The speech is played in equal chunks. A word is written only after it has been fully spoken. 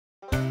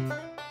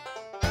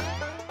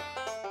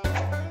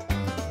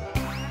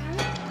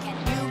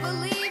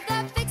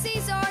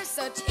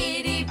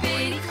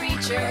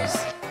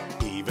misadventures.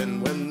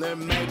 Even when they're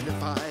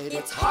magnified,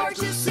 It's hard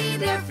to see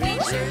their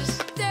features.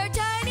 They're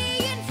tiny,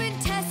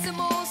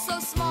 infinitesimal, so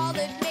small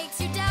it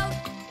makes you doubt.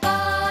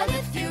 But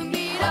if you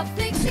meet a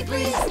Fixie,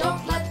 please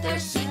don't let their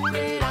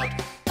secret out.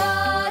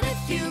 But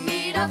if you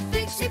meet a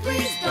Fixie,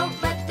 please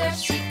don't let their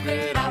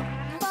secret out.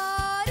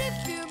 But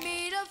if you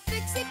meet a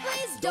Fixie,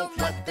 please don't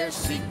let their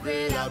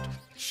secret out.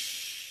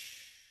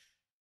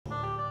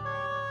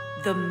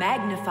 The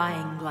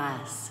magnifying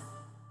glass.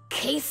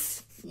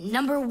 Case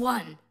number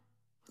 1.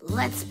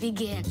 Let's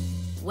begin.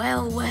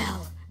 Well,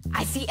 well,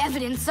 I see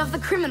evidence of the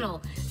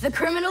criminal. The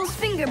criminal's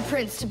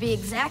fingerprints, to be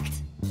exact.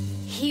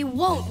 He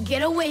won't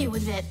get away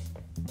with it.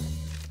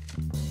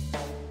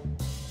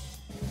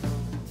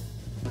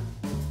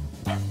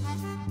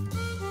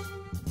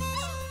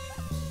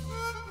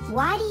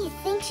 Why do you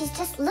think she's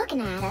just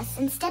looking at us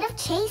instead of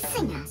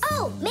chasing us?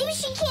 Oh, maybe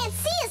she can't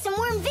see us and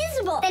we're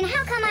invisible. Then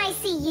how come I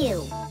see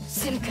you?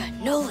 Simka,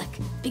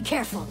 Nolik, be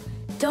careful.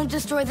 Don't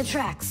destroy the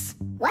tracks.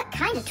 What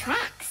kind of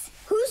tracks?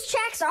 Whose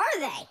tracks are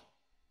they?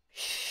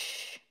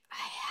 Shh,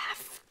 I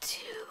have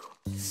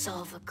to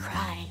solve a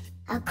crime.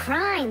 A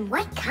crime?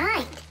 What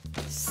kind?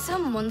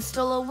 Someone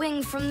stole a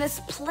wing from this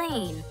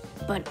plane,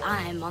 but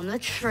I'm on the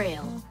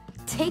trail.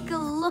 Take a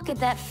look at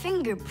that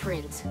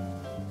fingerprint.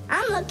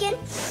 I'm looking.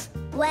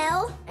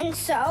 Well, and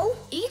so?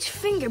 Each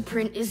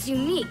fingerprint is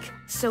unique,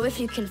 so if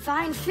you can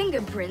find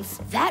fingerprints,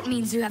 that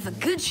means you have a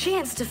good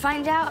chance to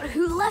find out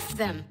who left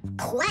them.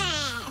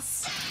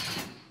 Class!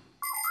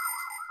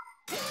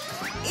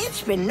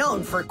 It's been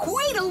known for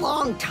quite a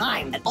long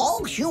time that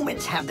all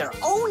humans have their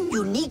own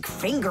unique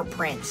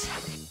fingerprints.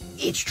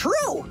 It's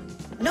true.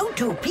 No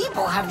two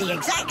people have the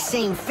exact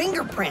same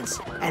fingerprints,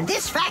 and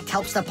this fact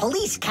helps the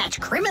police catch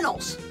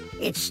criminals.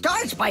 It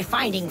starts by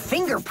finding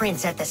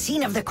fingerprints at the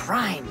scene of the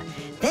crime.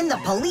 Then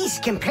the police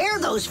compare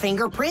those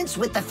fingerprints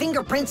with the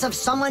fingerprints of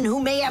someone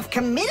who may have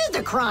committed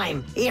the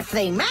crime. If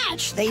they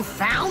match, they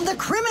found the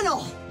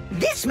criminal.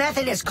 This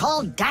method is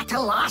called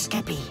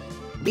dactyloscopy.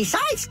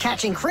 Besides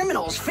catching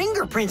criminals,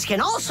 fingerprints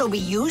can also be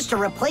used to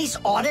replace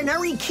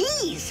ordinary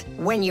keys.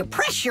 When you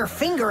press your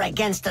finger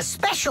against a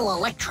special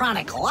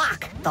electronic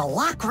lock, the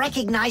lock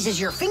recognizes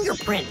your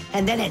fingerprint,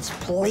 and then it's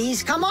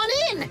 "please come on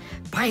in."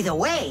 By the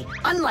way,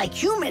 unlike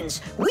humans,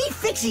 we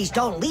Fixies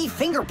don't leave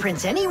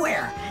fingerprints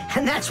anywhere,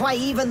 and that's why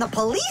even the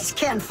police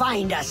can't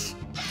find us.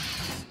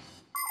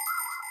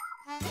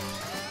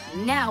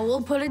 Now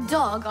we'll put a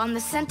dog on the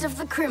scent of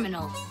the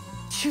criminal.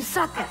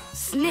 Chusaka,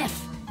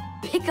 sniff.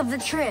 Pick up the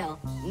trail.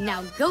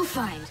 Now go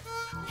find.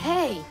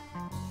 Hey,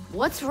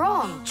 what's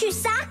wrong?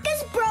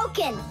 Chusaka's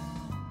broken.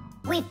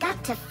 We've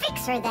got to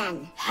fix her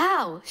then.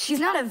 How?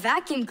 She's not a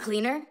vacuum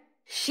cleaner.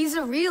 She's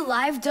a real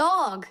live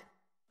dog.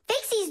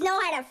 Fixies know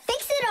how to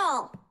fix it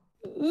all.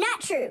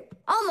 Not true.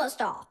 Almost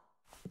all.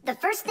 The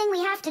first thing we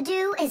have to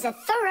do is a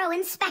thorough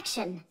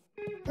inspection.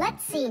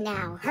 Let's see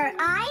now. Her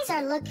eyes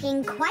are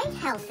looking quite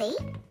healthy.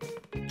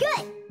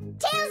 Good.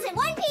 Tail's in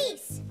one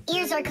piece.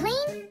 Ears are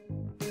clean.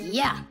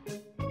 Yeah.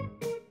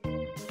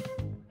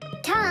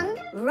 Tongue,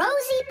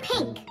 rosy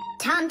pink.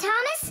 Tom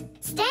Thomas,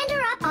 stand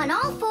her up on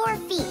all 4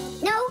 feet.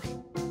 No,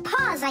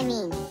 paws, I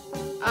mean.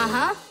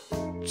 Uh-huh.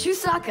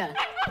 Chusaka,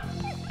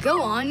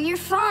 go on, you're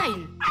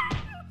fine.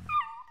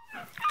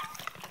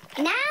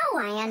 Now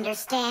I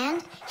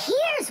understand.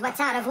 Here's what's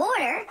out of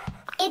order.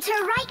 It's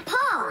her right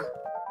paw.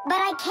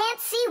 But I can't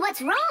see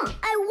what's wrong.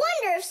 I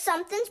wonder if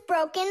something's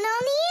broken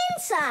on the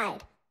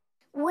inside.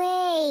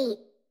 Wait.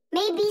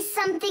 Maybe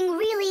something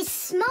really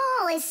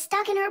small is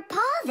stuck in her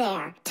paw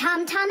there.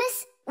 Tom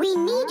Thomas, we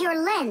need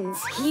your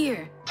lens.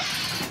 Here.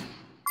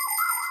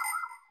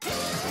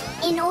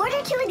 In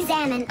order to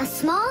examine a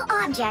small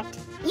object,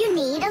 you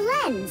need a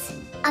lens.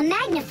 A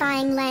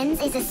magnifying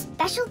lens is a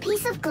special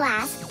piece of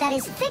glass that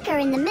is thicker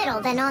in the middle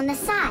than on the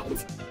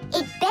sides.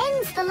 It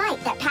bends the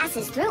light that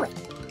passes through it.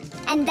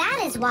 And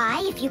that is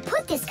why, if you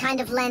put this kind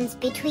of lens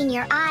between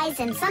your eyes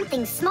and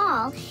something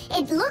small,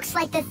 it looks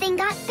like the thing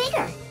got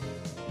bigger.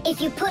 If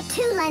you put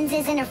 2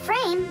 lenses in a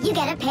frame, you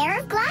get a pair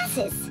of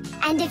glasses.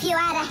 And if you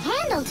add a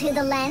handle to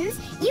the lens,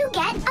 you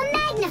get a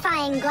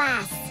magnifying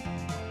glass.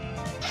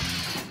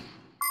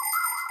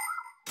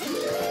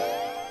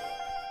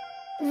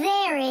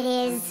 There it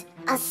is,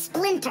 a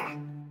splinter.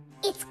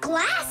 It's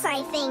glass,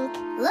 I think.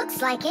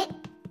 Looks like it.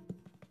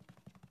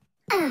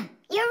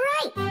 You're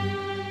right.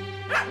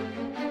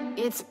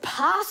 It's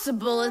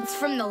possible it's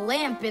from the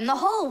lamp in the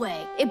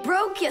hallway. It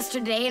broke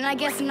yesterday, and I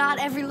guess not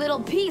every little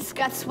piece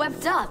got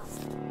swept up.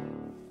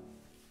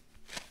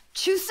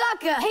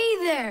 Chusaka, hey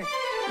there!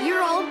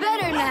 You're all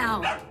better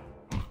now.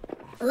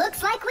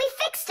 Looks like we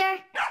fixed her.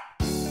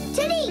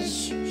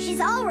 Tadeusz,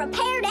 she's all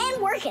repaired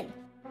and working.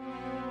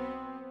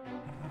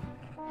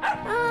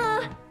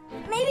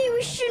 Maybe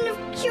we shouldn't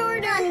have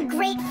cured her.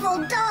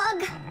 Ungrateful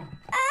dog.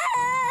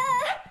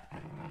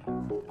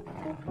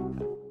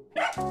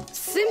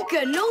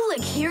 Simka,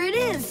 Nolik, here it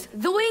is.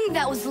 The wing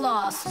that was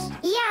lost.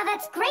 Yeah,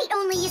 that's great,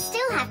 only you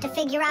still have to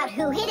figure out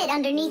who hid it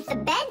underneath the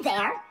bed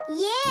there.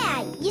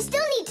 Yeah, you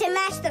still need to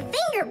match the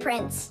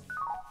fingerprints.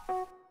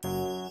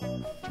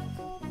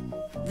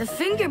 The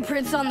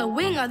fingerprints on the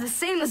wing are the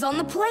same as on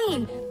the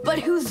plane. But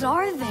whose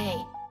are they?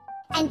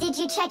 And did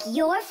you check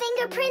your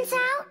fingerprints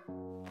out?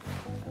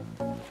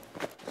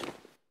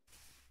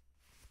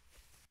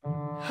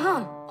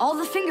 Huh, all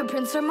the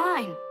fingerprints are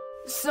mine.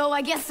 So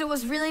I guess it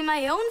was really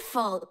my own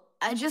fault.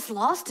 I just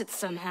lost it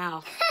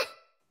somehow.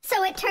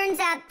 So it turns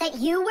out that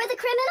you were the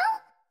criminal?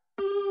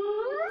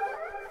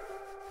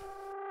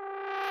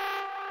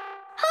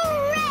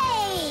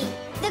 Hooray!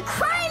 The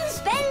crime's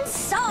been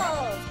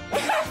solved!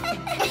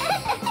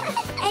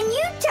 And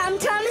you, Tom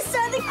Thomas,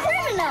 are the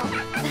criminal!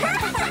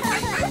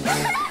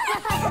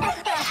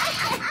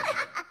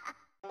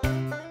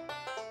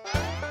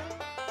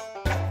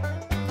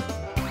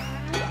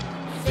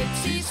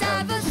 Fixies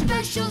have a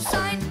special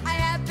sign I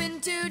happen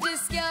to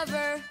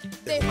discover.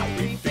 They hold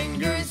three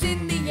fingers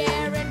in the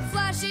air and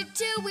flash it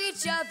to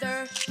each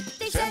other.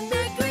 They send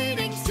their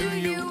greetings to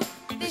you.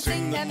 They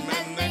sing them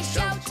and they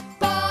shout.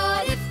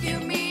 But if you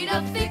meet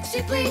a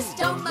Fixie, please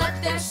don't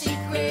let their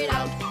secret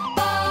out.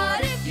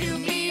 But if you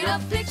meet a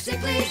Fixie,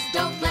 please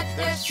don't let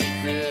their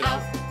secret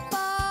out.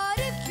 But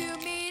if you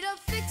meet a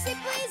Fixie,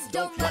 please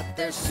don't let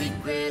their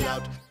secret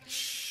out.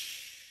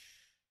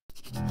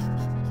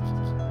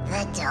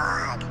 The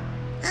dog.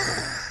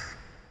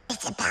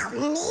 It's about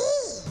me.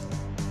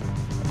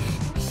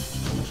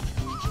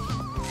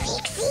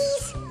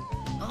 Fixies?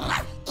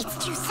 It's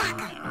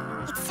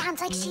Chusaka. It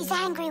sounds like she's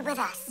angry with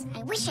us.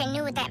 I wish I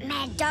knew what that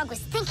mad dog was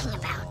thinking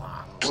about.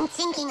 I'm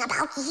thinking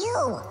about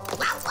you.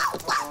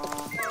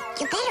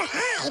 You better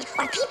hide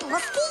or people will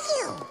see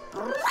you.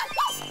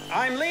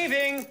 I'm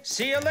leaving.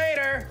 See you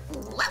later.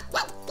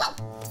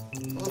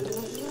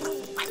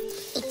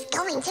 It's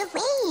going to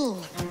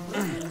rain.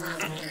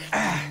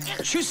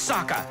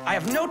 Chusaka, I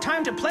have no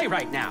time to play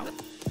right now.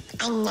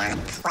 I'm not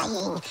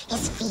playing.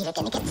 His feet are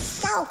gonna get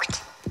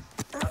soaked.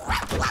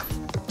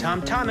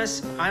 Tom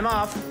Thomas, I'm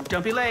off.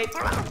 Don't be late.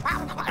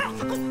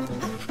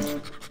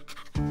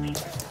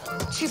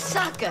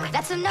 Chusaka,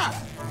 that's enough.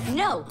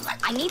 No,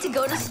 I need to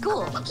go to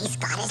school. He's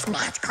got his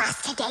math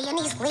class today and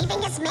he's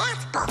leaving his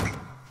math book.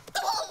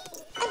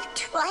 I'm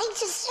trying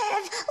to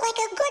serve like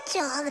a good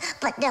dog,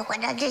 but no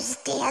one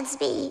understands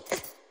me.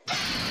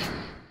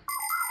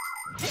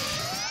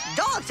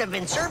 Dogs have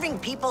been serving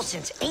people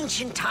since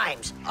ancient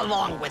times,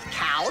 along with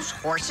cows,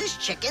 horses,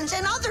 chickens,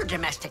 and other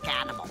domestic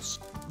animals.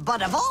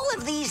 But of all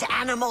of these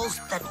animals,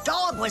 the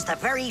dog was the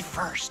very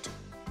first.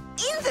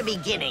 In the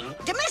beginning,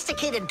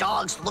 domesticated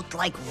dogs looked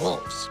like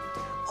wolves.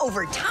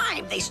 Over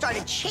time, they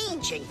started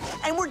changing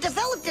and were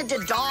developed into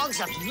dogs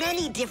of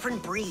many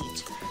different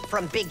breeds,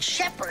 from big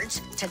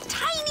shepherds to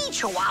tiny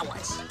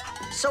chihuahuas.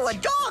 So a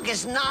dog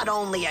is not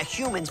only a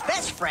human's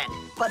best friend,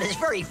 but his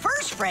very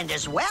first friend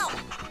as well.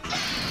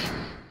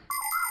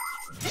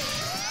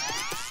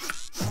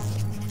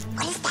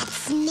 What is that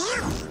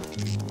smell?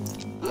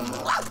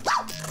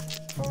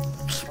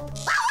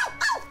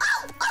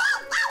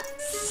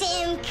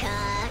 Simka,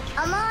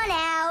 come on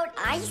out.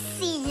 I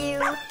see you.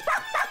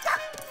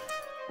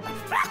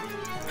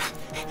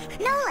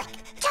 Nolik,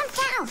 jump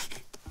down.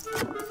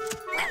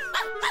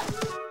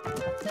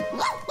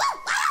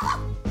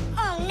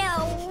 Oh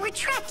no, we're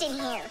trapped in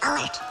here.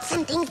 Alert,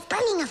 something's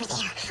burning over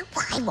there.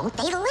 Why won't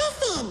they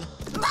listen?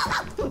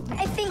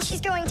 I think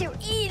she's going to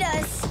eat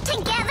us.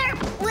 Together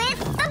with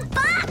the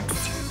box.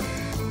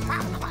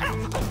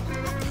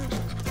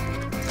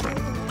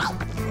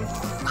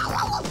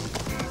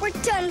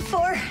 We're done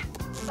for.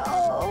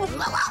 Oh.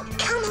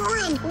 Come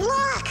on,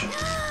 look.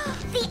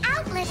 The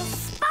outlet is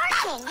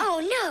sparking. Oh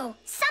no,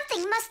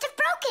 something must have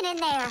broken in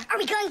there. Are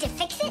we going to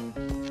fix it?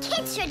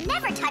 Kids should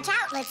never touch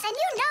outlets, and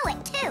you know it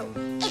too.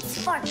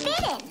 It's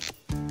forbidden.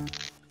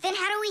 Then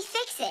how do we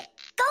fix it?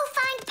 Go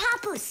find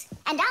Papoose,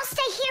 and I'll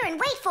stay here and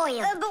wait for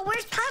you. But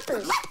where's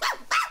Papoose?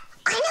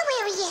 I know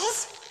where he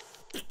is.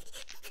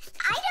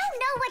 I don't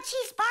know what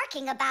she's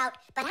barking about,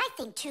 but I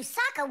think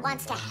Chusaka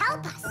wants to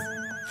help us.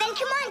 Then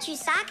come on,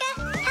 Chusaka,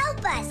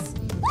 help us.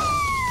 Woo!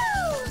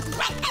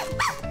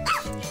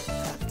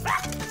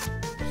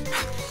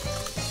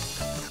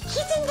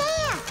 He's in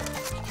there.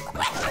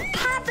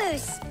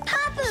 Papoose,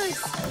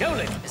 Papoose.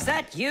 Nolik, is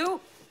that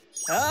you?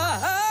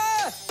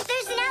 Ah!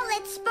 There's an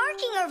outlet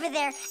sparking over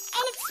there, and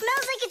it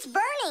smells like it's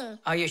burning.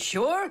 Are you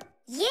sure?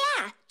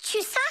 Yeah,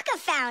 Chusaka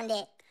found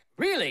it.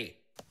 Really?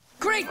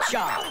 Great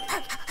job!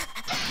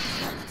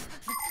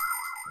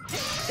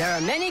 There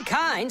are many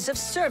kinds of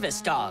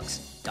service dogs.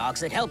 Dogs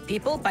that help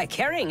people by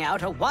carrying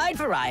out a wide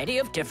variety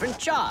of different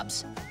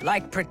jobs,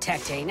 like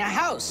protecting a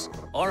house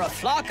or a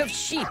flock of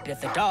sheep if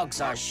the dogs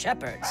are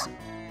shepherds.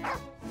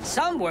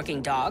 Some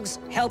working dogs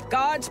help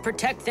guards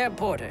protect their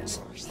borders,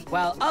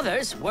 while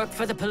others work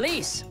for the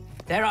police.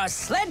 There are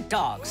sled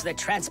dogs that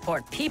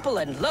transport people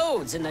and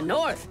loads in the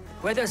north,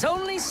 where there's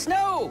only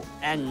snow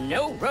and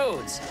no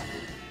roads.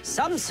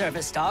 Some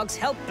service dogs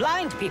help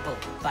blind people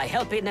by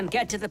helping them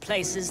get to the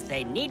places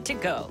they need to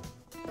go.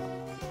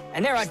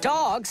 And there are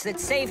dogs that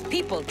save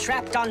people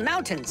trapped on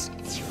mountains.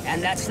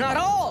 And that's not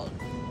all.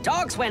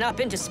 Dogs went up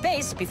into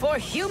space before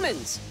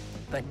humans.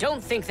 But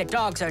don't think that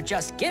dogs are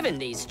just given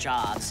these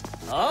jobs.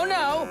 Oh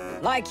no!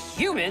 Like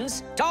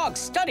humans, dogs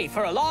study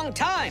for a long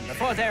time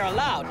before they're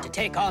allowed to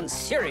take on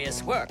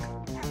serious work.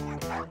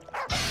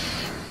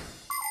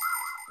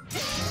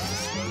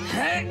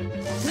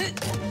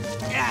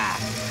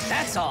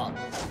 That's all.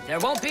 There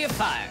won't be a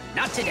fire.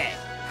 Not today.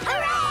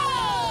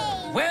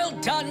 Hooray! Well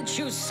done,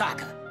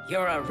 Chusaka.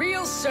 You're a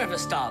real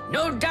service dog,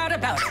 no doubt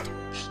about it.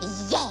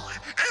 Yeah,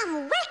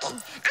 I'm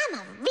working. I'm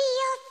a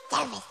real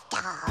service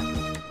dog.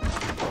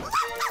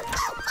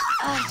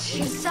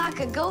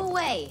 Chusaka, go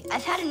away.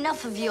 I've had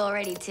enough of you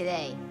already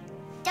today.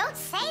 Don't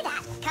say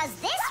that, because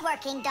this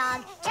working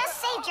dog just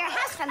saved your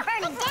house from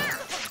burning down.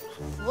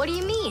 What do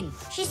you mean?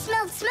 She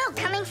smelled smoke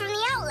coming from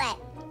the outlet.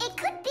 It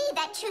could be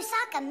that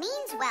Chusaka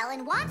means well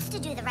and wants to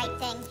do the right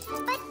thing,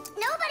 but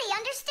nobody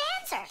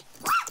understands her.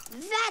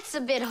 That's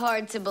a bit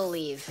hard to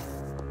believe.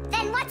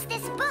 Then what's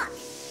this book?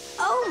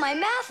 Oh, my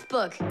math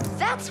book.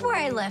 That's where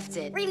I left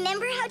it.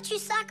 Remember how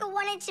Chusaka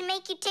wanted to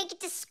make you take it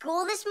to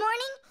school this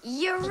morning?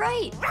 You're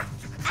right.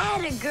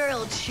 Atta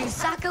girl,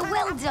 Chusaka.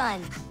 Well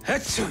done.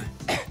 Achoo.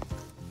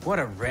 What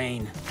a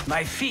rain.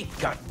 My feet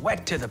got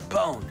wet to the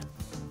bone.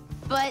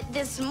 But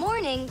this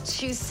morning,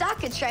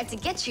 Chusaka tried to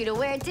get you to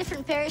wear a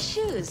different pair of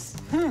shoes.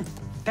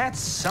 That's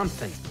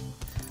something.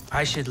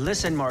 I should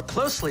listen more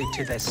closely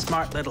to this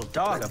smart little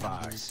dog of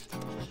ours.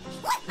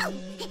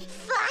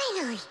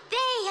 Finally,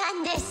 they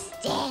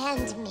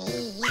understand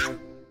me.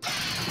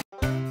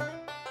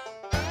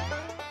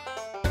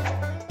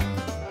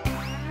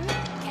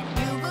 Can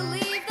you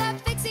believe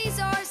that Fixies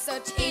are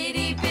such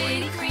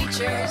itty-bitty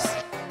creatures?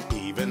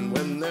 Even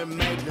when they're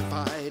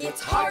magnified,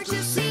 It's hard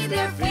to see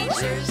their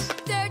features.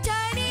 They're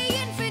tiny,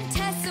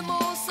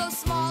 infinitesimal, so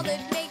small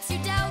it makes you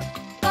doubt.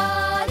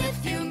 But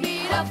if you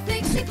meet a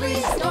Fixie,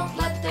 please don't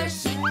let their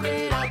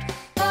secret out.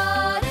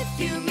 But if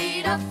you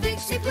meet a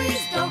Fixie,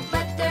 please don't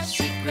let their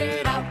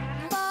secret out.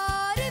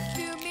 But if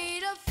you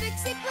meet a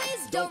Fixie,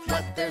 please don't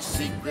let their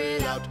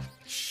secret out.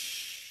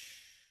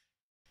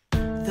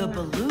 The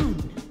balloon.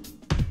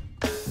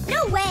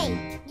 No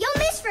way! You'll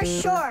miss for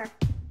sure.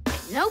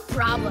 No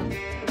problem.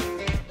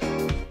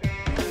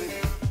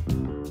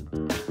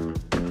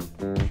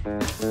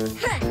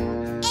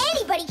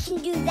 Anybody can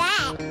do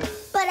that.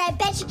 But I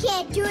bet you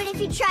can't do it if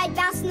you tried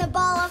bouncing the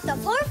ball off the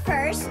floor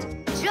first.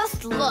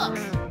 Just look.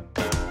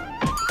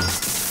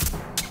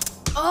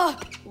 Oh,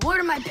 what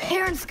are my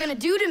parents gonna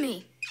do to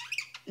me?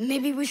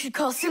 Maybe we should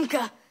call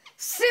Simka.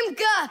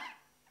 Simka!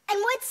 And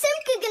what's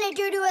Simka gonna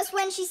do to us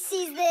when she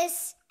sees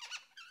this?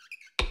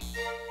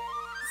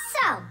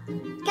 So,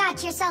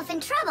 got yourself in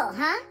trouble,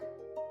 huh?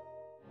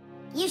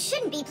 You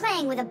shouldn't be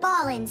playing with a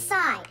ball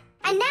inside.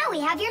 And now we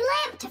have your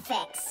lamp to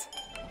fix.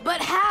 But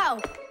how?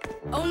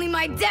 Only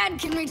my dad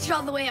can reach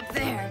all the way up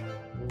there.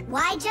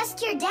 Why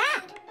just your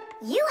dad?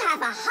 You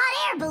have a hot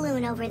air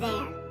balloon over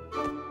there.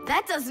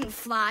 That doesn't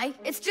fly.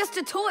 It's just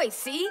a toy,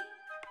 see?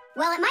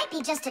 Well, it might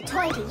be just a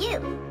toy to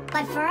you,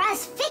 but for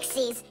us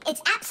Fixies,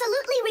 it's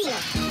absolutely real.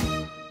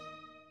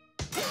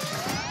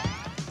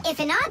 If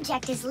an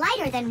object is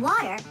lighter than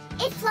water,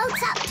 it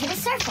floats up to the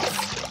surface.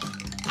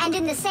 And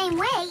in the same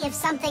way, if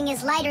something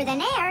is lighter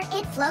than air,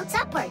 it floats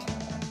upward.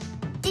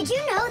 Did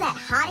you know that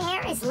hot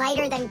air is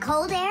lighter than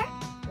cold air?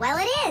 Well,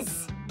 it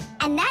is.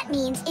 And that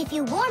means if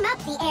you warm up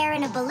the air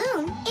in a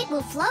balloon, it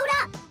will float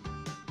up.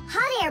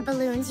 Hot air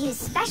balloons use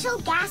special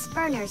gas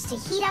burners to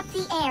heat up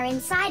the air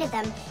inside of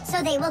them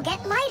so they will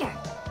get lighter.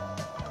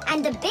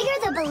 And the bigger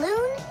the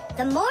balloon,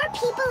 the more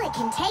people it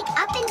can take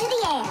up into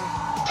the air.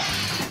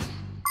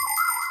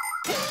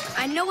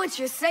 I know what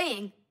you're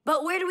saying,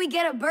 but where do we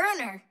get a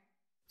burner?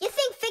 You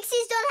think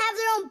Fixies don't have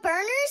their own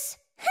burners?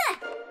 Huh!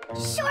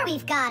 Sure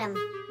we've got them.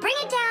 Bring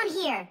it down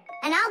here,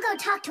 and I'll go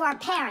talk to our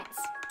parents.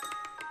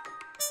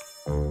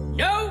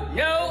 No,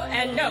 no,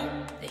 and no.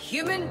 The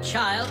human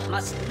child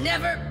must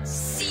never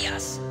see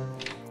us.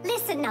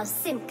 Listen now,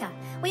 Simka.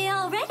 We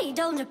already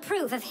don't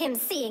approve of him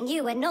seeing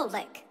you and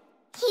Nolik.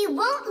 He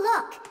won't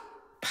look.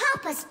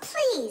 Papas,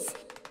 please.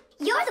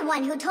 You're the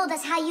one who told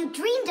us how you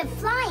dreamed of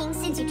flying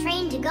since you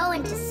trained to go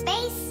into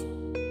space.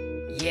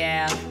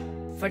 Yeah.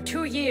 For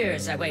 2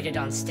 years I waited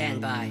on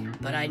standby,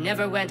 but I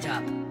never went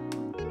up.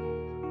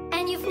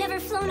 And you've never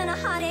flown in a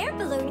hot air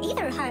balloon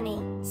either, honey.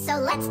 So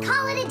let's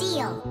call it a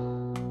deal.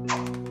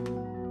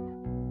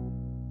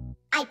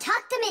 I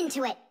talked them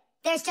into it.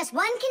 There's just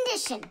one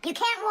condition. You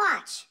can't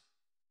watch.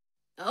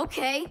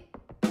 Okay.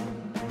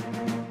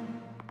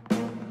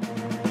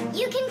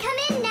 You can come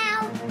in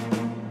now.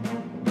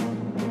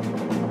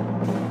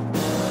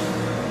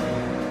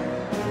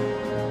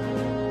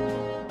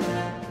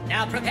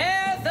 Now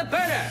prepare the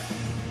burner.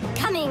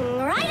 Coming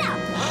right up.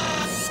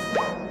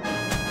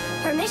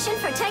 Permission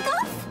for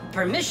takeoff?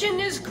 Permission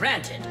is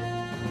granted.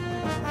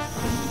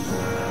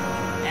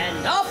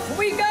 And off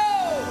we go!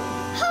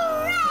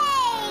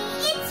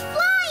 Hooray! It's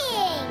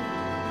flying!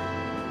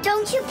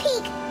 Don't you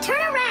peek.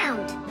 Turn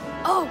around.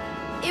 Oh,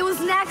 it was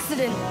an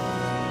accident.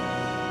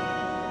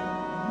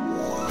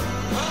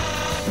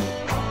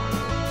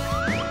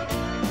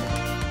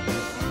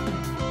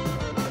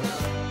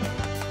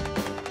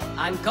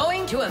 I'm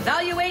going to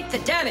evaluate the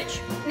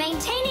damage.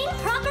 Maintaining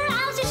proper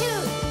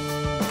altitude.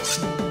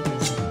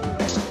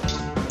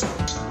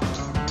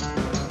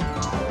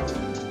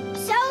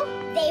 So,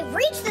 they've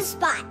reached the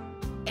spot.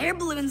 Air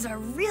balloons are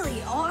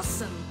really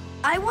awesome.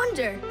 I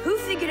wonder, who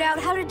figured out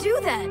how to do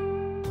that?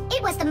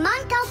 It was the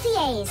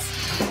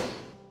Montgolfiers.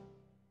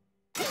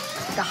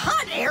 The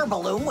hot air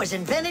balloon was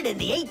invented in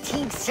the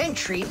 18th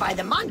century by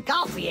the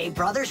Montgolfier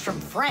brothers from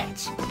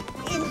France.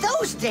 In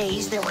those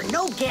days, there were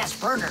no gas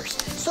burners,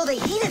 so they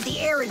heated the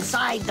air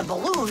inside the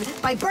balloon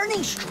by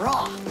burning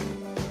straw.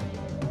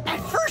 At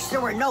first,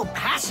 there were no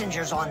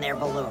passengers on their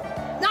balloon.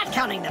 Not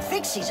counting the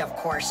Fixies, of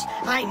course.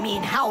 I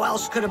mean, how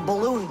else could a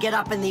balloon get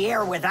up in the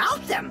air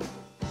without them?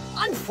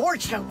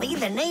 Unfortunately,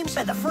 the names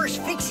of the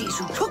first Fixies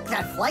who took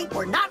that flight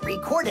were not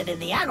recorded in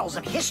the annals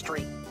of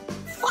history.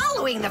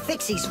 Following the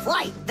Fixies'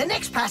 flight, the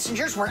next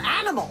passengers were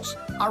animals: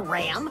 a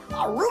ram,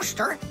 a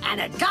rooster, and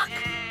a duck.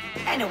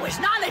 And it was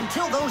not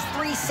until those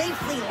three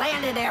safely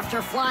landed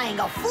after flying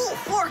a full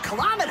 4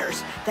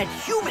 kilometers that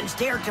humans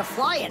dared to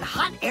fly in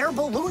hot air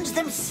balloons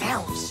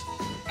themselves.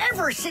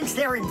 Ever since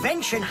their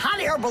invention, hot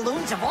air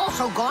balloons have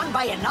also gone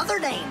by another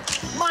name: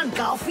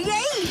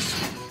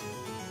 Montgolfiers.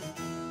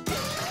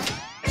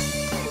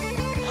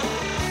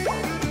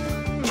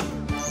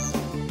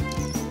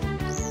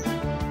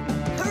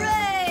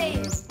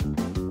 Hooray!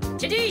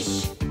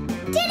 Tadish!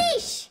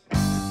 Didish!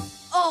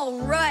 All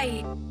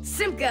right.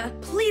 Simka,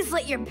 please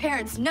let your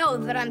parents know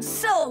that I'm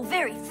so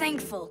very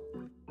thankful.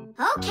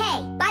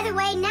 Okay, by the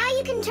way, now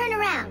you can turn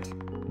around.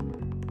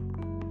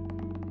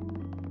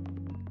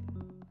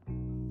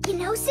 You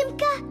know,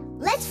 Simka,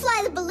 let's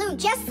fly the balloon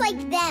just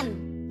like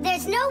them.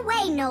 There's no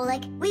way,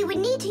 Nolik. We would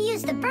need to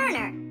use the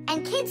burner,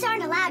 and kids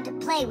aren't allowed to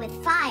play with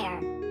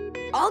fire.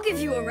 I'll give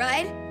you a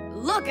ride.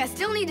 Look, I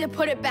still need to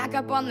put it back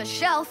up on the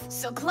shelf,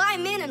 so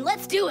climb in and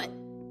let's do it.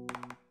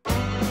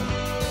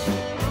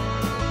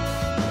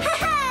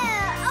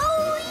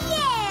 Oh,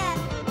 yeah!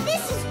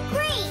 This is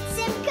great,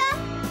 Simka.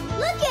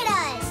 Look at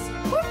us.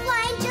 We're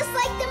flying just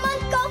like the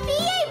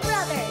Montgolfier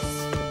brothers.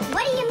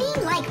 What do you mean,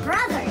 like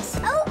brothers?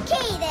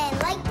 Okay, then,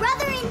 like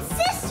brother and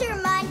sister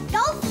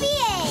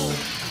Montgolfier.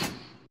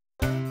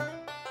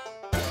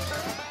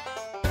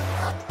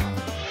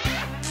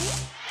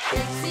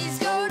 Fixies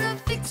go to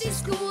Fixie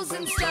schools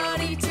and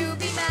study to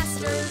be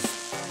masters.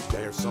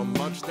 There's so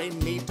much they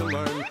need to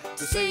learn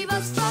To save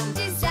us from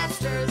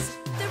disasters.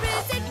 There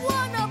isn't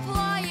one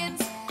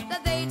appliance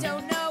that they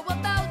don't know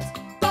about.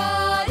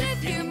 But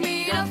if you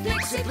meet a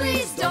Fixie,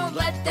 please don't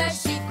let their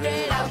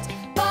secret out.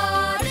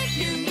 But if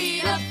you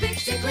meet a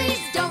Fixie,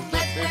 please don't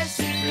let their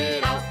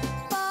secret out.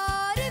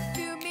 But if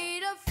you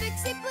meet a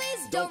Fixie,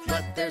 please don't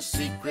let their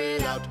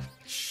secret out.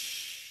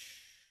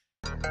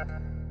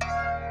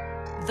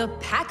 The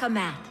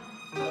Pack-A-Mat.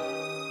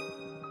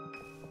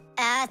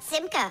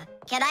 Simka,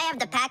 can I have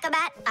the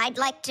Pack-A-Mat? I'd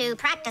like to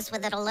practice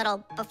with it a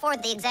little before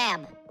the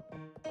exam.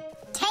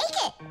 Take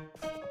it!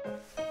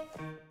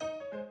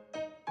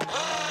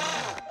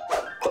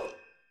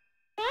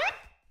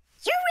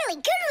 You're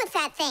really good with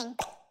that thing.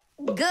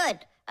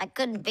 Good. I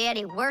couldn't be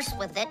any worse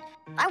with it.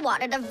 I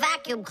wanted a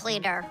vacuum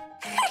cleaner.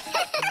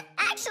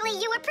 Actually,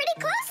 you were pretty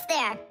close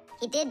there.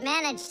 You did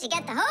manage to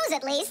get the hose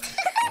at least.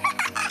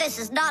 This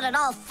is not at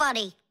all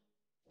funny.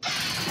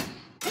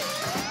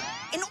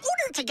 In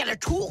order to get a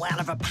tool out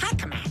of a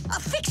Pack-A-Mat, a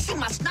Fixie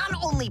must not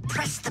only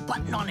press the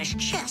button on his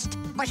chest,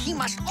 but he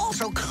must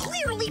also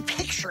clearly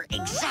picture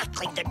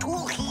exactly the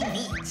tool he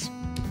needs.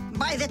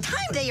 By the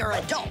time they are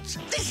adults,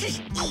 this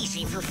is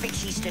easy for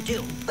Fixies to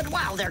do. But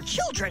while they're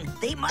children,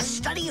 they must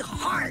study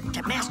hard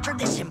to master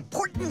this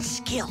important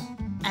skill.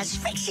 As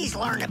Fixies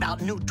learn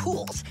about new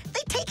tools,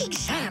 they take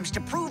exams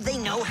to prove they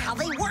know how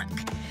they work.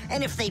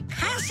 And if they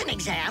pass an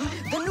exam,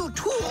 the new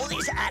tool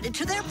is added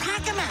to their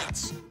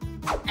Pack-A-Mats.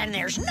 And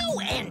there's no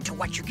end to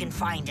what you can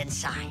find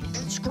inside.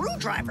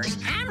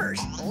 Screwdrivers, hammers,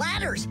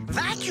 ladders,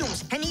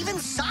 vacuums, and even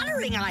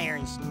soldering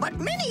irons. But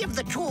many of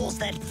the tools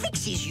that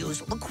Fixies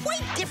use look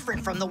quite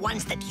different from the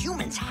ones that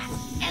humans have.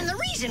 And the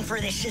reason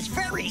for this is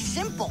very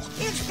simple.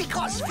 It's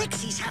because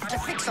Fixies have to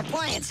fix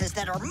appliances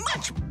that are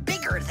much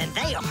bigger than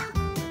they are.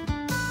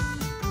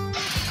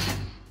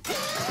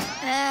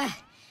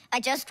 I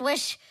just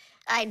wish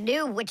I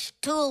knew which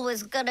tool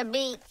was gonna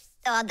be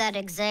on that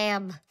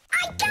exam.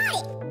 I got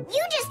it!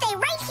 You just stay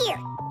right here.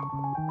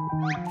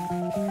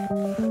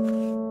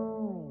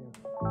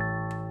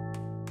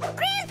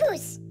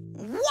 Grandpoos!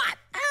 What?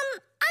 On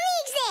the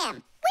exam,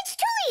 which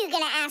tool are you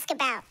gonna ask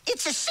about?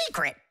 It's a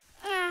secret.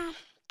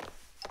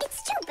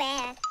 It's too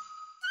bad.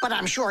 But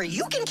I'm sure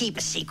you can keep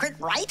a secret,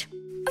 right?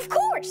 Of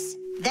course.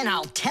 Then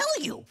I'll tell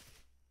you.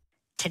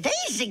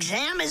 Today's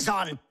exam is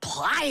on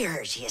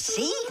pliers, you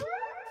see?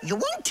 You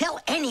won't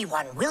tell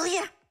anyone, will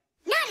you?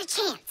 Not a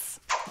chance.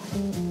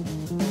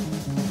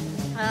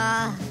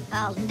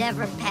 I'll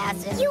never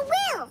pass it. You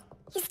will.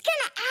 He's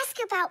gonna ask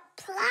about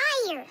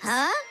pliers.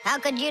 Huh? How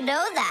could you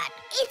know that?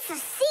 It's a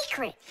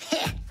secret.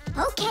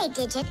 Okay,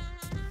 Digit.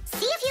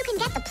 See if you can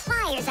get the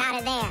pliers out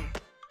of there.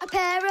 A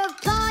pair of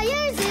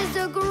pliers is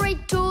a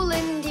great tool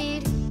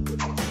indeed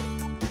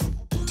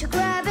to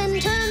grab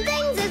and turn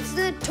things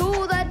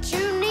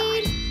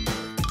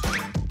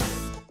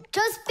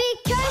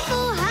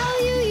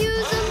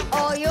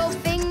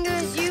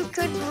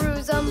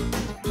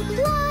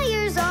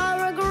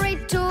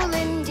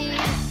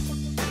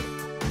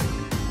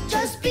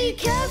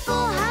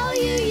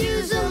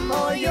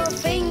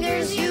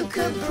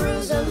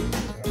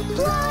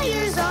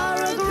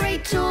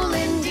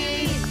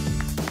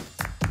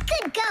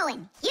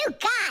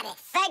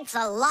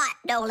Thanks a lot,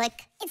 Nolik.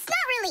 It's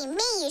not really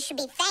me you should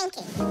be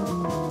thanking.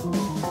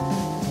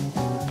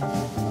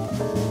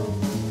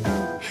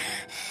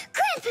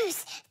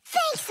 Krampus,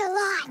 thanks a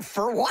lot.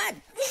 For what?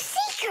 The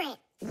secret.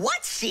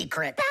 What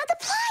secret? About the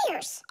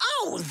pliers.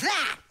 Oh,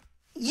 that.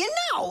 You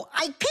know,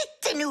 I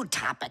picked a new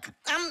topic.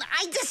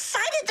 I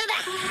decided that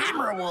a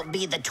hammer will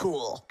be the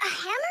tool. A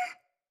hammer?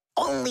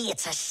 Only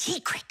it's a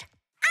secret.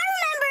 I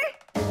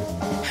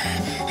remember.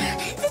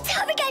 The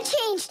topic got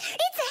changed.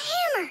 It's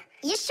a hammer.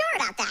 You sure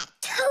about that?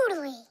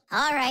 Totally.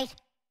 All right,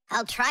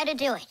 I'll try to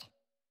do it.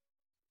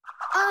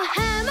 A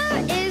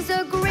hammer is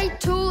a great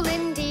tool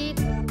indeed.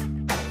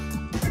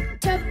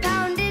 To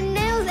pound in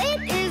nails,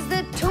 it is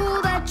the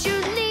tool that you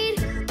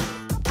need.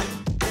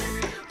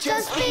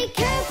 Just be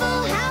careful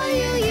how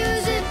you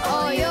use it,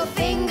 or your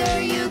finger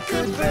you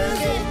could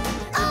bruise it.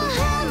 A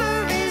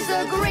hammer is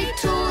a great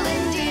tool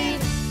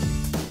indeed.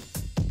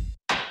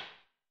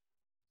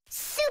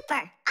 Super.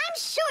 I'm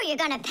sure you're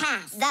gonna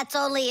pass. That's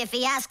only if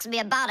he asks me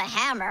about a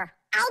hammer.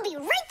 I'll be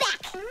right back.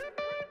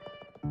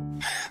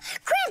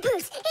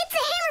 Krampus, it's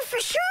a hammer for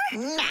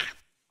sure? Nah.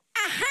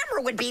 A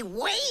hammer would be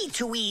way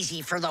too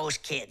easy for those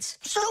kids.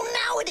 So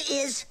now it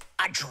is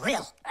a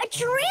drill. A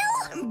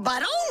drill?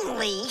 But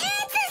only...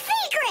 It's a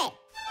secret!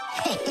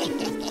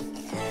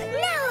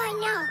 Now I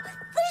know.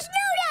 There's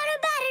no doubt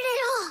about it at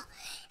all.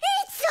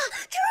 It's a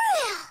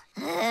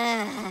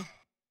drill.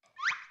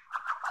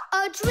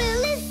 A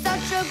drill is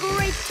such a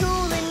great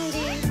tool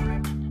indeed.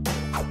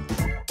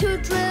 To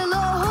drill a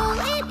hole,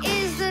 it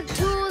is the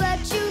tool that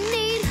you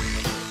need.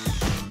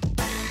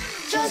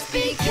 Just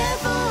be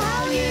careful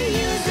how you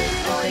use it,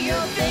 or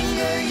your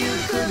finger you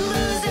could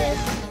lose it.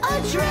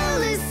 A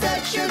drill is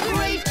such a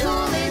great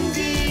tool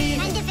indeed.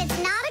 And if it's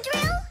not a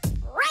drill?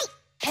 Right.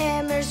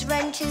 Hammers,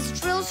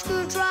 wrenches, drills,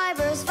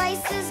 screwdrivers,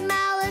 vices,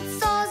 mallets,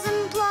 saws,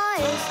 and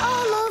pliers.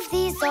 All of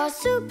these are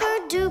super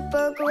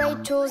duper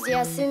great tools,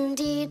 yes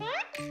indeed.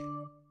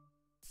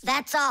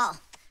 That's all.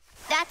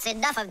 That's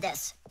enough of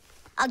this.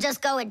 I'll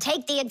just go and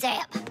take the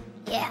exam.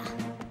 Yeah.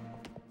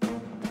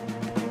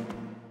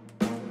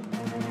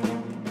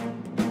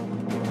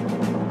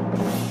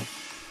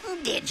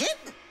 Digit,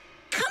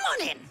 come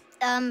on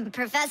in.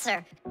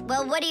 Professor,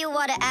 well, what do you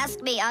want to ask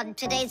me on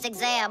today's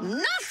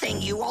exam?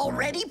 Nothing, you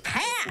already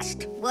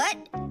passed. What?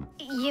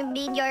 You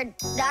mean you're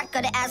not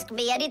going to ask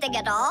me anything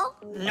at all?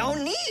 No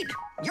need.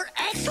 You're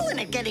excellent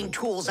at getting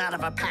tools out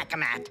of a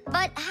pack-a-mat.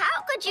 But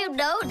how could you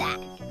know that?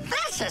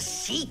 That's a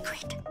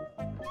secret.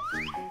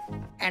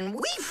 And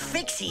we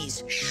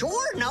Fixies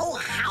sure know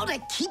how to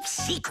keep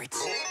secrets.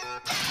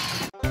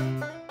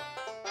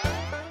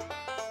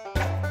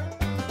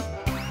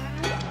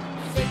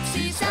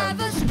 Fixies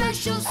have a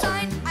special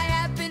sign I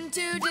happen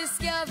to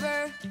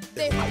discover.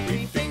 They hop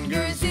three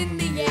fingers in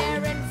the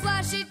air and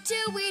flash it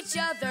to each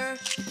other.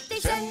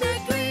 They send their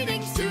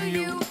greetings to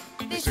you.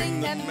 They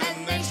sing them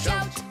and they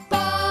shout.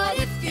 But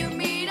if you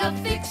meet a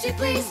Fixie,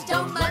 please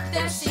don't let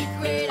their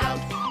secret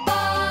out.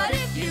 But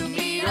if you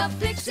meet a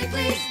Fixie,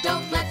 please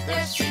don't let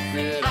their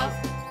secret out.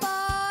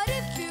 But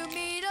if you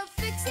meet a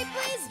Fixie,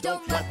 please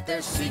don't let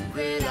their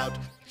secret out.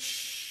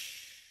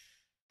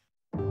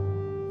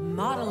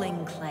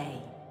 Modeling clay.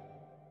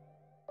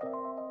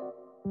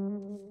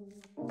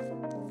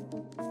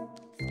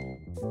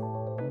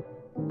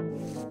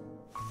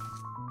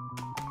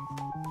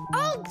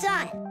 All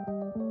done.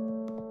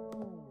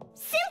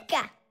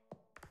 Simka,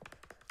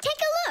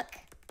 take a look.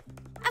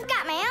 I've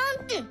got my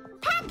own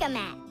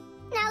pack-a-mat.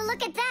 Now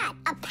look at that.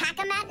 A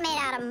pack-a-mat made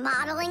out of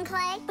modeling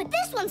clay? But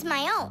this one's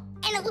my own,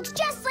 and it looks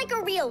just like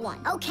a real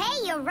one.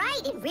 Okay, you're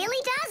right. It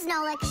really does,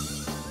 Nolik.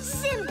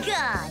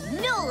 Simka,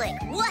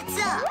 Nolik, what's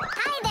up?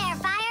 Hi there,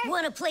 Fire.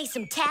 Want to play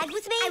some tag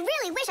with me? I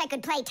really wish I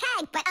could play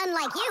tag, but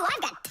unlike you,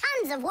 I've got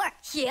tons of work.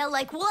 Yeah,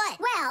 like what?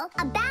 Well,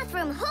 a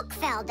bathroom hook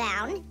fell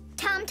down.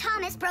 Tom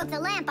Thomas broke the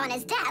lamp on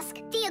his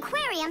desk. The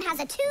aquarium has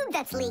a tube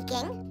that's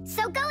leaking.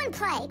 So go and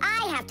play.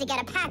 I have to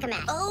get a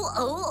pack-a-mat.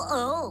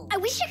 Oh. I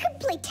wish I could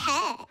play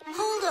tag.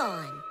 Hold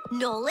on.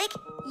 Nolik,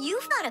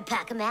 you've got a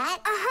pack-a-mat.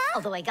 Uh-huh.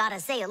 Although I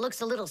gotta say, it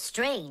looks a little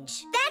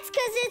strange. That's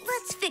because it's...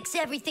 Let's fix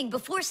everything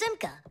before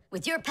Simka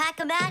with your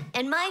pack-a-mat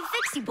and my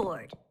Fixie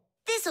board.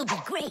 This'll be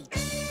great.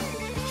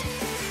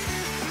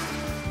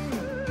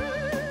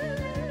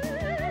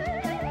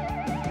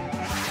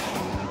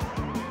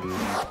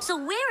 So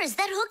where is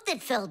that hook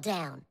that fell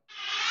down?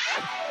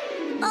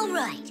 All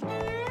right.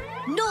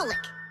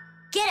 Nolik,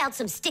 get out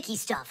some sticky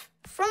stuff.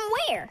 From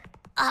where?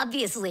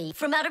 Obviously,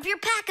 from out of your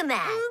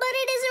pack-a-mat. But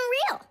it isn't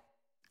real.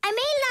 I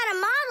made it out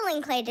of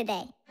modeling clay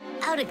today.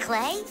 Out of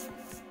clay?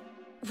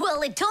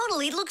 Well, it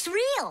totally looks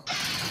real.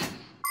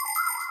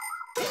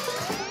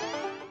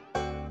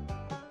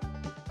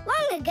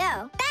 Long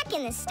ago, back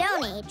in the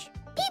Stone Age,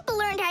 people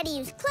learned how to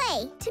use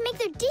clay to make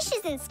their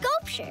dishes and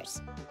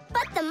sculptures.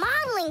 But the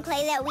modeling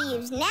clay that we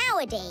use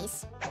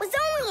nowadays was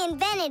only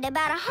invented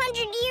about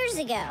 100 years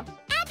ago.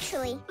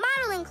 Actually,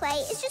 modeling clay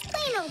is just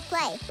plain old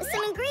clay with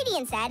some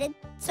ingredients added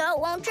so it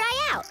won't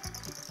dry out.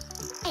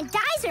 And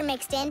dyes are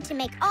mixed in to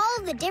make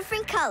all the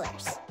different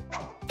colors.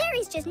 There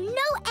There's just no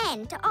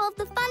end to all of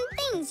the fun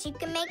things you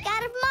can make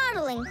out of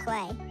modeling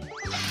clay.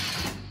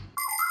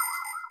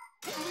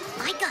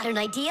 I got an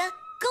idea.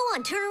 Go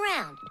on, turn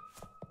around.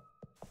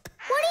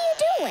 What are you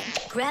doing?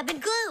 Grabbing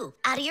glue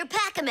out of your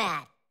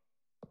pack-a-mat.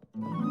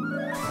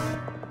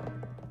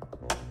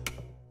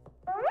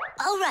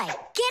 All right,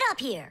 get up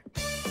here.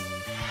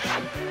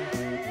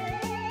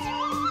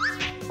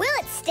 Will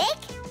it stick?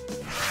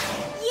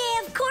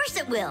 Yeah, of course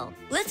it will.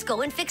 Let's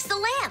go and fix the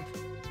lamp.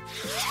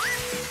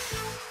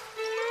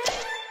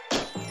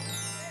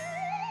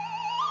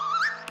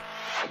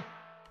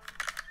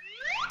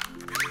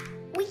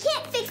 We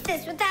can't fix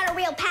this without a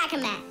real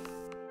pack-a-mat.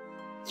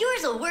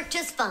 Yours will work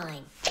just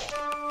fine.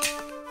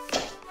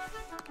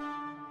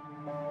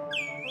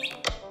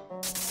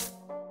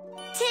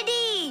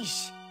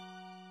 Tadish!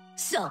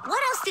 So,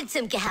 what else did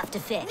Simka have to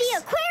fix? The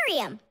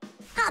aquarium.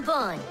 Hop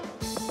on.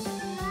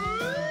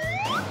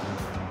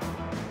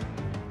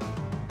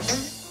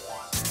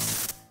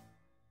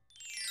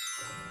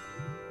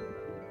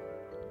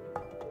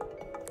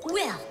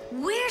 Well,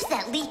 where's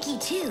that leaky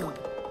tube?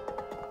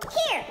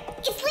 Here,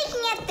 it's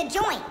leaking at the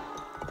joint.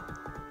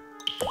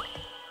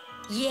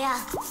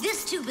 Yeah,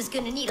 this tube is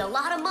gonna need a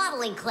lot of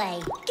modeling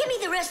clay. Give me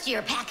the rest of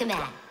your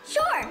pack-a-mat.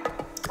 Sure.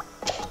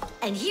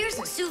 And here's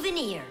a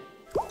souvenir.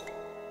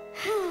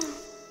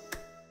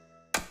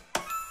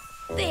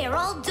 They're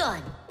all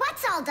done.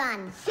 What's all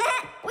done?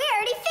 We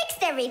already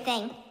fixed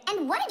everything.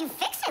 And what did you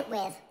fix it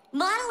with?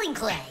 Modeling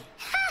clay.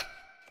 Ha!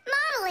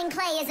 Modeling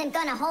clay isn't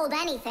gonna hold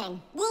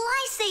anything. Well,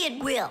 I say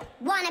it will.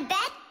 Wanna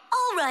bet?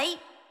 All right.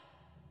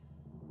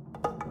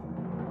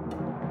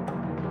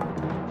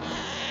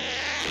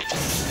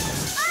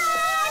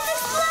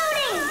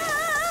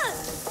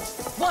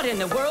 What in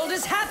the world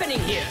is happening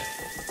here?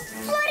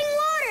 Flooding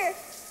water!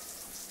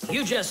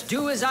 You just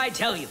do as I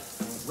tell you,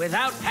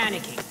 without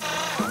panicking.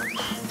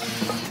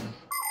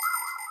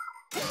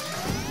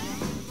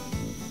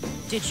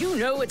 Did you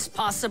know it's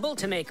possible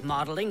to make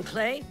modeling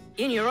clay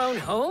in your own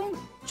home?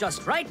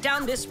 Just write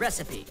down this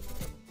recipe.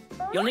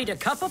 You'll need a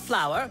cup of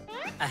flour,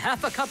 a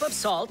half a cup of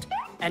salt,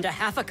 and a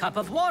half a cup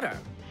of water.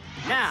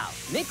 Now,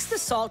 mix the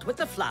salt with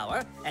the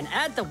flour and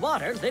add the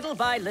water little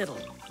by little.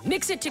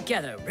 Mix it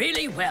together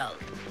really well.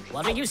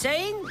 What are you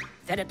saying?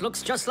 That it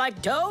looks just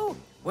like dough?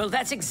 Well,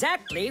 that's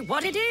exactly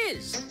what it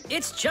is.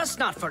 It's just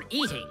not for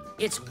eating.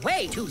 It's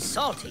way too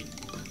salty.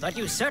 But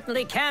you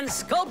certainly can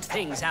sculpt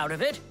things out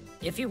of it.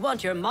 If you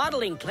want your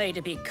modeling clay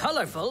to be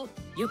colorful,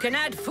 you can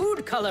add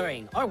food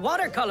coloring or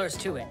watercolors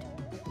to it.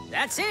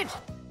 That's it.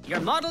 Your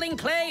modeling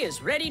clay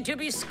is ready to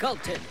be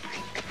sculpted.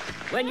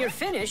 When you're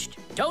finished,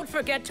 don't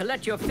forget to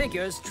let your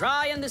figures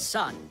dry in the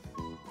sun.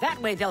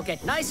 That way they'll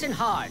get nice and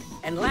hard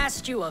and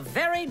last you a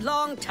very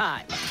long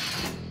time.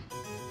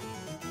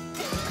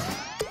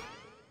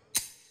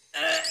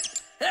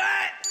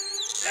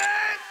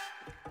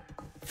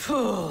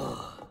 Phew.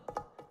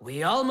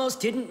 We almost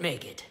didn't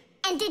make it.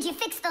 And did you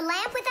fix the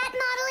lamp with that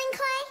modeling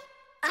clay?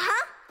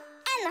 Uh-huh.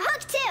 And the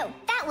hook, too.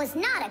 That was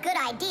not a good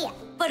idea.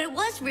 But it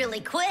was really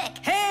quick.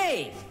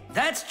 Hey,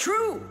 that's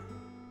true.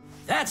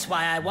 That's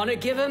why I want to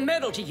give a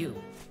medal to you.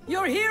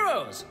 You're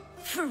heroes.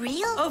 For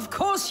real? Of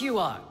course you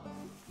are.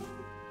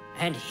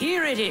 And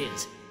here it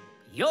is,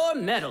 your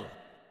medal.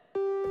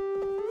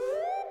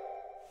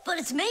 But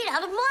it's made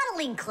out of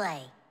modeling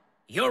clay.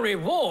 Your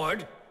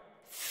reward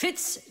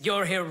fits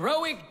your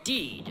heroic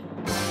deed.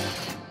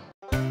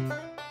 Can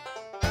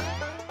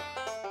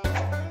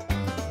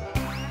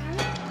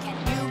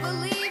you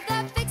believe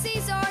that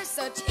Fixies are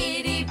such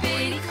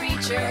itty-bitty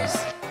creatures?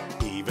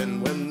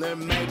 Even when they're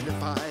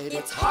magnified,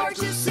 It's hard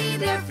to see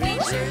their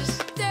features.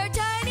 They're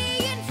tiny,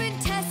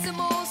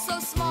 infinitesimal, so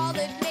small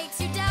it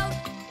makes you doubt.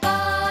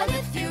 But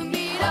if you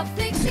meet a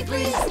Fixie,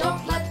 please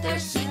don't let their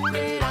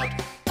secret out.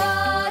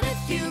 But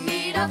if you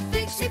meet a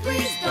Fixie,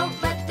 please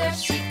don't let their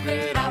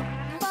secret out.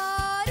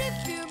 But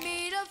if you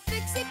meet a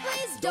Fixie,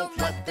 please don't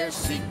let their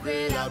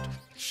secret out.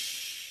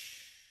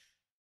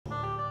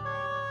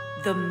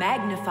 The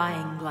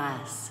magnifying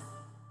glass.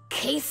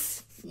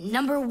 Case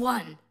number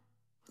 1.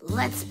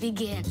 Let's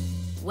begin.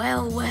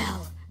 Well,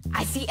 well,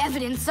 I see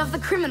evidence of the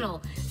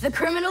criminal. The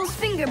criminal's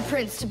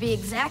fingerprints, to be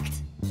exact.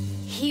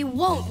 He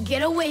won't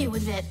get away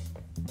with it.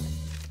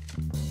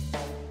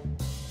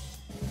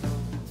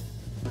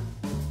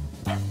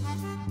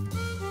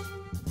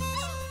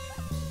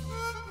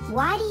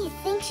 Why do you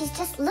think she's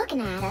just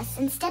looking at us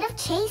instead of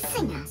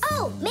chasing us?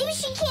 Oh, maybe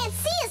she can't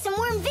see us and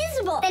we're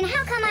invisible. Then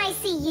how come I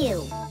see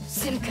you?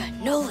 Simka,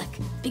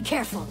 Nolik, be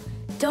careful.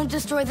 Don't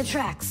destroy the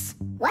tracks.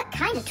 What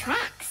kind of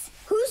tracks?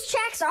 Whose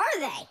tracks are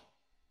they?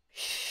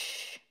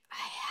 Shh,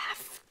 I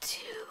have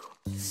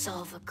to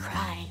solve a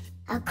crime.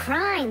 A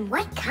crime?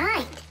 What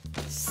kind?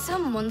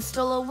 Someone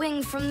stole a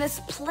wing from this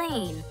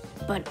plane,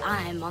 but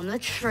I'm on the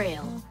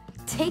trail.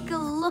 Take a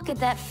look at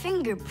that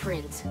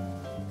fingerprint.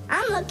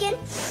 I'm looking.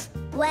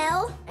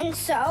 Well, and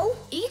so?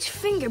 Each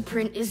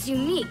fingerprint is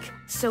unique,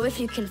 so if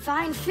you can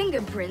find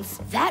fingerprints,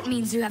 that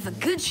means you have a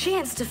good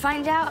chance to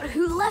find out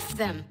who left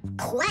them.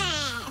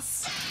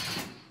 Class!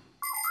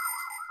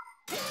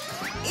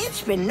 It's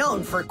been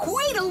known for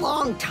quite a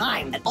long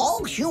time that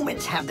all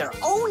humans have their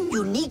own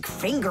unique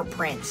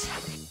fingerprints.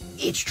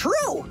 It's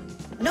true.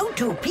 No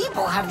two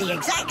people have the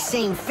exact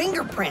same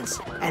fingerprints,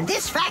 and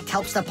this fact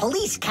helps the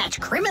police catch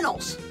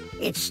criminals.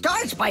 It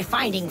starts by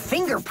finding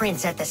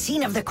fingerprints at the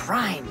scene of the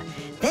crime.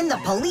 Then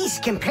the police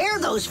compare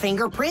those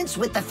fingerprints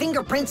with the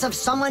fingerprints of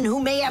someone who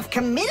may have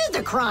committed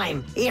the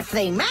crime. If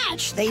they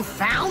match, they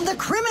found the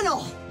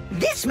criminal.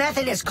 This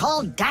method is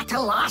called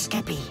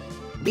dactyloscopy.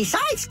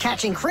 Besides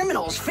catching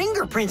criminals,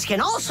 fingerprints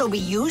can also be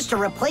used to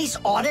replace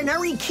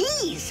ordinary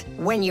keys.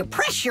 When you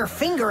press your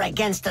finger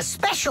against a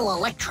special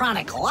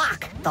electronic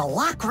lock, the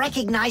lock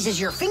recognizes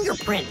your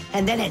fingerprint,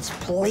 and then it's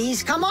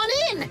 "please come on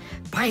in."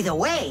 By the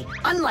way,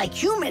 unlike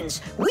humans,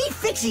 we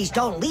Fixies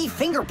don't leave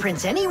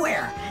fingerprints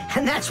anywhere,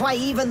 and that's why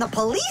even the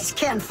police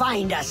can't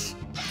find us.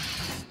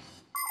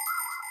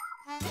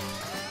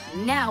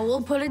 Now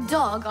we'll put a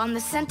dog on the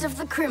scent of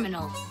the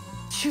criminal.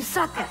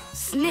 Chusaka,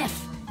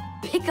 sniff.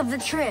 Pick up the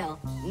trail.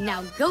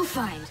 Now go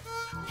find.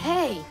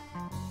 Hey,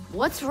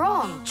 what's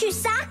wrong?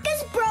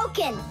 Chusaka's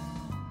broken.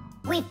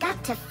 We've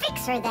got to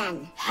fix her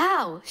then.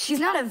 How?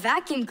 She's not a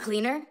vacuum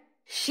cleaner.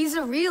 She's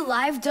a real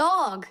live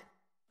dog.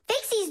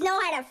 Fixies know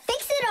how to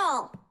fix it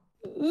all.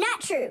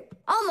 Not true.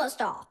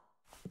 Almost all.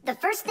 The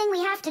first thing we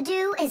have to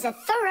do is a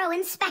thorough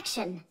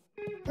inspection.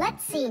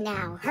 Let's see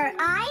now. Her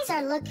eyes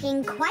are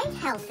looking quite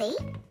healthy.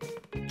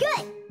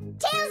 Good.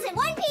 Tail's in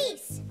one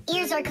piece.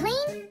 Ears are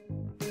clean.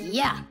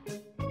 Yeah.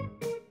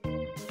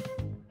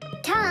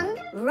 Tongue,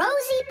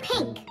 rosy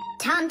pink.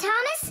 Tom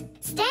Thomas,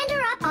 stand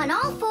her up on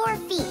all 4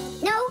 feet.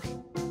 No,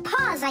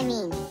 paws, I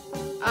mean.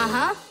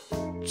 Uh-huh.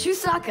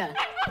 Chusaka,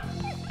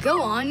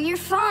 go on, you're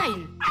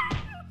fine.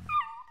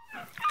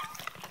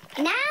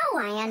 Now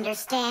I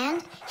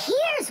understand.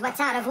 Here's what's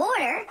out of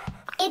order.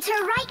 It's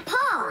her right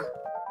paw.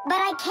 But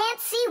I can't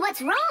see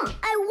what's wrong.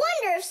 I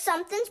wonder if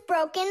something's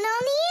broken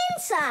on the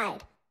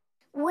inside.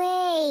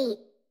 Wait.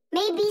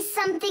 Maybe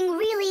something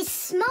really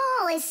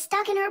small is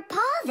stuck in her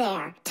paw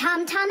there.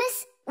 Tom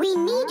Thomas, we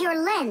need your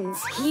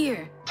lens.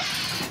 Here.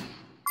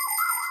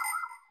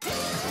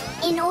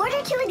 In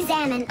order to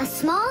examine a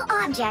small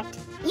object,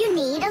 you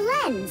need a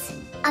lens.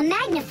 A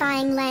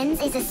magnifying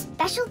lens is a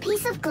special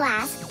piece of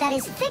glass that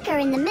is thicker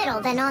in the middle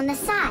than on the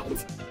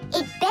sides.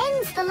 It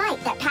bends the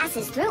light that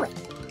passes through it.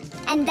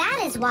 And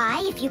that is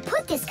why if you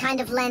put this kind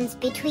of lens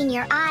between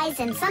your eyes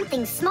and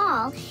something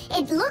small,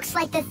 it looks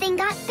like the thing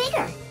got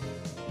bigger.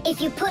 If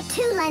you put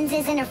 2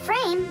 lenses in a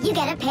frame, you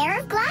get a pair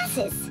of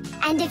glasses.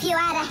 And if you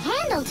add a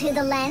handle to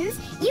the lens,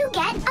 you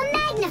get a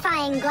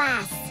magnifying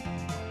glass.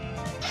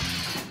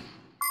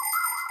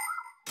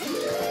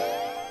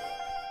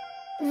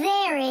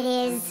 There it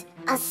is,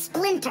 a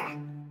splinter.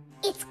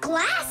 It's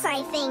glass,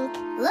 I think.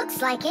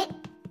 Looks like it.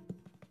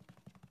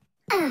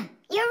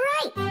 You're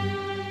right.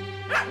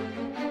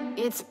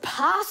 It's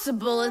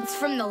possible it's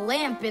from the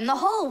lamp in the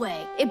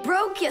hallway. It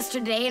broke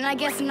yesterday, and I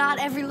guess not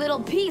every little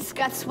piece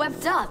got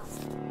swept up.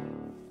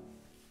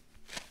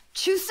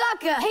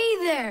 Chusaka, hey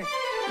there!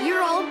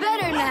 You're all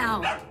better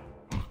now.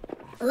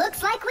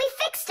 Looks like we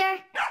fixed her.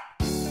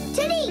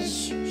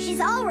 Tadeish,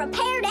 she's all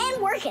repaired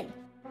and working.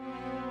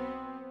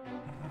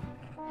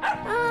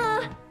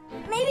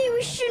 Maybe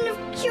we shouldn't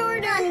have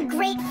cured her.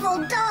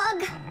 Ungrateful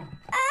dog.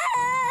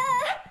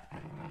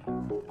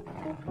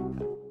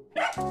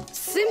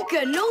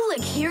 Simka,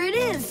 Nolik, here it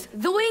is.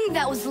 The wing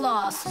that was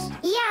lost.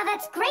 Yeah,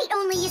 that's great,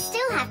 only you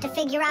still have to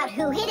figure out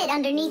who hid it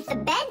underneath the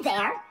bed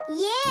there.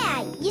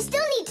 Yeah, you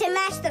still need to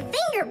match the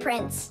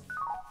fingerprints.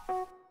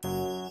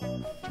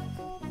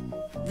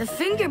 The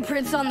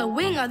fingerprints on the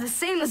wing are the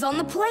same as on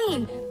the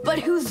plane. But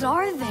whose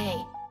are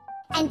they?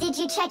 And did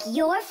you check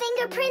your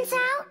fingerprints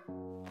out?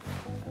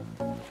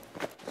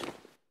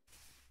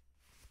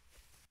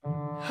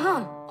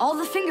 Huh, all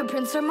the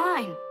fingerprints are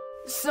mine.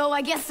 So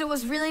I guess it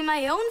was really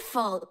my own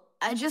fault.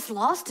 I just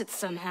lost it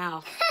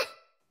somehow.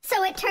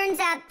 So it turns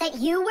out that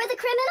you were the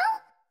criminal?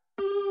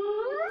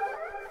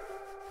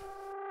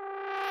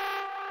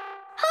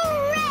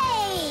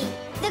 Hooray!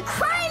 The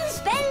crime's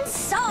been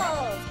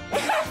solved!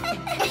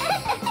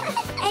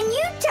 And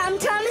you, Tom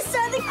Thomas,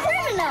 are the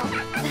criminal!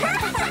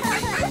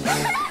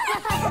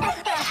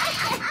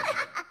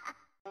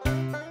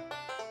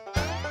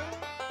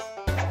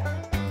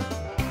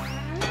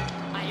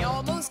 I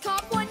almost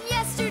caught one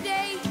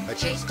yesterday. I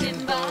chased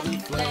him but he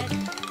fled.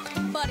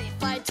 But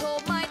if I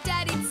told my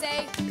dad, he'd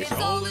say, It's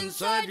all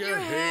inside your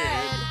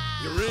head.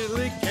 You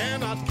really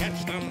cannot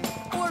catch them.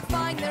 or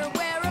find their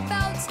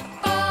whereabouts.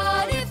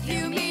 But if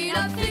you meet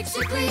a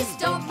Fixie, please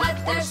don't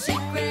let their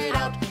secret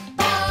out.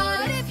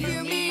 But if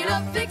you meet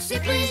a Fixie,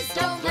 please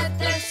don't let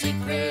their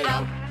secret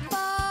out.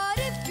 But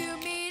if you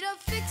meet a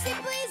Fixie,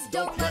 please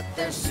don't let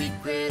their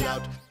secret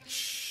out.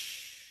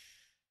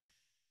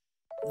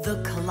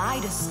 The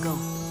kaleidoscope.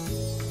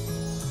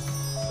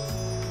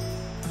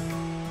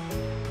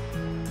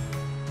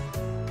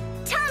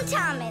 Tom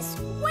Thomas,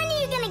 when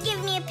are you gonna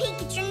give me a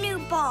peek at your new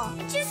ball?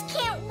 I just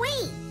can't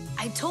wait.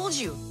 I told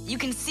you, you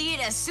can see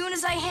it as soon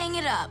as I hang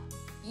it up.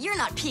 You're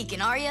not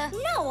peeking, are ya?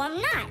 No,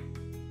 I'm not.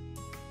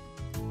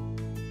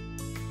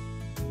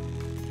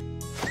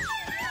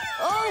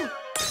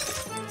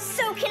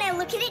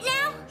 look at it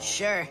now?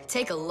 Sure,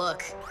 take a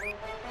look.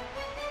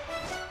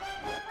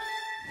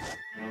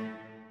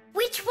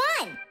 Which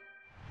one?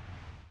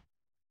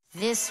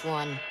 This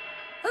one.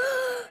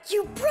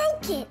 You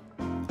broke it!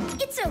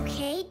 It's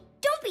okay.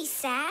 Don't be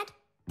sad.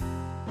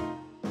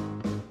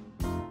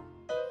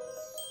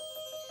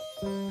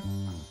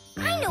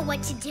 I know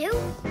what to do.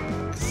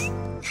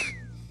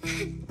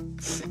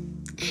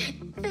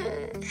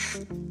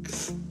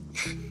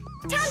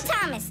 Tom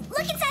Thomas,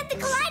 look inside the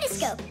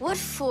kaleidoscope. What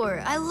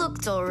for? I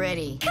looked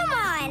already. Come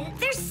on,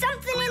 there's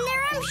something in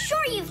there I'm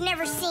sure you've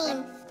never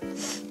seen.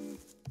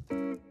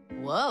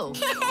 Whoa.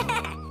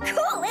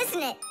 Cool,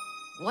 isn't it?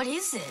 What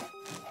is it?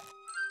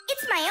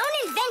 It's my own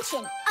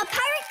invention, a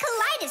pirate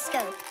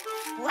kaleidoscope.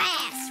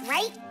 Glass,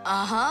 right?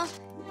 Uh-huh.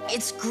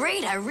 It's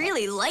great. I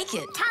really like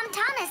it. Tom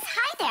Thomas,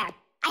 hi there.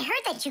 I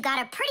heard that you got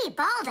a pretty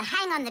ball to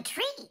hang on the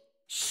tree.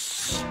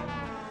 Shh.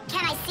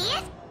 Can I see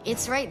it?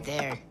 It's right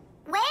there.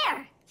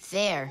 Where?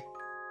 There.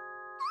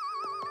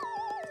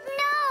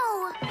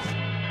 No.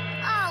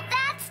 Oh,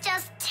 that's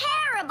just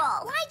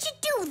terrible. Why'd you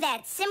do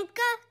that,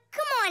 Simka?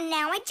 Come on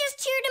now, I just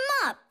cheered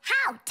him up.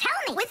 How? Tell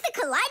me. With the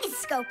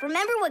kaleidoscope,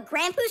 remember what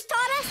Grandpa's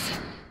taught us?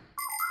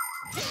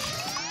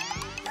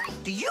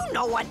 Do you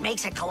know what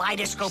makes a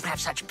kaleidoscope have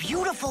such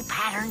beautiful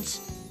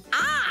patterns?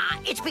 Ah,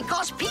 it's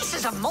because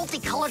pieces of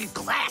multicolored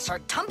glass are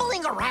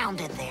tumbling around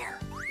in there.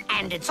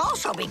 And it's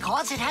also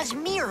because it has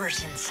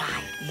mirrors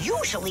inside.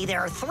 Usually there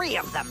are 3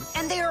 of them,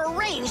 and they are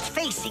arranged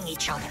facing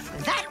each other.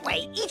 That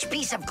way, each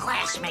piece of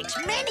glass makes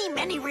many,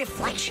 many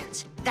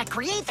reflections that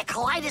create the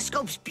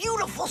kaleidoscope's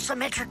beautiful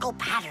symmetrical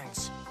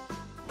patterns.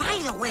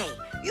 By the way,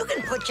 you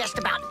can put just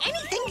about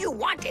anything you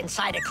want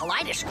inside a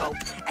kaleidoscope,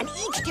 and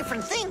each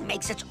different thing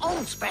makes its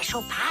own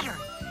special pattern.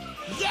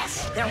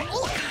 Yes, there are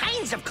all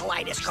kinds of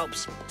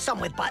kaleidoscopes. Some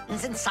with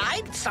buttons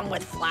inside, some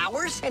with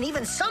flowers, and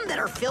even some that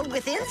are filled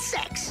with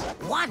insects.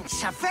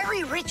 Once, a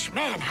very rich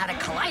man had a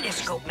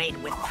kaleidoscope made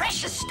with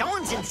precious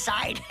stones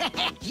inside.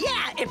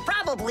 Yeah, it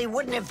probably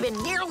wouldn't have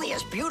been nearly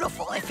as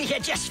beautiful if he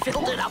had just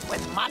filled it up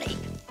with money.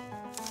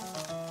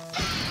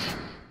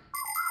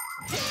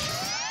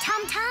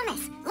 Tom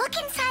Thomas, look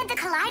inside the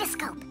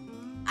kaleidoscope.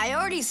 I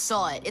already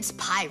saw it. It's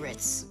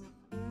pirates.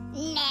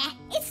 Nah,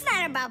 it's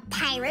not about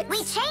pirates. We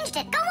changed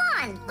it. Go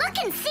on, look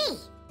and see.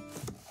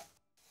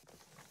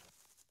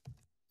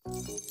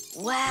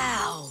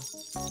 Wow.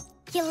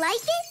 You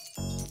like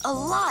it? A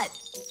lot.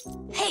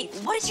 Hey,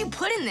 what did you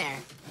put in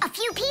there? A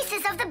few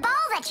pieces of the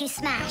ball that you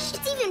smashed.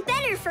 It's even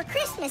better for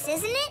Christmas,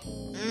 isn't it?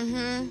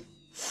 Mm-hmm.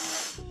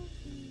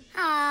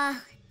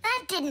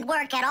 That didn't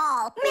work at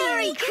all.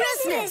 Merry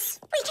Christmas!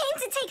 We came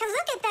to take a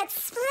look at that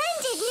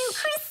splendid new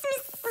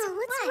Christmas...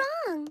 What's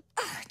wrong?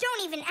 Oh,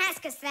 don't even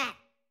ask us that.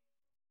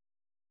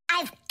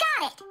 I've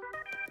got it!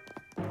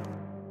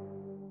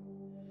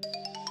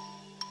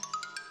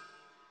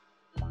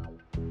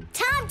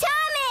 Tom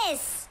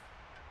Thomas!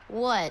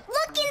 What?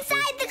 Look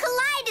inside the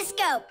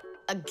kaleidoscope!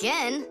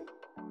 Again?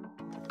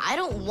 I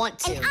don't want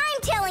to. And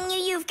I'm telling you,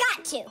 you've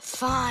got to.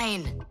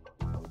 Fine.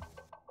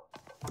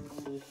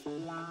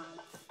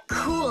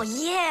 Cool,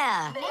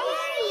 yeah!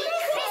 Merry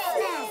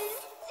Christmas!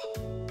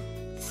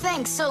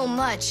 Thanks so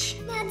much.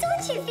 Now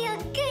don't you feel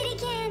good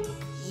again?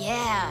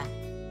 Yeah,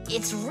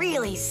 it's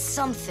really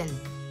something.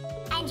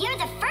 And you're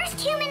the first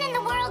human in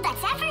the world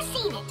that's ever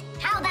seen it.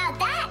 How about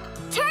that?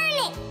 Turn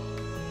it!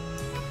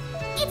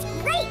 It's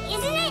great,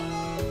 isn't it?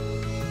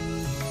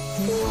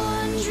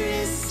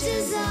 Wondrous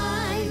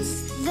designs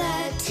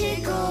that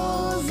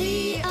tickle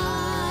the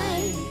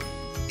eye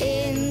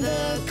in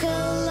the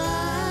kaleidoscope.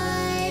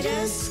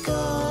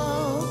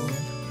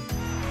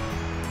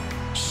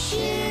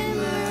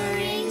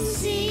 Shimmering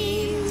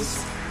seams,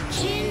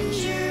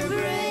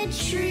 gingerbread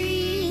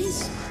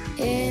trees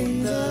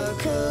in the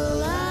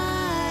kaleidoscope.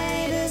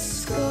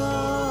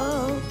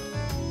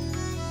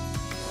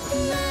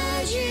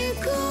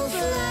 Magical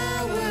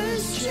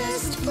flowers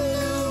just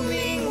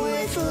blooming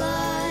with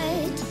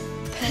light,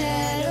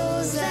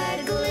 petals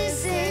that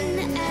glisten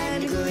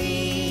and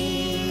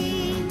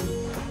gleam.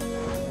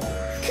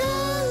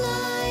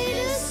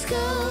 Kaleidoscope,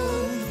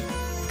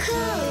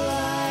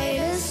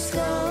 kaleidoscope,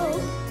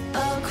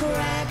 a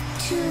crack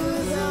to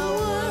the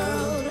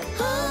world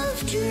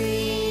of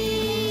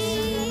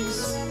dreams.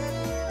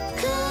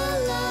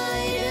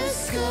 Kaleidoscope,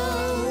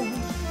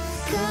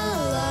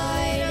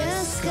 kaleidoscope,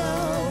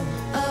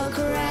 a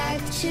crack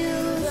to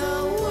the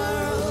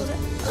world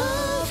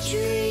of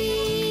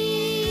dreams.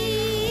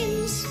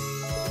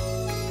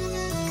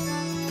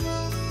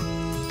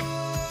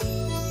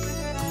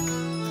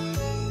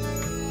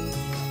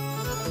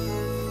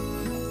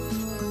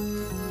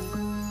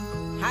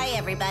 Hi,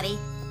 everybody.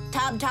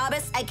 Tom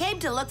Thomas, I came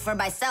to look for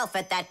myself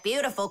at that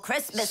beautiful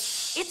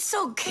Christmas... It's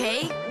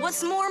okay.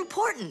 What's more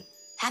important?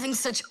 Having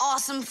such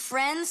awesome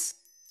friends?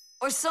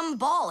 Or some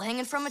ball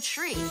hanging from a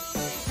tree?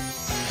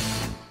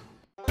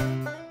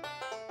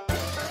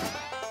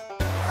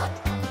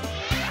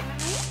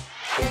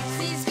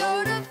 Fixies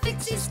go to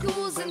Fixie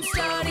schools and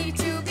study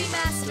to be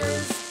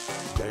masters.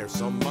 There's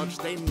so much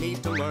they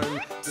need to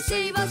learn To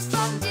save us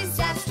from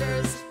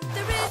disasters.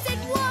 There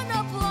isn't one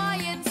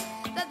appliance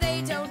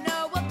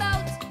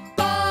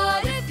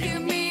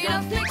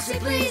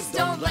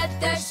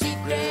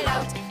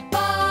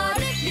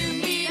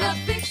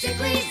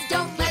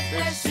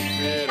their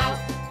secret out.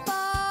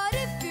 But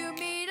if you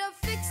meet a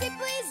Fixie,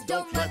 please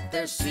Don't let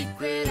their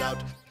secret out.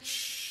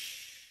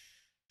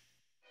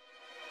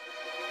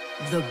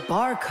 The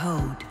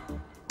barcode.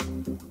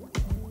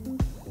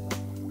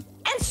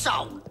 And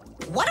so,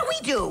 what do we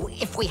do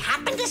if we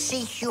happen to see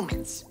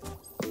humans?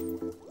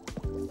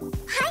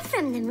 Hide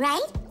from them,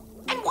 right?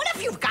 And what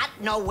if you've got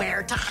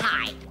nowhere to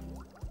hide?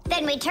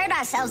 Then we turn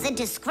ourselves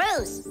into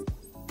screws.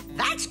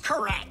 That's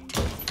correct.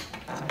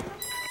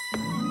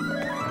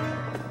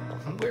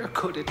 Where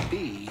could it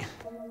be?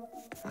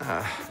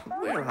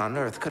 Where on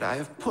earth could I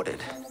have put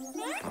it?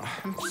 Oh,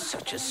 I'm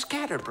such a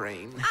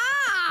scatterbrain.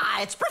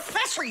 Ah, it's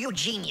Professor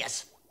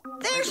Eugenius.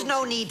 There's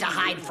no need to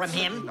hide from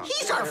him.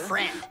 He's our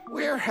friend.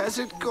 Where has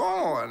it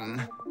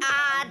gone?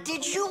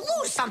 Did you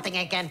lose something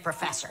again,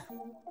 Professor?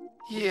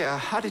 Yeah,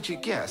 how did you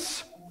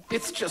guess?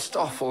 It's just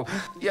awful.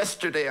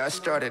 Yesterday I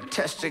started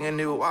testing a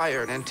new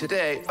iron, and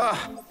today,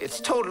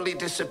 it's totally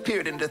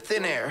disappeared into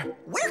thin air.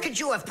 Where could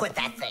you have put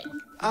that thing?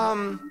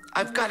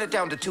 I've got it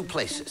down to 2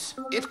 places.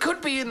 It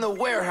could be in the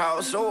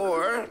warehouse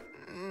or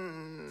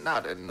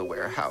not in the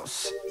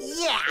warehouse.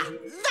 Yeah,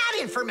 that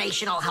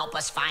information will help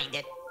us find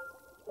it.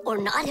 Or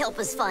not help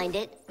us find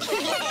it.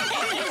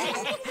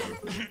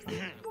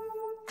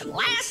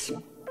 Class,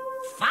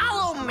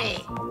 follow me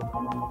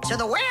to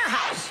the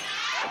warehouse.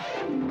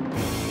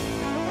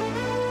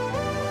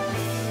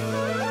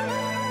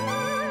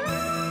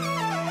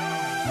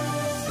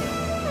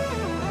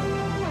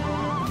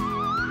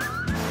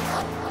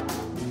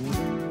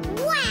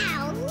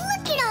 Wow,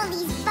 look at all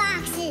these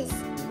boxes.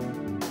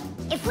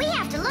 If we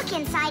have to look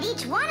inside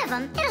each one of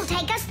them, it'll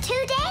take us 2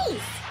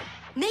 days.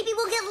 Maybe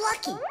we'll get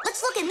lucky.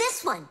 Let's look in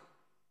this one.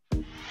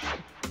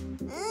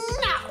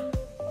 No,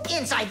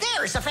 inside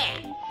there is a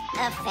fan.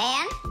 A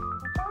fan?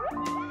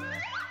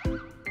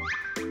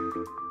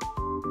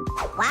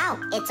 Wow,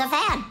 it's a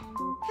fan.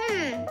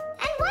 And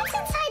what's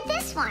inside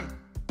this one?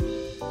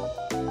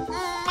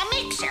 A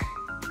mixer.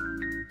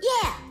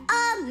 Yeah,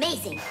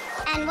 amazing.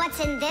 And what's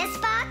in this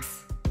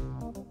box?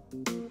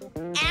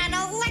 An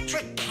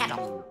electric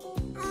kettle.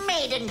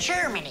 Made in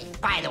Germany,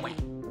 by the way.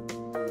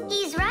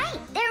 He's right.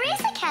 There is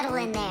a kettle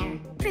in there.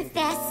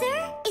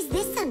 Professor, is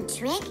this some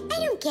trick?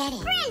 I don't get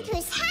it.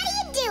 Grandpus, how do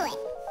you do it?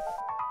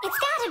 It's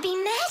gotta be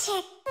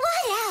magic.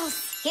 What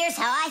else? Here's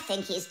how I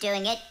think he's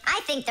doing it. I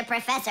think the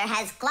professor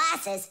has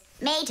glasses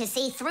made to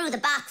see through the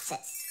boxes.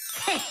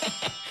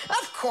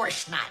 Of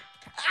course not.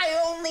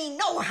 I only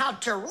know how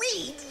to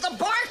read the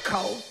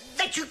barcode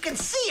that you can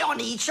see on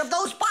each of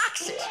those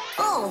boxes.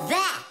 Oh,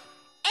 that.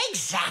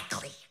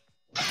 Exactly.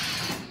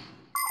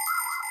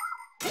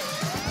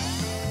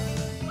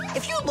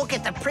 If you look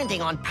at the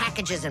printing on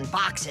packages and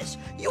boxes,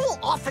 you will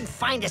often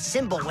find a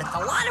symbol with a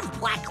lot of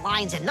black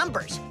lines and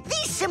numbers.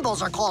 These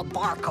symbols are called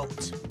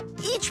barcodes.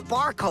 Each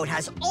barcode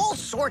has all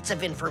sorts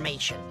of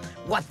information.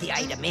 What the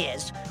item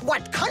is,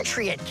 what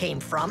country it came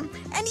from,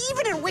 and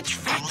even in which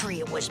factory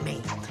it was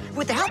made.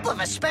 With the help of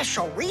a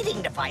special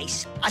reading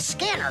device, a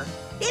scanner,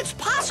 it's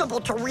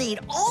possible to read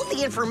all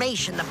the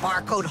information the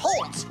barcode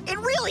holds. It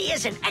really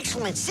is an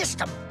excellent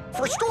system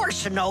for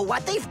stores to know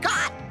what they've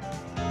got.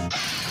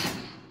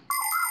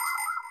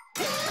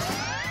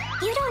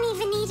 You don't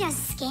even need a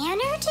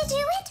scanner to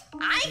do it?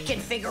 I can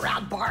figure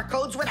out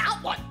barcodes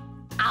without one.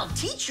 I'll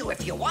teach you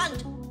if you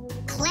want.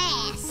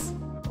 Class.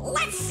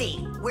 Let's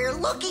see. We're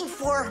looking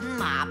for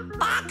a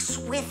box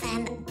with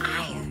an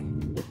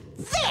iron.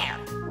 There.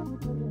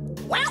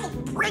 Well,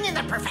 bring in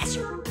the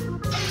professor.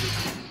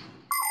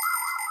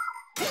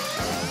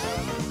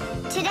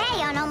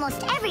 Today, on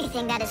almost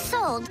everything that is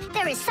sold,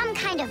 there is some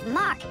kind of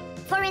mark.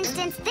 For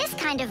instance, this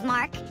kind of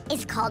mark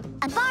is called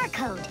a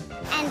barcode.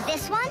 And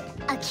this one,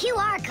 a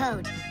QR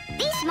code.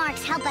 These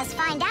marks help us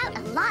find out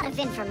a lot of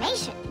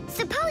information.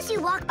 Suppose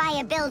you walk by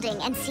a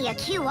building and see a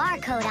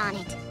QR code on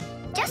it.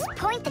 Just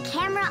point the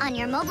camera on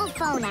your mobile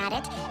phone at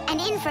it, and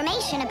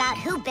information about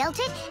who built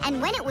it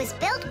and when it was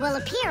built will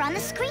appear on the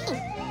screen.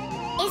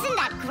 Isn't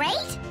that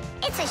great?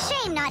 It's a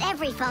shame not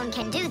every phone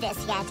can do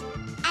this yet.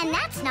 And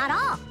that's not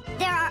all.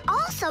 There are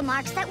also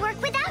marks that work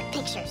without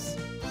pictures.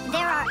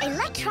 There are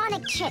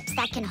electronic chips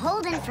that can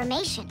hold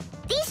information.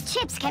 These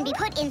chips can be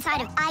put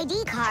inside of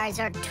ID cards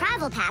or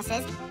travel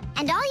passes,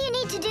 and all you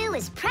need to do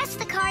is press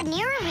the card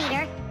near a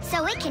reader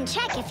so it can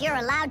check if you're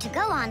allowed to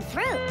go on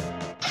through.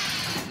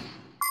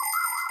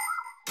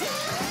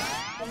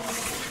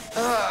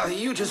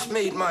 You just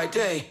made my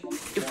day.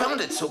 You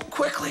found it so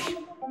quickly.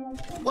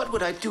 What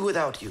would I do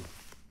without you?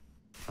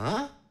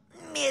 Huh?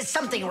 Is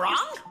something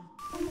wrong?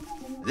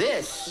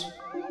 This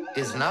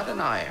is not an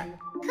iron.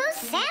 Whose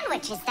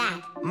sandwich is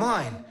that?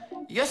 Mine.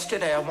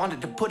 Yesterday I wanted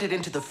to put it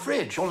into the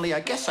fridge, only I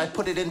guess I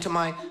put it into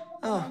my...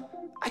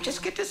 I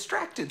just get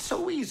distracted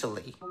so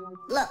easily.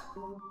 Look,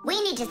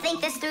 we need to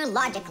think this through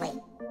logically.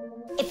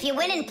 If you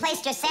went and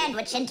placed your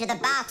sandwich into the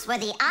box where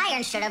the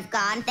iron should have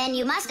gone, then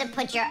you must have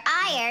put your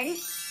iron...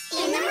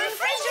 in the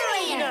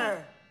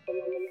refrigerator!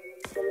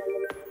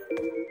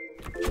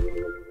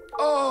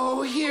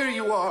 Oh, here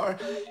you are.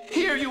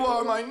 Here you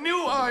are, my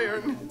new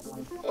iron.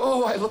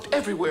 Oh, I looked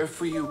everywhere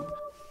for you.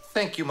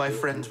 Thank you, my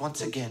friends,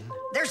 once again.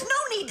 There's no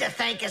need to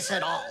thank us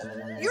at all.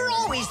 You're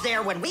always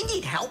there when we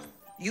need help.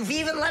 You've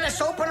even let us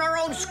open our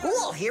own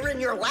school here in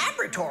your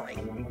laboratory.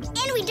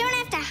 And we don't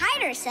have to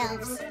hide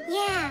ourselves.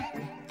 Yeah,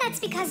 that's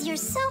because you're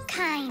so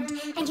kind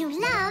and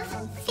you love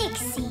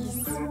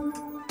Fixies.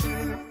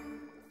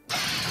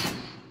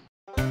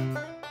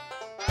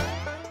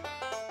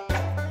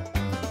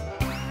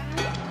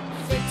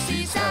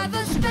 Fixies have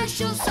a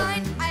special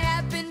sign I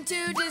happen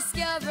to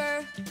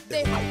discover.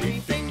 They hop 3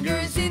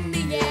 fingers in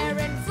the air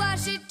and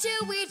flash it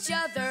to each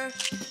other.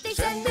 They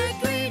send their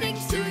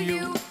greetings to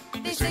you.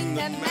 They sing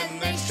them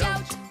and they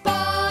shout.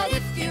 But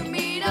if you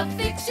meet a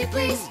Fixie,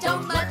 please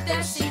don't let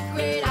their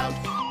secret out.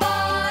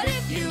 But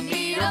if you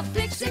meet a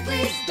Fixie,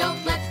 please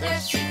don't let their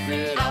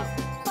secret out.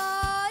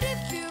 But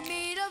if you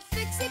meet a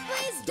Fixie,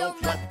 please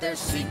don't let their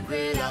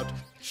secret out.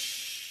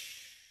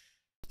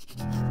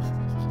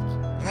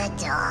 The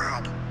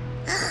dog.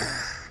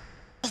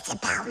 It's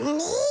about me.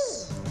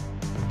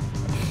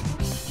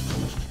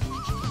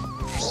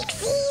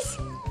 Fixies?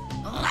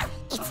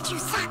 It's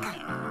Chusaka.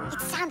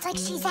 It sounds like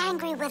she's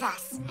angry with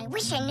us. I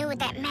wish I knew what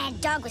that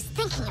mad dog was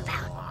thinking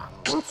about.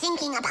 I'm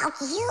thinking about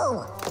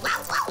you.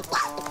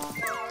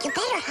 You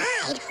better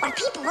hide or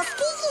people will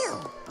see you.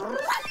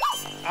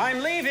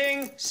 I'm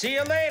leaving. See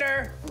you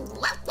later.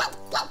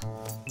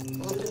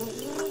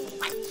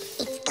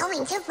 It's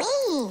going to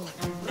rain.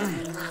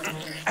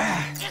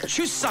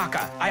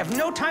 Chusaka, I have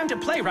no time to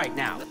play right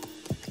now.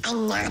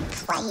 I'm not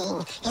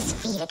playing. His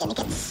feet are gonna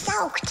get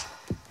soaked.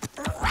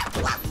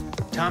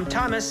 Tom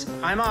Thomas,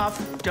 I'm off.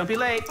 Don't be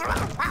late.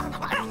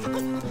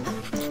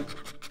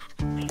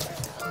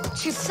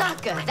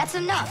 Chusaka, that's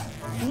enough.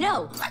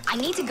 No, I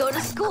need to go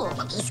to school.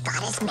 He's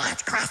got his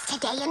math class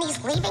today and he's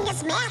leaving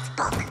his math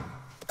book.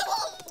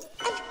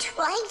 I'm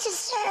trying to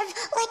serve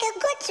like a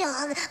good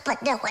dog,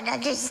 but no one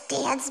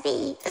understands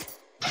me.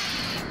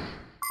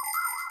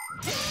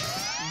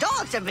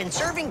 Dogs have been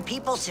serving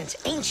people since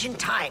ancient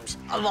times,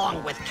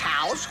 along with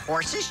cows,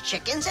 horses,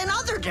 chickens, and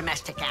other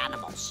domestic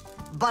animals.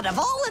 But of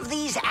all of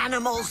these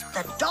animals,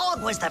 the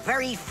dog was the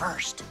very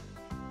first.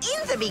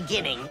 In the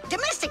beginning,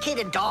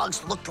 domesticated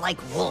dogs looked like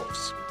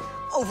wolves.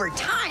 Over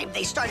time,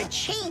 they started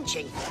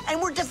changing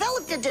and were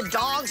developed into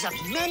dogs of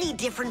many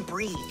different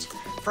breeds,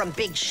 from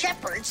big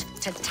shepherds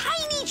to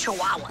tiny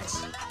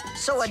chihuahuas.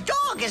 So a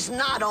dog is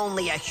not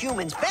only a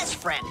human's best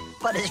friend,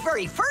 but his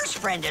very first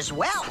friend as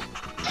well.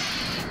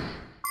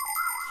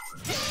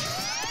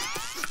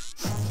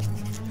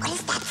 What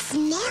is that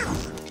smell?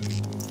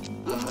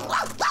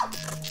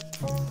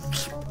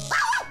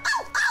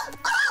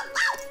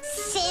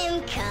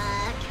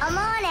 Simka, come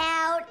on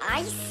out.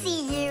 I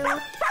see you.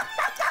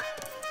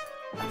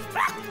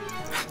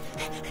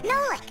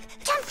 Nolik,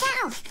 jump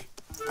down.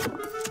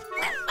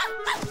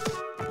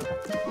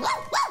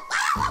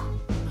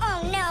 Oh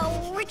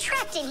no, we're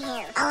trapped in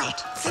here. Alert,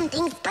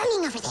 something's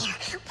burning over there.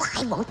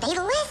 Why won't they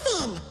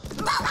listen?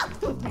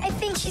 I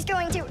think she's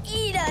going to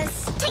eat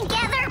us.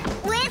 Together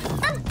with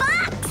the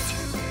box.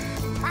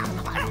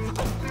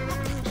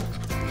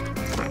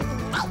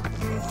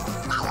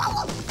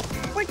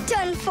 We're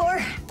done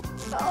for.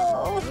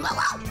 Oh.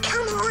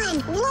 Come on,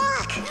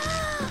 look.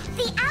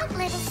 The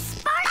outlet is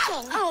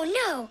sparking. Oh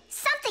no,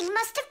 something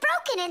must have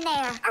broken in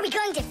there. Are we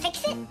going to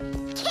fix it?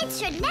 Kids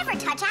should never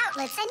touch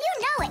outlets, and you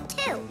know it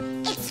too.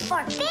 It's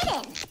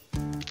forbidden.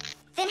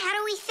 Then how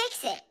do we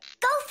fix it?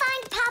 Go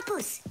find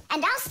Papoose,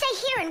 and I'll stay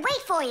here and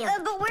wait for you.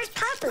 But where's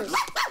Papoose?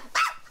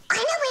 I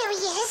know where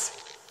he is.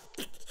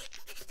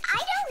 I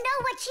don't know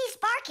what she's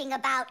barking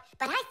about,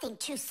 but I think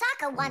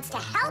Chusaka wants to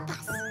help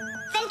us.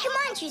 Then come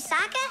on,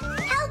 Chusaka,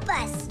 help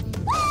us.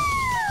 Woo!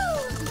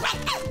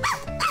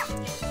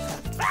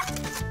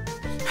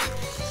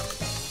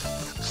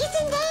 He's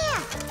in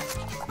there.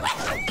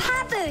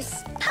 Papoose,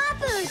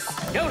 Papoose.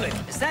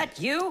 Nolik, is that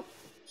you?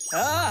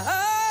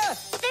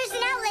 There's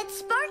an outlet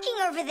sparking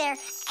over there, and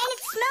it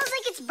smells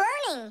like it's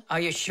burning. Are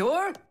you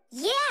sure?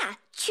 Yeah,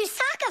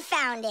 Chusaka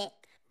found it.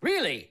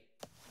 Really?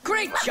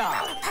 Great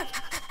job!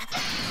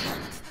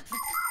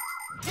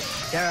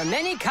 There are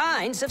many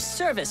kinds of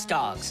service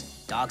dogs.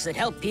 Dogs that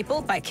help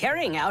people by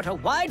carrying out a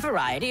wide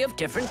variety of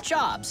different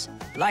jobs,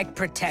 like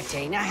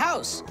protecting a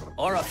house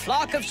or a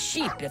flock of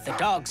sheep if the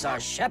dogs are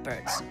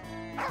shepherds.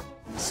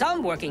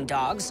 Some working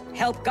dogs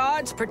help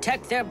guards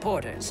protect their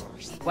borders,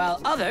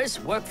 while others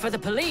work for the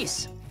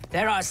police.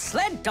 There are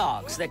sled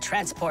dogs that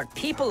transport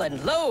people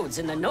and loads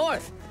in the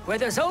north, where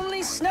there's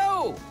only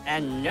snow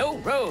and no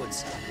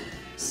roads.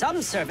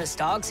 Some service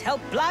dogs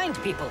help blind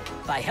people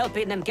by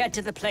helping them get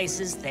to the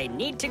places they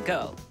need to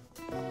go.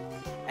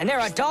 And there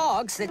are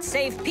dogs that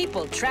save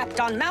people trapped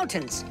on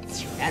mountains.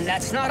 And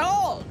that's not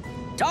all.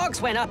 Dogs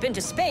went up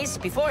into space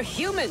before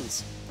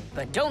humans.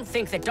 But don't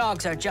think that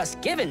dogs are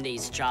just given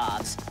these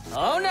jobs.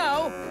 Oh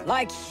no,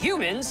 like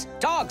humans,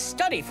 dogs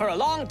study for a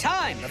long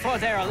time before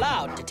they're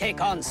allowed to take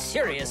on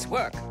serious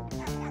work.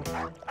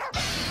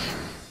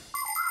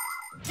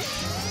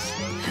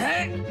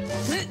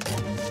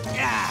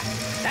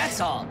 That's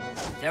all.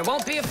 There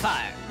won't be a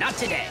fire, not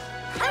today.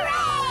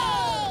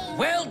 Hooray!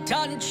 Well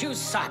done,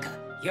 Chusaka.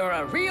 You're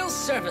a real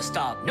service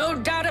dog, no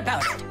doubt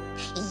about it.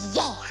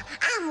 Yeah,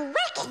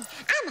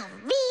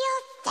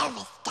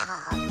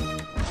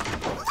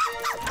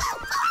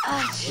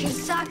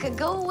 Chusaka,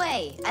 go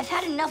away. I've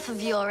had enough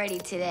of you already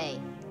today.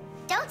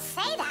 Don't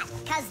say that,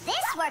 because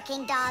this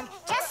working dog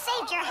just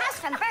saved your house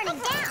from burning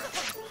down.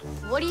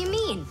 What do you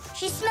mean?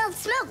 She smelled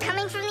smoke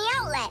coming from the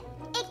outlet.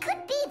 It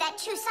could be that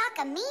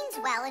Chusaka means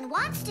well and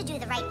wants to do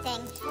the right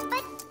thing,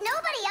 but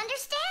nobody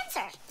understands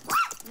her.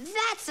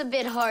 That's a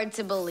bit hard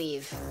to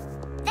believe.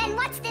 Then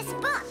what's this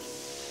book?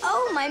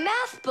 Oh, my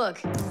math book.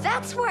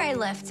 That's where I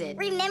left it.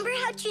 Remember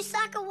how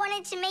Chusaka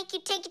wanted to make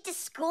you take it to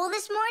school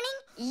this morning?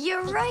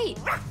 You're right.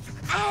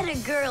 Atta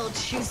girl,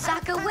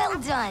 Chusaka. Well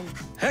done.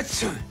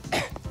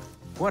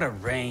 What a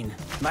rain.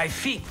 My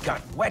feet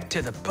got wet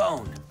to the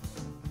bone.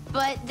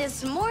 But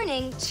this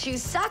morning,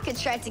 Chusaka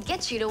tried to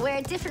get you to wear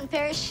a different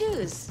pair of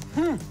shoes.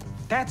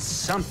 That's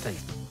something.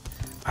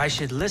 I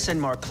should listen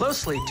more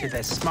closely to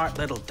this smart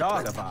little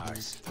dog of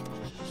ours.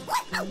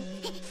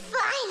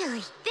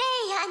 Finally,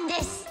 they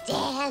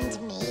understand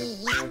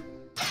me.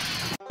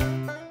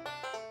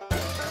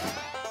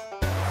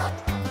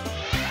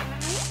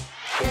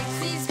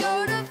 Fixies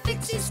go to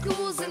Fixie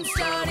schools and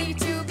study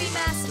to be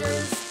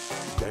masters.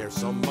 There's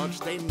so much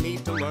they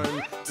need to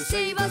learn To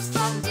save us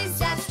from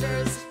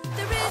disasters.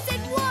 There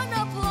isn't one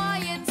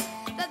appliance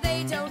that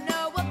they don't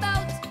know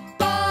about.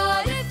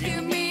 But if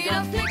you meet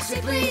a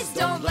Fixie, please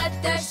don't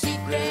let their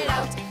secret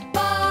out.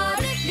 But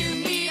if you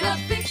meet a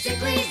Fixie,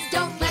 please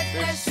don't let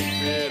their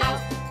secret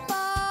out.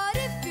 But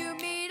if you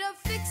meet a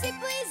Fixie,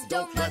 please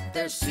don't let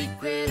their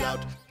secret out.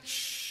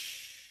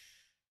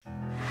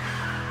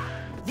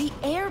 The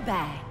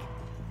airbag.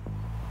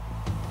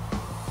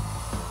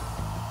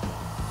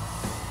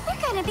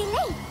 We're gonna be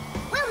late.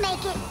 We'll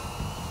make it.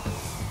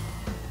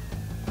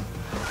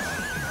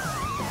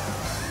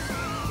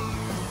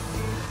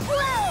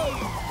 Whoa!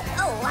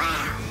 Oh,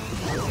 wow.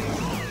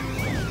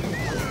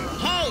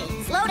 Hey,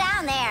 slow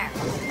down there.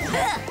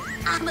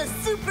 I'm a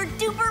super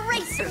duper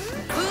racer.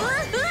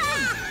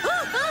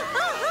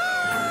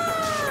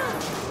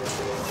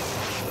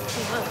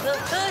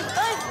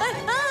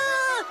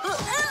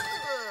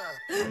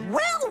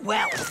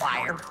 Well,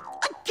 Fire.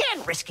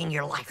 Again risking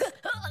your life.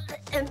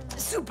 And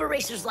super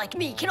racers like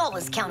me can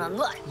always count on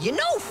luck. You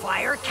know,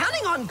 Fire,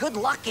 counting on good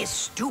luck is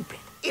stupid.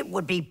 It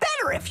would be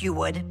better if you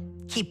would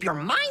keep your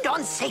mind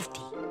on safety.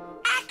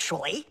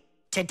 Actually,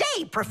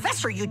 today,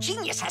 Professor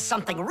Eugenius has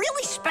something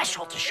really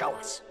special to show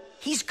us.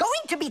 He's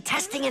going to be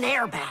testing an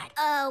airbag.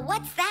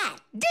 What's that?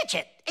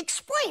 Digit,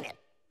 explain it.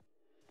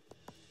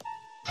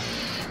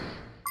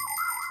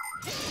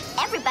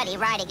 Everybody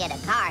riding in a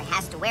car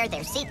has to wear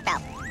their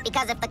seatbelt,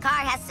 because if the car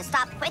has to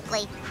stop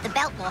quickly, the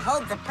belt will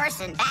hold the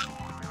person back.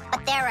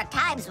 But there are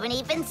times when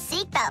even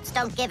seatbelts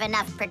don't give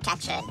enough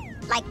protection,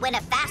 like when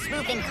a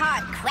fast-moving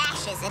car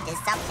crashes into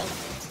something.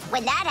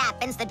 When that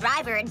happens, the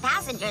driver and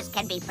passengers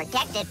can be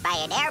protected by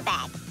an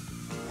airbag.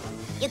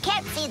 You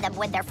can't see them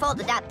when they're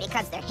folded up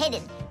because they're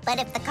hidden, but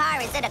if the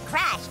car is in a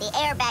crash, the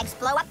airbags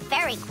blow up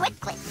very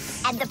quickly,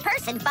 and the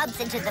person bumps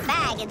into the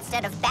bag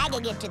instead of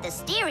banging into the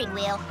steering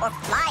wheel or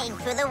flying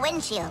through the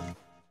windshield.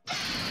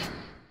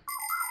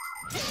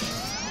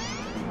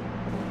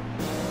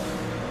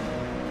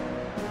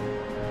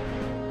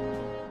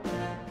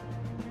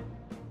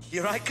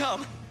 Here I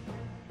come.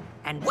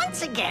 And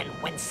once again,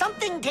 when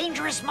something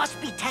dangerous must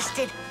be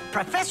tested,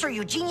 Professor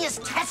Eugenius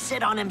tests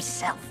it on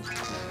himself.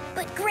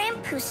 But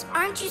Grandpoos,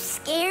 aren't you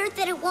scared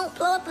that it won't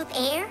blow up with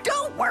air?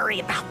 Don't worry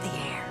about the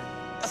air.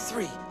 A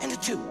 3 and a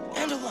 2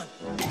 and a 1.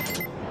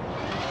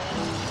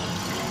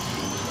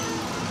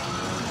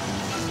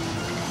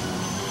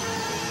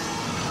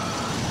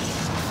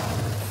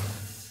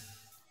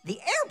 The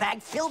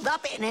airbag filled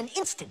up in an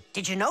instant.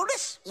 Did you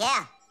notice?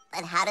 Yeah,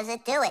 but how does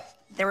it do it?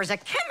 There is a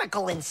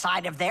chemical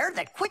inside of there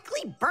that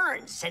quickly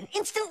burns and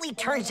instantly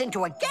turns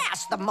into a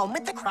gas the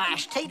moment the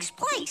crash takes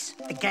place.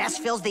 The gas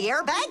fills the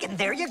airbag, and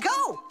there you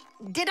go.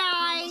 Did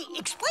I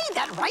explain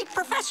that right,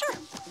 Professor?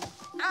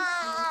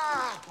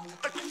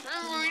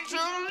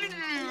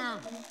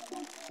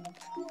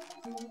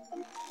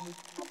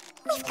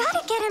 We've got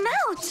to get him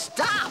out.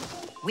 Stop!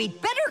 We'd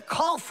better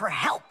call for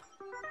help.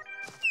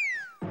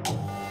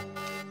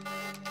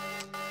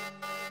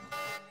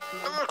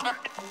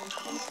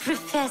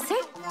 Professor,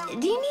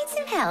 do you need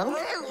some help?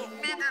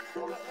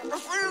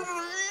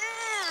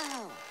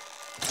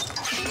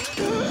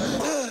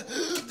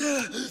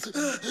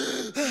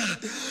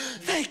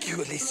 Thank you,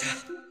 Elisa.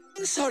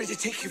 Sorry to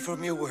take you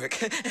from your work.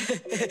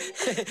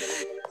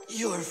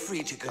 You're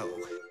free to go.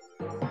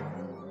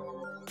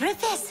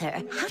 Professor,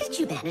 how did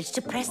you manage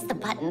to press the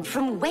button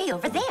from way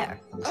over there?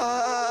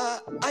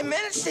 I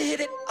managed to hit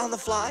it on the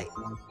fly.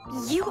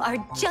 You are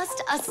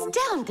just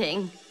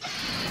astounding.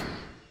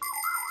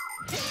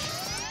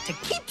 To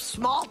keep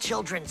small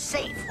children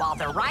safe while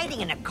they're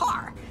riding in a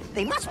car,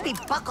 they must be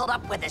buckled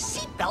up with a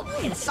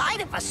seatbelt inside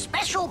of a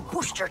special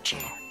booster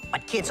chair.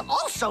 But kids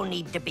also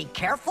need to be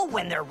careful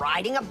when they're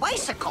riding a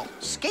bicycle,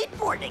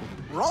 skateboarding,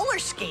 roller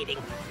skating,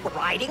 or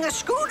riding a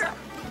scooter.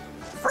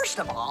 First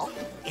of all,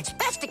 it's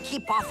best to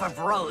keep off of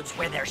roads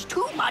where there's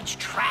too much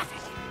traffic.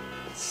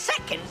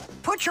 Second,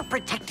 put your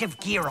protective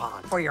gear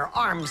on. For your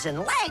arms and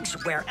legs,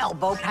 wear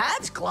elbow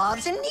pads,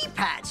 gloves, and knee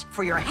pads.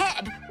 For your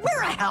head,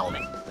 wear a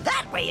helmet.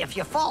 That way, if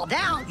you fall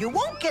down, you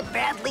won't get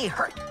badly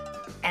hurt.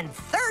 And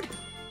third,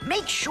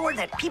 make sure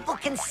that people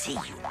can see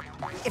you.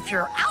 If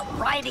you're out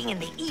riding in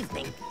the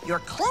evening, your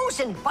clothes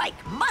and bike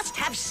must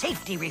have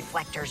safety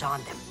reflectors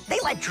on them. They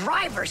let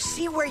drivers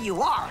see where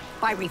you are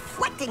by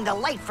reflecting the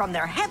light from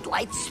their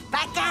headlights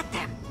back at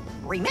them.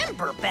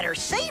 Remember, better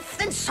safe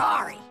than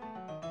sorry.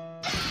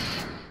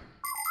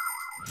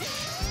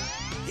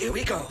 Here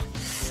we go.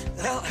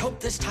 Well, I hope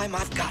this time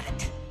I've got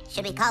it.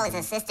 Should we call his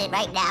assistant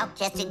right now,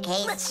 just in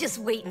case? Let's just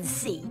wait and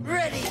see.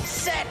 Ready,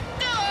 set,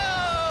 go!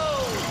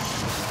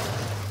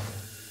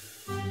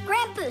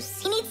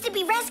 Grampus, he needs to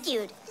be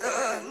rescued.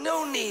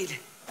 No need.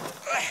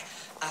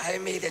 I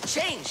made a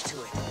change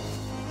to it.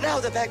 Now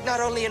the bag not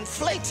only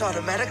inflates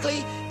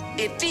automatically,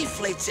 it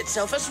deflates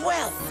itself as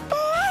well.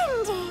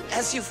 Splendid!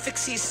 As you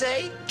Fixies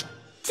say,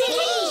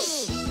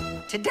 Tish!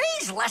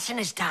 Today's lesson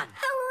is done.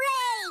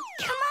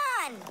 Hooray! Come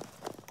on!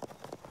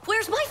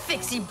 Where's my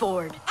Fixie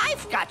board?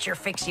 I've got your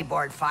Fixie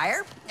board,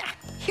 Fire.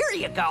 Here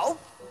you go.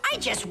 I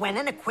just went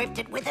and equipped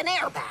it with an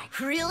airbag.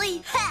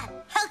 Really? Ha!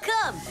 How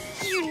come?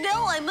 You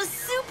know I'm a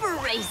super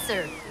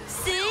racer.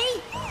 See?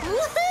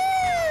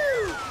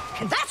 Woohoo!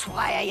 And that's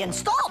why I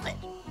installed it.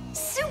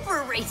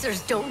 Super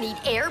racers don't need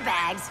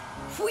airbags.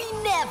 We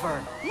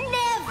never,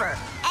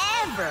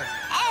 ever.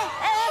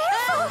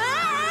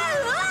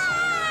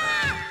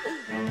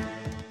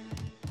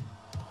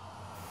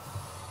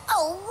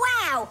 Oh,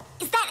 wow!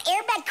 Is that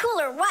airbag cool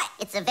or what?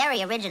 It's a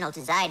very original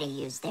design he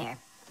used there.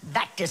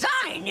 That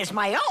design is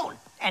my own,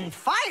 and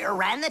Fire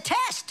ran the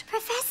test.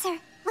 Professor,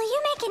 will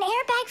you make an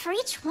airbag for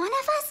each one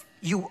of us?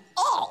 You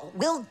all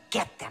will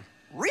get them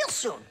real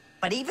soon.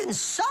 But even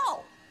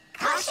so,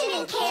 Caution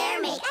and care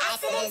make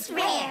accidents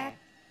rare.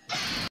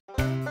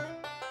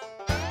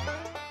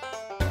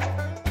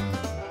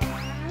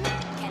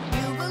 Can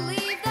you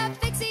believe that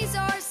Fixies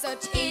are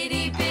such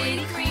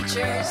itty-bitty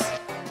creatures?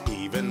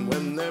 Even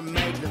when they're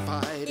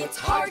magnified, It's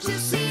hard to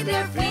see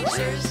their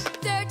features.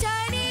 They're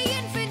tiny,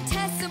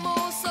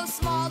 infinitesimal, so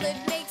small it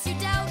makes you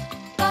doubt.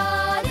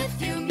 But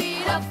if you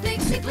meet a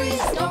Fixie,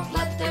 please don't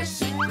let their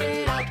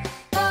secret out.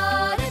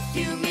 But if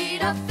you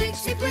meet a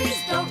Fixie,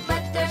 please don't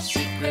let their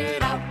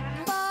secret out.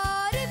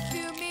 But if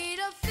you meet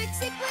a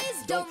Fixie,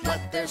 please don't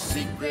let their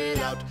secret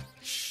out.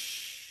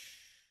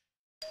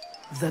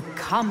 The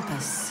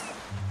compass.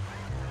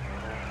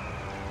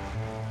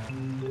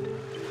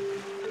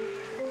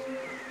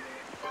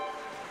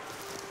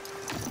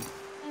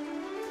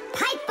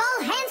 Pipe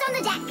all hands on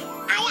the deck.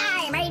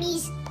 Aye, aye,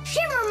 mateys.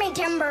 Shimmer me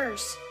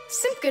timbers.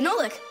 Simka and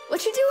Nolik,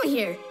 what you doing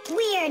here?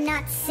 We're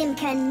not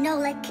Simka and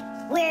Nolik.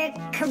 We're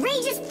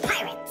courageous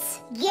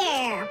pirates.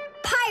 Yeah,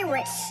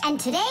 pirates. And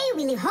today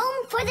we leave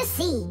home for the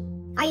sea.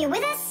 Are you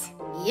with us?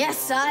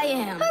 Yes, I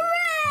am.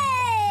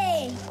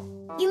 Hooray!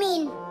 You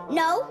mean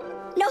no?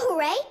 No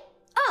hooray?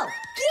 Oh,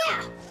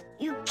 yeah.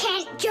 You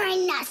can't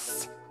join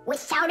us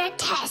without a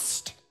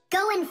test.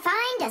 Go and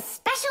find a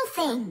special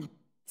thing.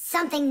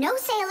 Something no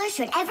sailor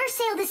should ever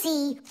sail the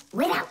sea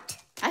without.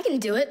 I can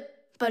do it,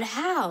 but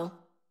how?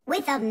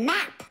 With a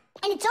map.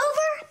 And it's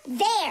over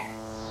there.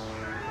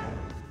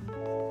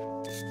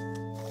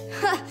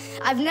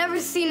 I've never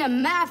seen a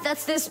map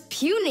that's this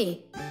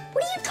puny.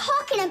 What are you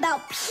talking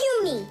about,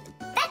 puny?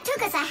 That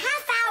took us a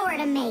half hour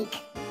to make.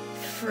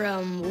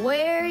 From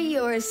where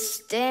you're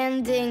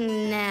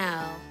standing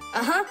now.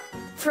 Uh-huh.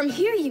 From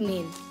here, you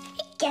mean?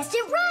 You guessed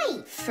it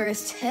right.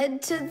 First,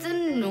 head to the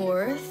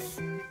north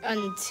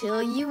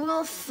until you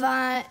will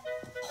find...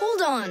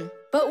 Hold on.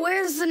 But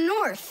where's the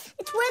north?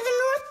 It's where the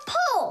North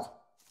Pole.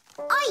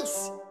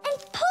 Ice and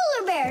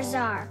polar bears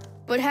are.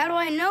 But how do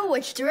I know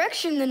which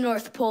direction the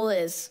North Pole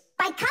is?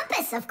 By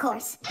compass, of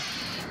course.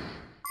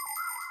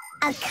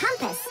 A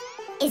compass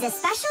is a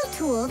special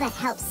tool that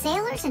helps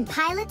sailors and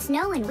pilots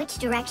know in which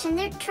direction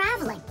they're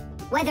traveling,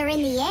 whether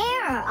in the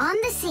air or on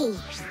the sea.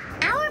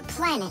 Our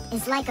planet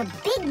is like a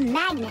big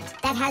magnet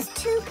that has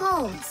two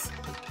poles,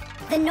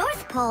 the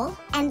North Pole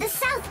and the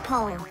South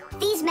Pole.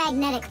 These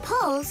magnetic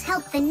poles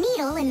help the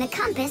needle in the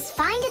compass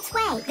find its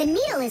way. The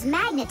needle is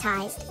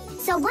magnetized,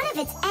 so one of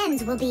its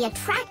ends will be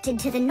attracted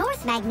to the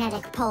North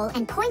Magnetic Pole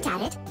and point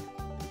at it,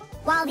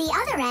 while the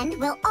other end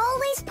will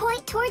always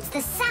point towards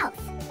the south.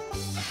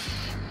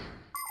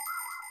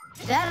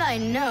 That I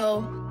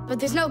know, but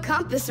there's no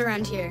compass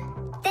around here.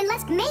 Then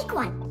let's make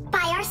one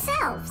by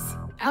ourselves.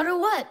 Out of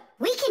what?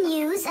 We can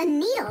use a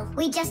needle.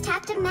 We just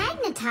have to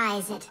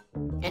magnetize it.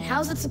 And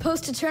how's it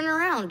supposed to turn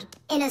around?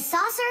 In a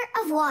saucer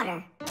of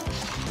water.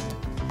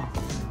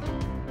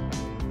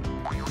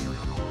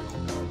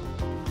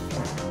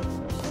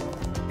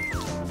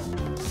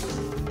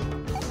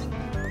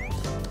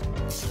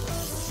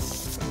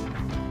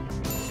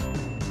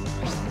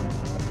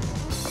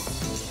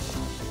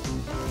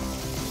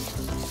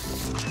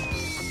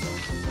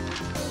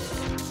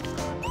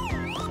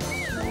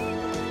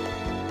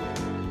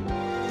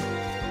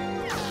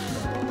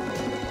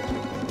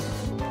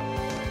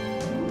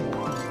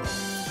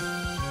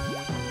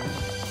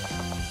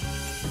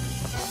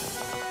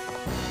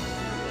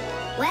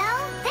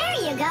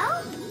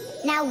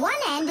 Now one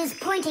end is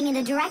pointing in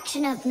the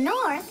direction of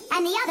north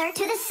and the other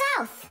to the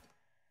south.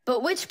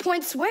 But which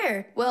points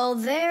where? Well,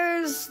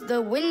 there's the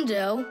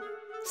window.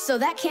 So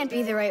that can't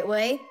be the right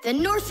way.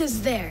 Then north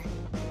is there.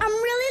 I'm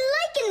really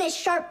liking this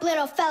sharp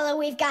little fella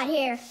we've got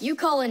here. You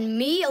calling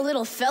me a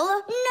little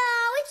fella? No,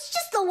 it's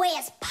just the way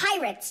us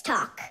pirates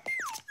talk.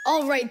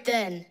 All right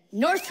then,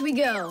 north we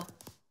go.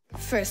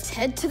 First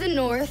head to the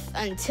north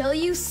until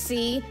you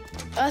see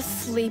a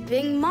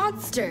sleeping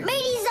monster.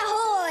 Mateys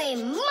ahoy!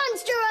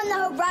 Monster on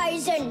the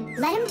horizon!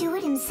 Let him do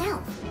it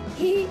himself.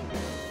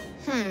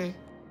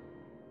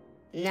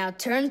 Now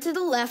turn to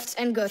the left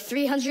and go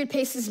 300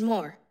 paces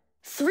more.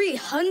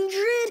 300?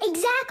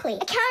 Exactly.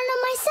 I counted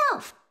on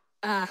myself.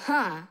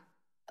 Uh-huh.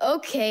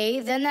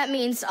 Okay, then that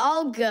means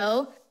I'll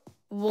go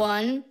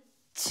 1,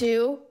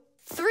 2,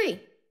 3.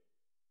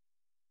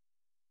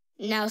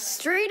 Now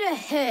straight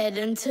ahead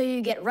until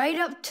you get right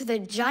up to the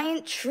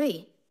giant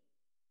tree.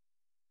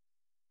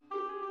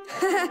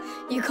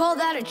 You call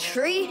that a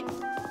tree?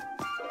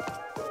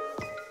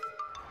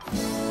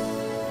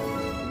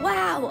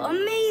 Wow,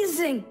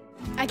 amazing!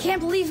 I can't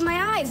believe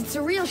my eyes. It's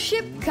a real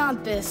ship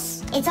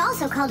compass. It's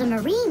also called a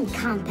marine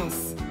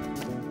compass.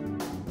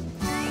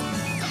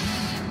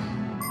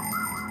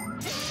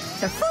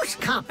 The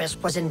first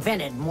compass was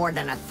invented more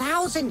than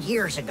 1,000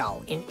 years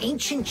ago in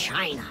ancient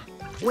China.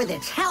 With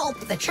its help,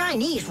 the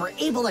Chinese were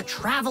able to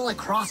travel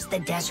across the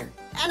desert.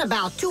 And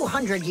about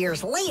 200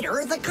 years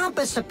later, the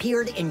compass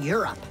appeared in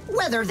Europe.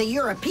 Whether the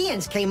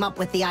Europeans came up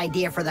with the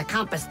idea for the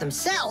compass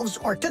themselves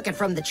or took it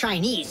from the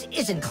Chinese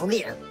isn't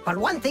clear. But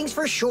one thing's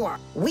for sure,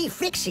 we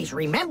Fixies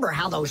remember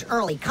how those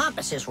early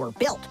compasses were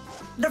built.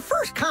 The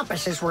first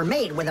compasses were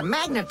made with a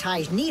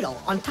magnetized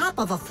needle on top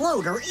of a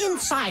floater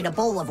inside a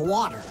bowl of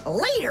water.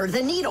 Later,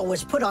 the needle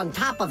was put on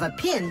top of a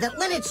pin that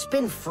let it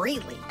spin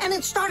freely, and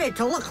it started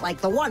to look like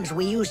the ones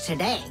we use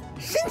today.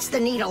 Since the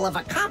needle of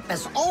a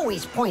compass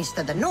always points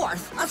to the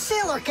north, a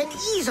sailor can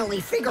easily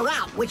figure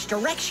out which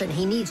direction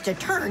he needs to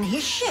turn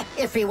his ship.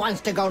 If he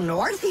wants to go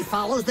north, he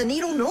follows the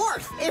needle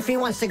north. If he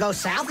wants to go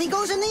south, he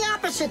goes in the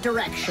opposite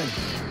direction.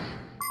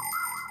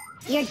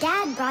 Your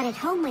dad brought it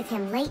home with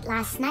him late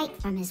last night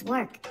from his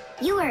work.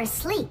 You were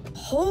asleep.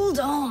 Hold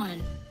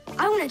on.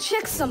 I want to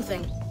check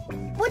something.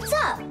 What's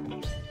up?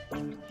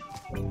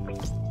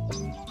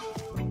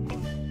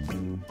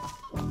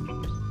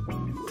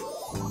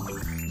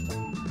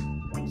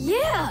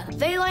 Yeah,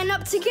 they line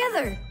up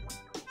together.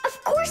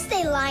 Of course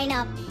they line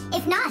up.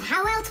 If not,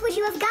 how else would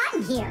you have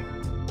gotten here?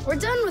 We're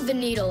done with the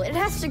needle. It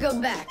has to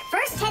go back.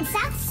 First head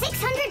south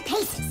 600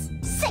 paces.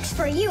 6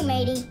 for you,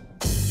 matey.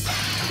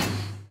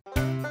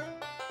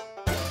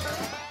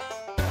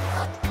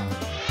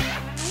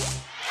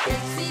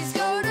 Fixies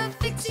go to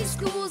Fixie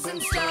schools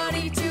and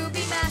study to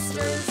be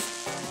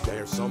masters.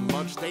 There's so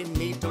much they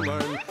need to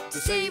learn To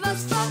save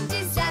us from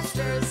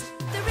disasters.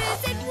 There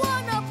isn't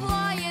one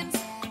appliance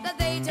that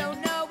they don't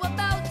know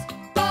about.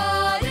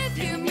 But if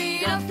you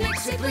meet a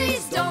Fixie,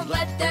 please don't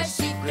let their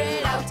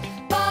secret out.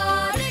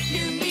 But if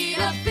you meet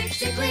a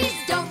Fixie, please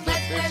don't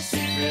let their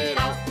secret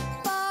out.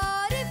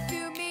 But if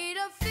you meet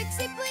a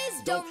Fixie,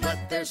 please don't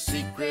let their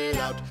secret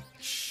out.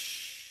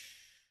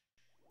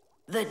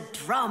 The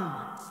drum.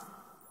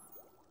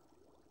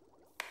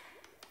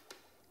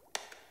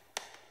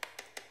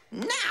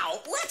 Now,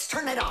 let's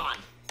turn it on.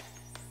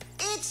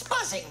 It's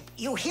buzzing.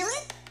 You hear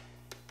it?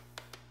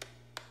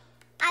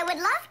 I would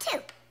love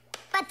to,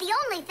 but the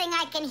only thing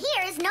I can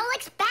hear is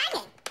Nolik's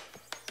banging.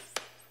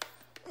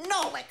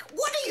 Nolik,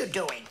 what are you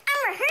doing?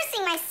 I'm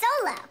rehearsing my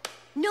solo.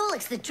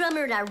 Nolik's the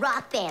drummer in our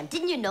rock band.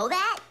 Didn't you know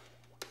that?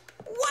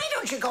 Why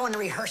don't you go and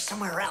rehearse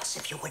somewhere else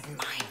if you wouldn't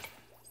mind?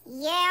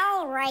 Yeah,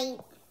 all right.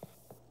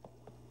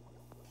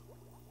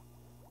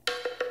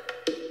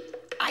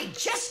 I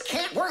just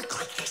can't work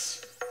like this.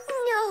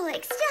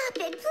 Nolik, stop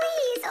it,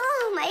 please.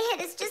 Oh, my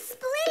head is just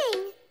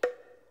splitting.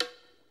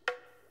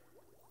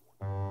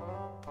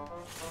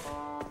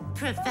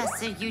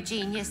 Professor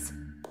Eugenius,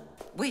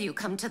 will you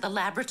come to the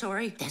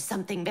laboratory? There's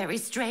something very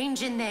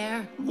strange in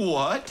there.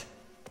 What?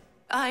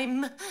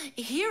 I'm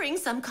hearing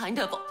some kind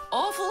of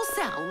awful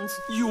sounds.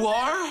 You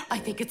are? I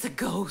think it's a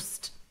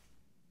ghost.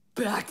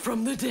 Back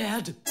from the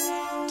dead.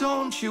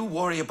 Don't you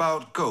worry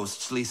about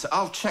ghosts, Lisa.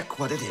 I'll check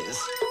what it is.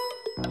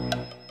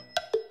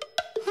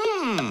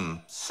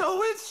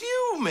 So it's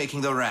you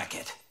making the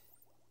racket.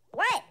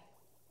 What?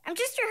 I'm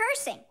just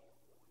rehearsing.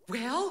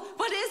 Well,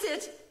 what is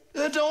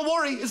it? Don't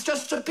worry, it's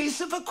just a piece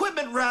of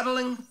equipment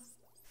rattling.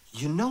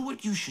 You know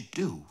what you should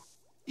do?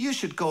 You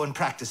should go and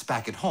practice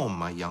back at home,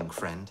 my young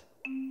friend.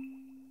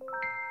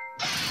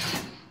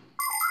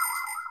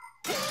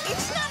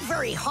 It's not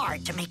very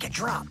hard to make a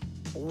drum.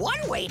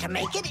 One way to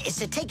make it is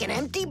to take an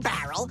empty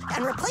barrel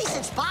and replace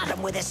its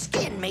bottom with a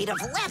skin made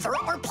of leather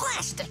or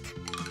plastic.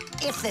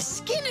 If the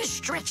skin is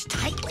stretched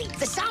tightly,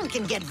 the sound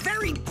can get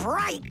very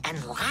bright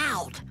and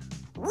loud.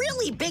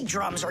 Really big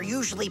drums are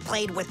usually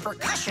played with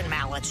percussion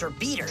mallets or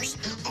beaters,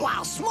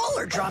 while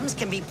smaller drums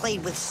can be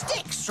played with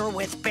sticks or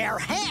with bare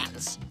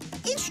hands.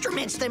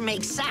 Instruments that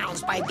make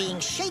sounds by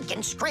being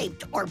shaken,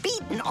 scraped, or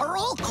beaten are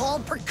all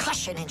called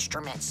percussion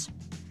instruments.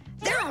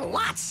 There are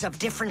lots of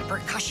different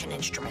percussion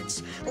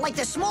instruments, like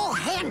the small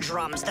hand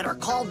drums that are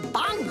called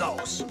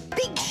bongos,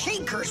 big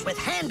shakers with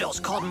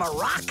handles called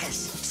maracas,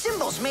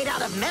 cymbals made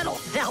out of metal.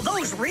 Now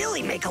those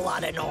really make a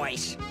lot of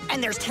noise.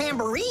 And there's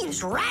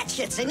tambourines,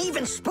 ratchets, and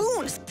even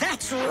spoons.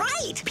 That's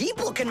right!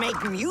 People can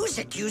make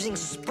music using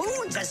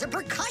spoons as a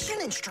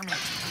percussion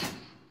instrument.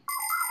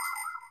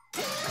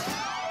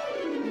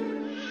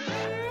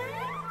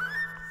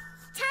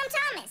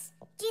 Thomas,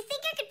 do you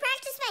think I could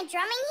practice my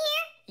drumming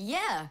here?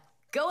 Yeah,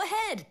 go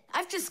ahead.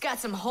 I've just got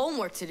some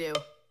homework to do.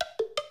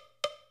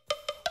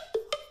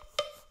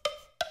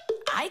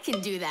 I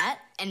can do that,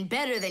 and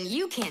better than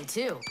you can,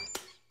 too.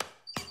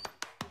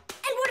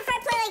 And what if I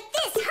play like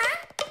this, huh?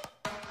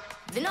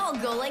 Then I'll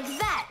go like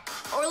that,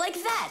 or like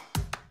that.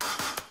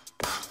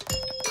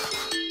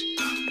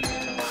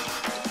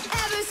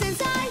 Ever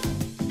since I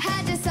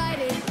had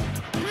decided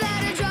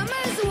that a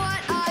drummer's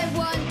what I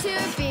want to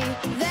be,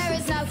 there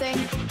is nothing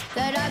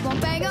that I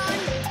won't bang on,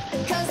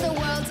 'cause the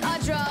world's a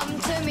drum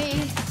to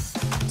me.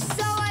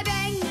 So I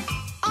bang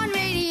on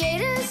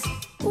radiators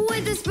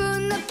with a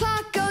spoon, the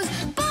pot goes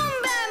boom,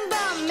 bam,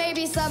 bum.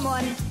 Maybe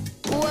someone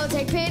will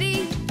take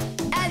pity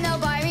and they'll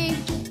buy me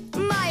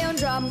my own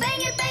drum.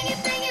 Bang it, bang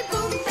it, bang it,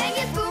 boom, bang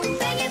it, boom,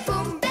 bang it,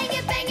 boom, bang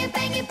it, bang it,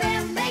 bang it,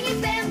 bam, bang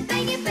it, bam,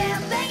 bang it,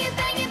 bam, bang it,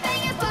 bang it,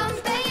 bang it, bum,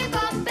 bang it,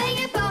 bum, bang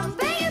it, bum,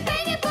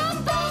 bang it,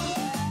 bum,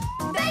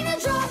 bum. Bang the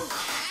drum.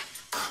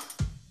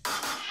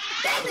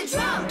 Bang the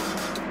drum.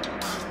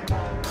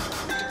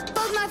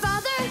 Both my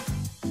father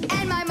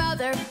and my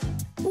mother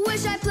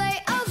wish I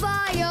play a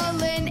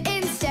violin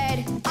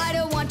instead. I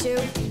don't want to.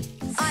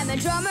 I'm a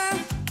drummer,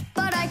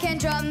 but I can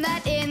drum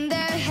that in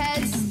their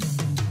heads.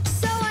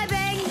 So I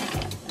bang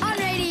on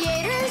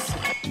radiators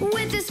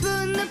with the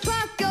spoon, the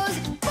pot goes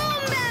boom,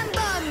 bam,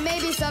 bum.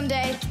 Maybe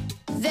someday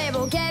they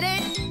will get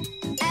it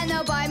and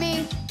they'll buy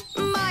me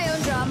my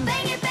own drum.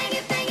 Bang it, bang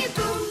it, bang it,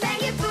 boom,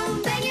 bang it,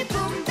 boom, bang it,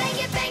 boom, bang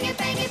it, bang it,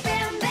 bang it,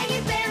 bam, bang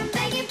it, bam,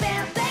 bang it,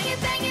 bam, bang it,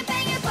 bang it,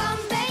 bang it, bum,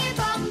 bang it,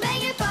 bum,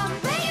 bang it, bum,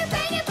 bang it,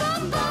 bang it,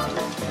 bum, bum.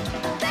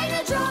 Bang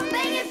the drum,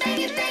 bang it,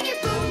 bang it, bang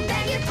it, boom,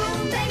 bang it,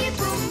 boom, bang it,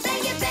 boom,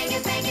 bang it, bang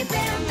it, bang it,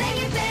 bam, bang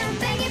it, bam,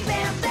 bang it,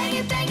 bam, bang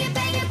it, bang it,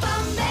 bang it,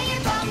 bum, bang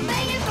it, bum,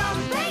 bang it, bum,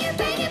 bang it,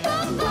 bang it,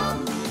 bum,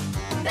 bum.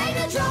 Bang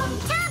the drum.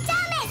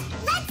 Thomas,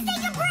 let's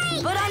take a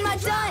break. But I'm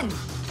not done.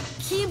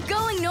 Keep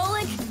going,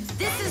 Nolik.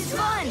 This is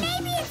fun.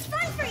 Maybe it's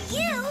fun for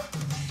you.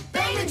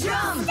 Bang the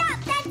drum. Stop,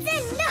 that's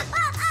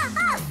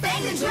enough.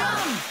 Bang the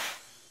drum.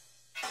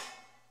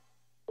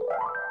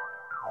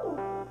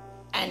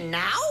 And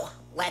now,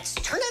 let's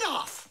turn it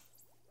off.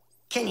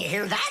 Can you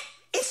hear that?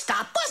 It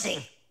stopped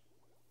buzzing.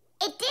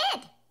 It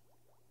did.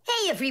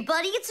 Hey,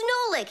 everybody, it's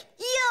Nolik.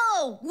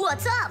 Yo,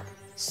 what's up?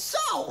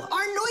 So,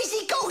 our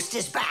noisy ghost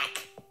is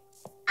back.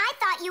 I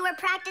thought you were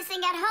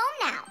practicing at home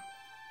now.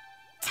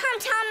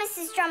 Thomas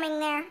is drumming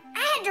there.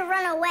 I had to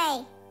run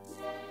away.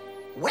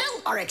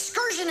 Well, our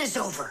excursion is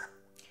over.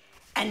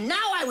 And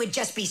now I would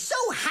just be so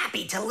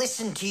happy to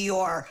listen to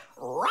your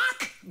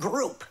rock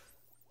group.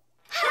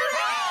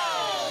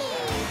 Hooray!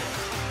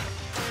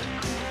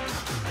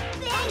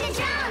 Bang the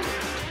drum!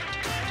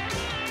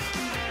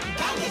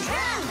 Bang the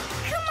drum!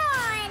 Come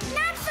on,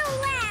 not so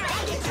loud!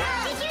 Bang the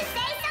drum! Did you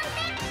say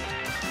something?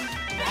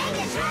 Bang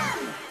the drum!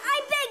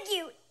 I beg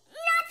you,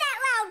 not that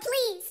loud,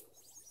 please!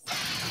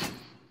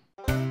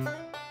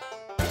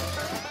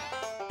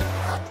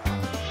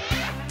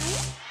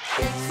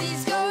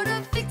 Fixies go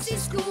to Fixie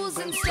schools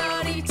and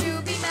study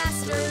to be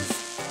masters.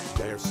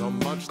 There's so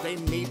much they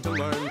need to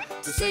learn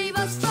To save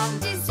us from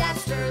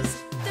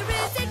disasters. There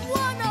isn't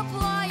one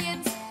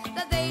appliance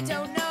that they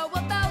don't know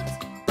about.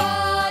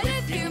 But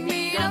if you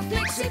meet a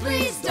Fixie,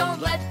 please don't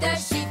let their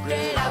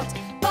secret out.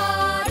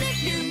 But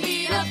if you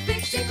meet a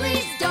Fixie,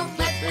 please don't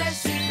let their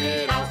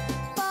secret out.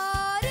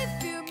 But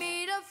if you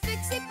meet a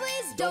Fixie,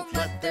 please don't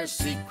let their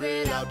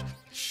secret out.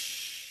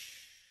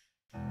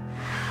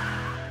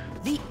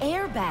 The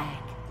airbag.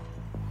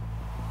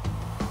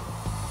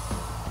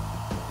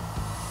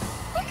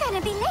 We're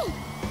gonna be late.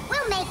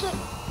 We'll make it.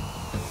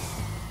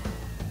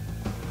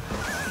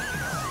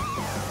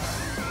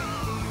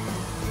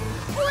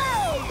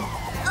 Whoa!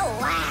 Oh,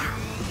 wow.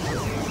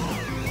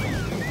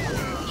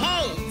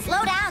 Hey,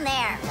 slow down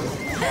there.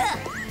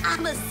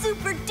 I'm a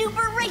super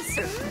duper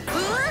racer.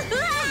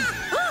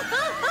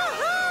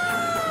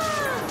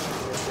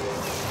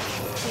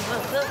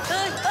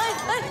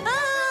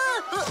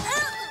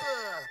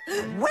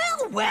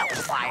 Well,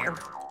 Fire.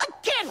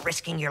 Again,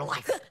 risking your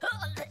life.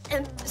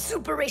 And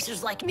super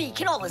racers like me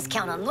can always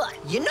count on luck.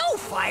 You know,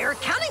 Fire,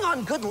 counting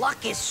on good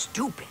luck is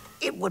stupid.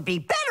 It would be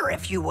better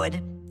if you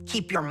would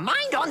keep your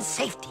mind on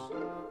safety.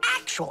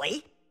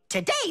 Actually,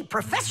 today,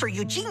 Professor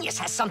Eugenius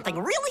has something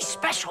really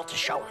special to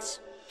show us.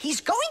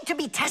 He's going to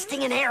be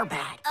testing an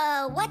airbag.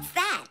 What's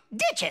that?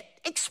 Digit,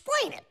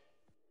 explain it.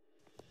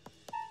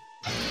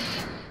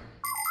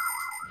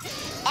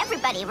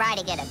 Everybody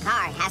riding in a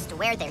car has to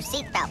wear their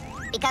seatbelt,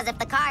 because if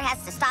the car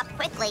has to stop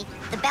quickly,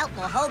 the belt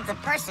will hold the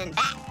person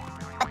back.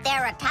 But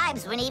there are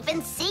times when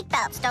even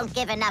seatbelts don't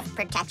give enough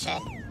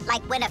protection,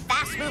 like when a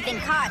fast-moving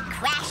car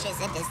crashes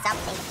into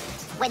something.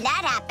 When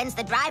that happens,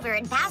 the driver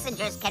and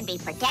passengers can be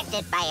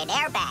protected by an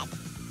airbag.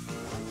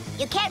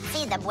 You can't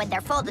see them when they're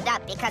folded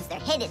up because they're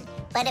hidden.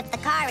 But if the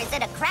car is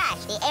in a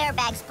crash, the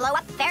airbags blow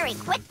up very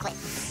quickly.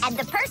 And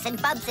the person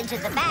bumps into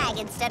the bag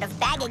instead of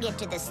banging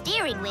into the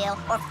steering wheel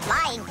or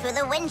flying through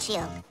the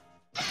windshield.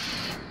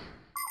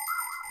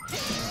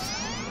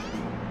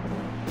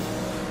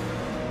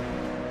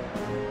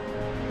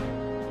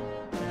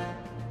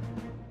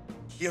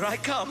 Here I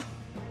come.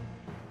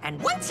 And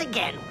once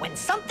again, when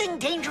something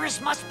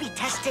dangerous must be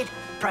tested,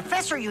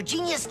 Professor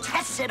Eugenius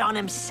tests it on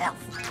himself.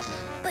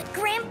 But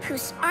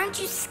Grandpoos, aren't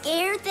you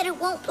scared that it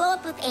won't blow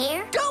up with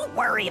air? Don't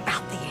worry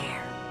about the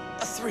air.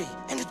 A 3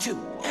 and a 2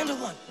 and a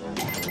 1.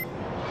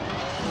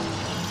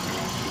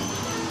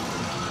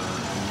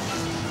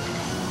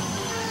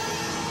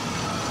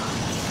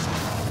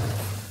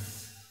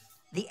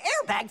 The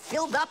airbag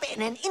filled up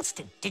in an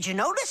instant. Did you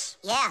notice?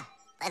 Yeah,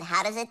 but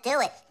how does it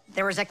do it?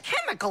 There is a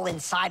chemical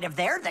inside of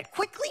there that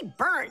quickly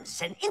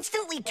burns and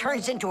instantly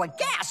turns into a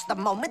gas the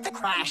moment the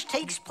crash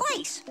takes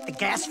place. The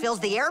gas fills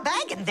the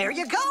airbag, and there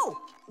you go.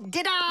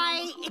 Did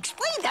I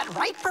explain that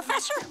right,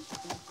 Professor?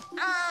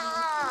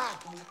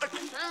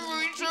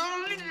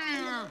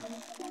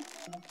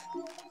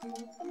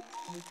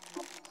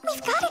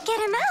 We've got to get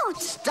him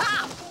out.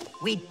 Stop!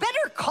 We'd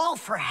better call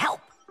for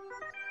help.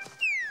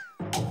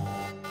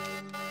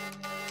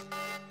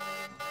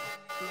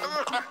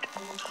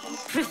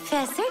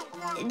 Professor,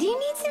 do you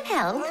need some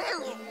help?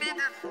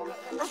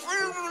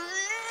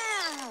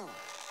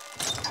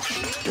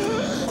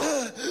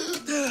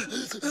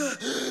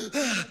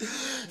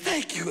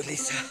 Thank you,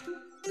 Elisa.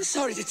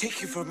 Sorry to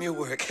take you from your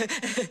work.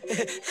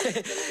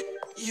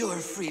 You're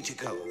free to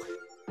go.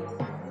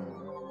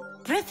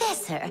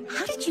 Professor,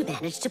 how did you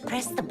manage to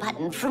press the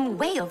button from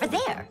way over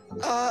there?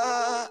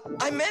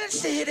 I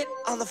managed to hit it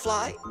on the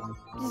fly.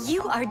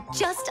 You are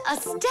just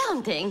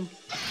astounding.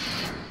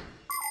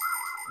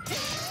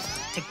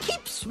 To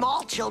keep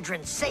small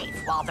children safe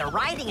while they're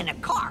riding in a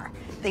car,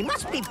 they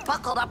must be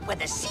buckled up with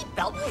a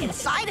seatbelt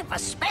inside of a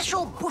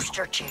special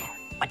booster chair.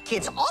 But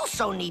kids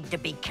also need to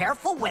be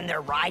careful when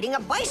they're riding a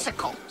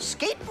bicycle,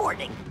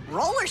 skateboarding,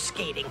 roller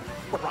skating,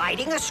 or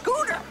riding a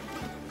scooter.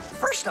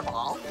 First of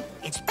all,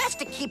 it's best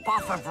to keep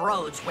off of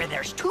roads where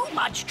there's too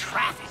much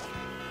traffic.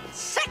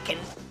 Second,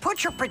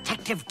 put your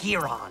protective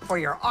gear on. For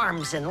your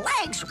arms and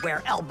legs,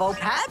 wear elbow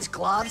pads,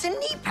 gloves, and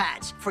knee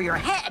pads. For your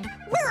head,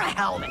 wear a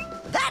helmet.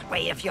 That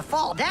way, if you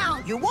fall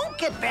down, you won't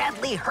get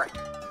badly hurt.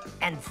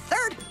 And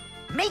third,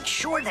 make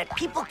sure that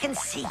people can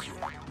see you.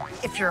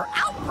 If you're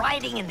out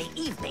riding in the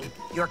evening,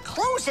 your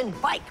clothes and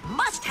bike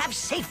must have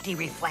safety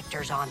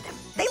reflectors on them.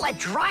 They let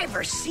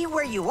drivers see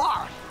where you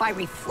are by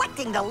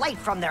reflecting the light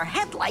from their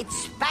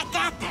headlights back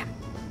at them.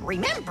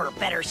 Remember,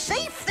 better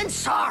safe than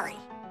sorry.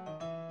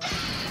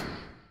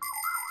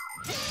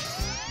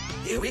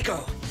 Here we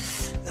go.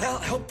 Well,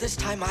 I hope this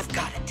time I've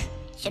got it.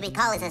 Should we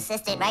call his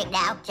assistant right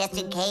now, just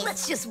in case?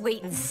 Let's just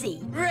wait and see.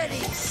 Ready,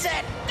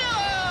 set, go!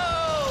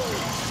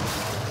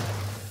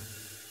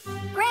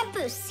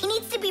 Grandpoos, he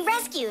needs to be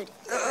rescued.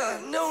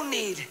 No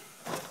need.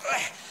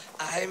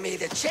 I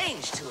made a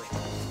change to it.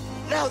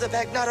 Now the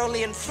bag not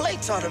only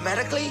inflates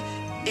automatically,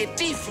 it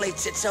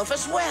deflates itself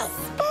as well.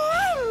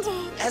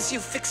 Splendid! As you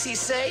Fixies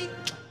say,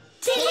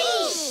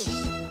 Teach!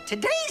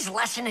 Today's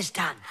lesson is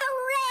done.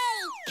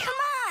 Hooray! Come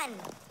on!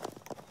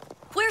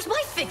 Where's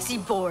my Fixie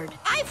board?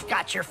 I've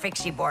got your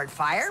Fixie board,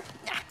 Fire.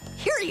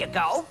 Here you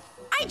go.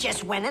 I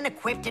just went and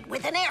equipped it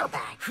with an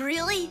airbag.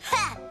 Really?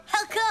 Ha!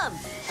 How come?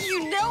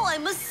 You know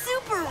I'm a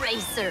super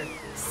racer.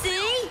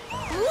 See?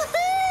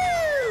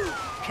 Woohoo!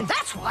 And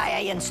that's why I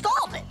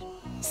installed it.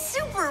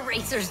 Super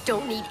racers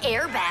don't need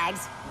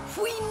airbags.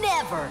 We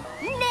never,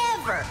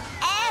 ever.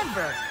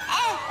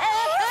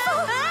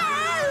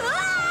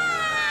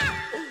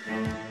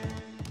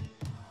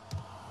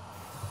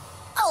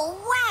 Oh,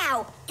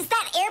 wow! Is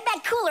that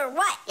airbag cool or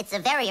what? It's a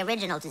very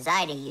original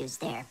design you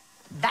used there.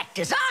 That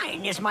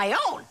design is my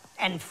own,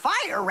 and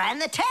Fire ran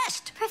the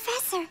test.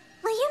 Professor,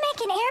 will you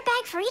make an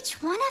airbag for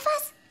each one of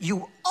us?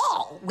 You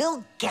all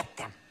will get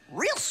them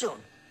real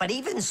soon. But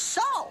even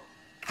so...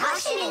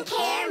 Caution and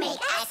care make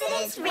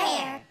accidents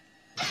rare.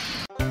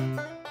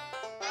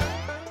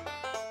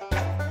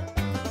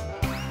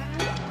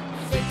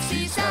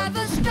 Fixies have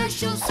a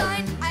special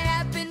sign I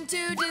happen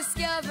to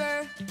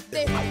discover.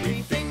 They hold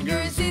 3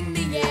 fingers in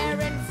the air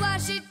and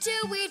flash it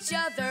to each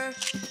other.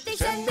 They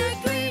send their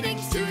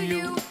greetings to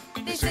you.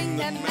 They sing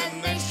them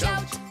and they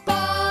shout.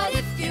 But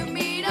if you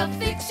meet a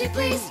Fixie,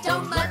 please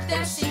don't let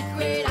their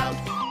secret out.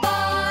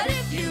 But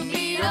if you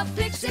meet a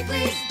Fixie,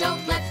 please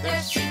don't let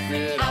their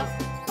secret out.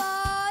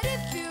 But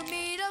if you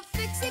meet a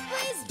Fixie,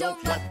 please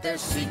don't let their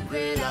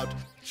secret out.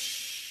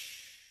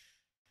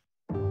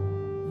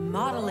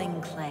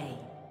 Modeling clay.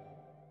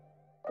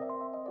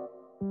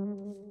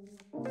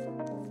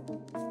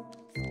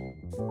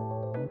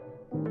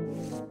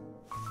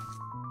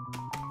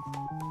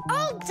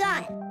 All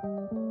done.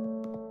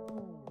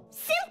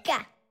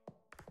 Simka,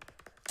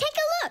 take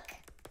a look.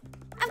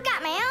 I've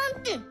got my own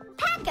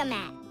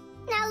pack-a-mat.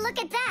 Now look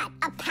at that.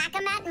 A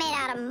pack-a-mat made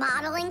out of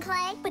modeling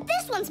clay. But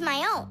this one's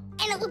my own,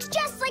 and it looks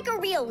just like a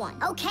real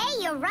one. Okay,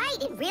 you're right.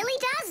 It really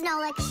does,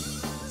 Nolik.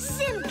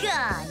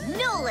 Simka,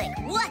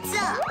 Nolik, what's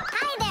up?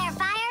 Hi there,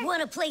 Fire.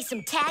 Want to play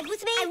some tag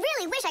with me? I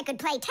really wish I could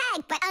play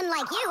tag, but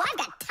unlike you, I've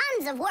got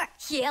tons of work.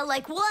 Yeah,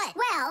 like what?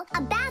 Well,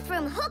 a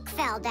bathroom hook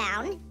fell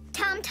down.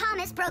 Tom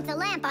Thomas broke the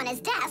lamp on his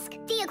desk.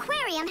 The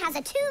aquarium has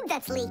a tube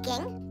that's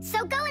leaking.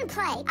 So go and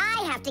play.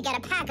 I have to get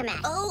a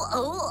pack-a-mat.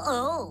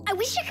 Oh. I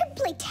wish I could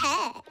play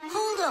tag.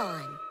 Hold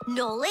on.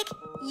 Nolik,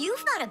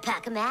 you've got a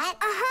pack-a-mat.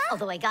 Uh-huh.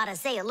 Although I gotta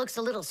say, it looks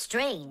a little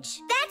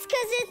strange. That's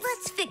because it's...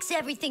 Let's fix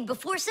everything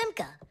before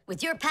Simka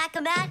with your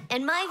pack-a-mat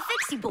and my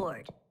Fixie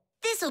board.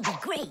 This'll be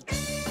great.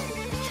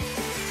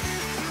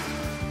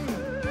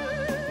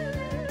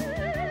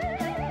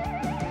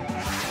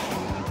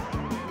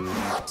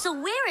 So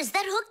where is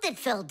that hook that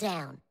fell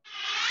down?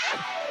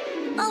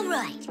 All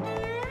right.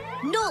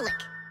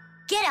 Nolik,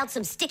 get out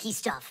some sticky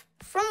stuff.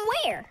 From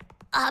where?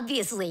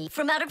 Obviously,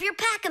 from out of your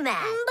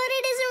pack-a-mat. But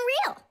it isn't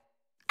real.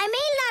 I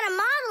made it out of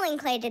modeling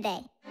clay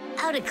today.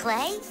 Out of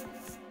clay?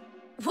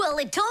 Well,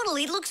 it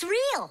totally looks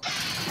real.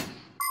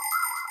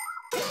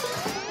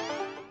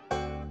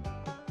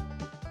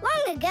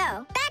 Long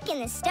ago, back in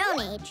the Stone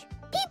Age,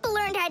 people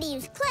learned how to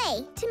use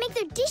clay to make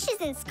their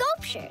dishes and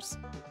sculptures.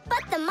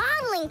 But the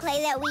modeling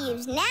clay that we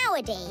use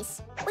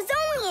nowadays was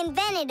only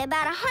invented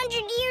about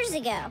 100 years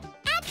ago.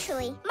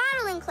 Actually,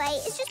 modeling clay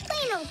is just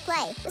plain old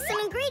clay with some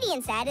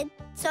ingredients added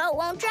so it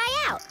won't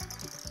dry out.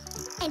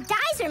 And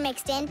dyes are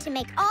mixed in to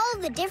make all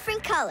the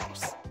different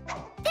colors.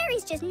 There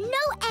is just no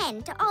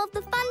end to all of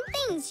the fun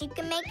things you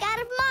can make out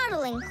of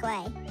modeling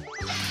clay.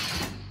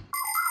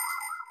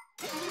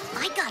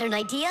 I got an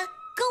idea.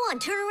 Go on,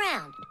 turn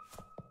around.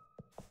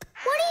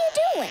 What are you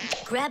doing?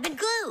 Grabbing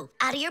glue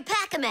out of your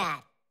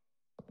pack-a-mat.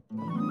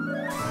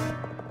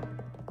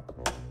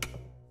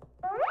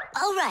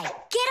 All right,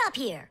 get up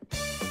here.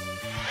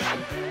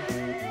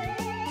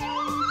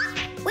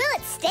 Will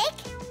it stick?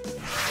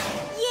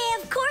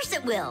 Yeah, of course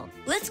it will.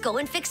 Let's go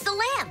and fix the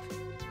lamp.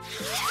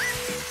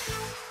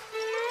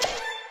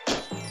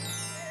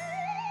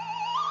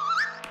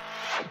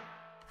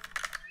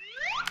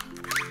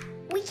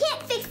 We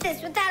can't fix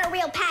this without a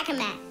real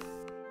pack-a-mat.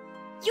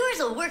 Yours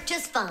will work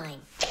just fine.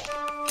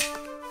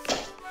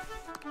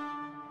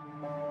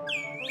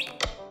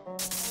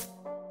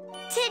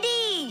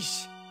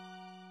 Tadish!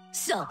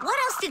 So, what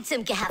else did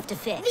Simka have to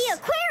fix? The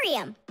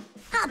aquarium.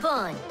 Hop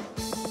on.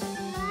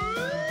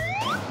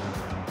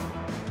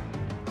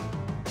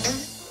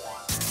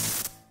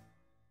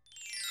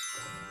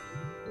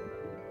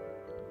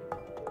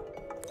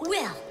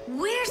 Well,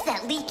 where's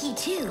that leaky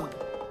tube?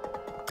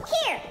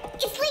 Here,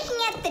 it's leaking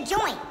at the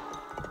joint.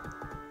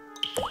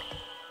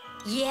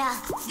 Yeah,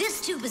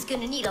 this tube is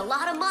gonna need a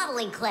lot of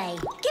modeling clay.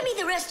 Give me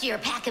the rest of your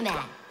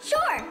pack-a-mat.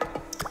 Sure.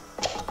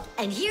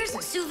 And here's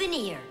a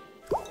souvenir.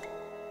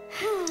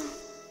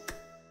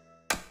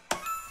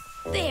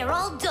 They are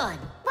all done.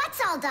 What's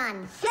all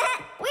done?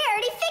 We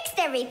already fixed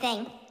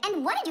everything.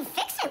 And what did you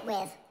fix it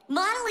with?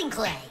 Modeling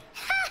clay.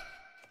 Ha!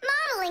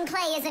 Modeling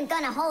clay isn't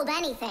gonna hold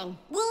anything.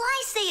 Well,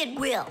 I say it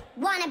will.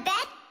 Wanna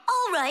bet?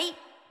 All right.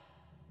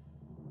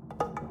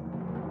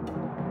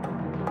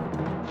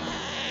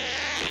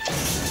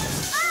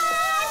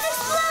 It's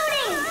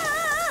exploding!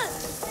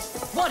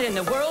 What in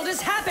the world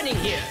is happening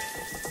here?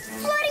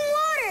 Flooding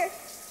water!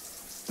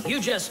 You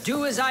just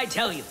do as I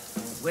tell you,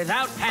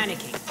 without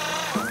panicking.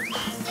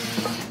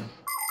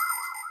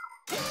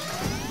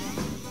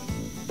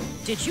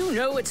 Did you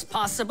know it's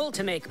possible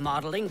to make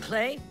modeling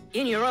clay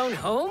in your own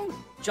home?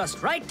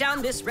 Just write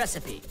down this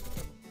recipe.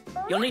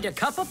 You'll need a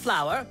cup of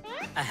flour,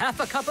 a half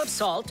a cup of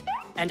salt,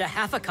 and a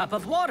half a cup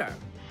of water.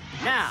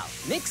 Now,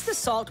 mix the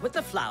salt with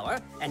the flour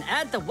and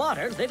add the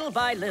water little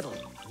by little.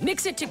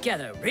 Mix it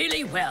together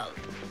really well.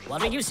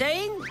 What are you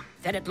saying?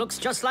 That it looks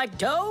just like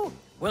dough?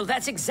 Well,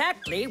 that's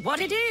exactly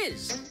what it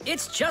is.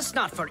 It's just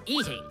not for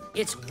eating.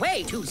 It's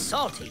way too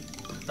salty.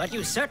 But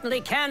you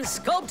certainly can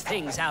sculpt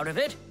things out of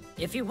it.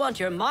 If you want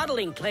your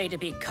modeling clay to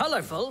be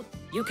colorful,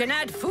 you can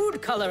add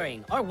food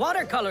coloring or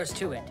watercolors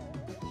to it.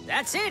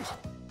 That's it.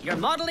 Your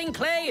modeling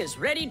clay is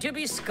ready to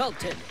be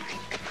sculpted.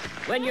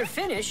 When you're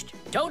finished,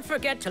 don't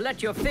forget to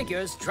let your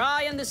figures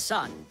dry in the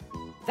sun.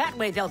 That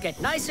way they'll get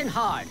nice and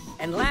hard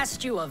and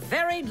last you a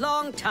very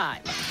long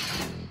time.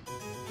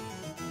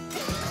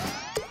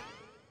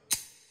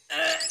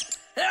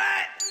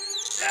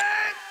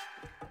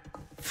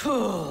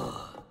 Phew.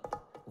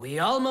 We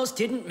almost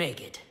didn't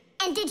make it.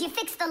 And did you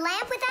fix the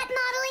lamp with that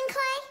modeling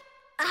clay?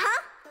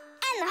 Uh-huh.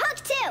 And the hook,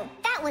 too.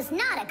 That was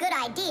not a good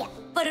idea.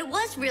 But it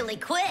was really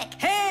quick.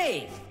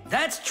 Hey,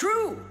 that's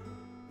true.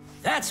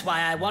 That's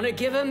why I want to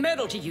give a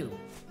medal to you.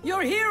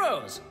 You're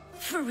heroes.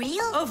 For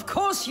real? Of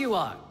course you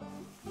are.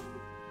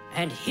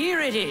 And here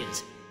it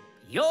is,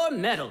 your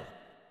medal.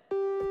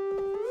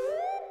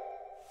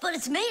 But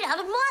it's made out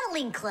of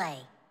modeling clay.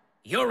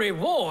 Your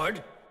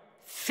reward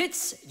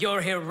fits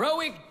your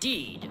heroic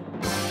deed.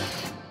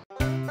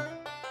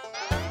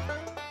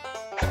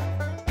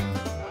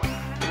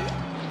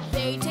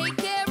 They take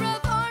care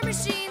of our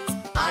machines,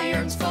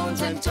 irons,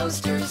 phones, and and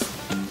toasters,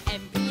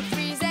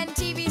 MP3s and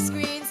TV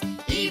screens,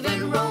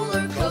 even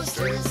roller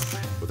coasters.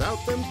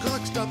 Without them,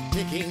 clocks stop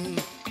ticking.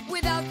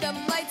 Without them,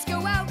 lights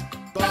go out.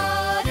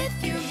 But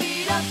if you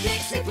meet a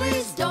Fixie,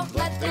 please don't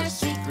let their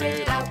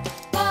secret out.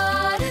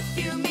 But if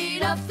you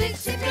meet a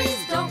Fixie,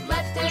 please don't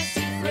let their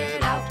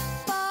secret out.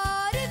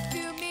 But if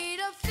you meet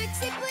a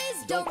Fixie,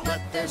 please don't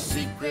let their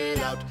secret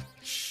out.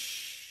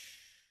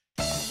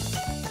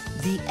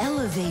 The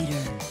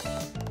elevator.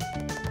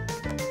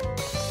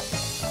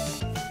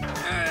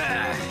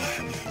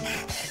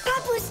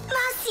 Papu's,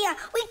 Marcia,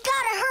 we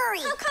gotta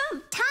hurry. How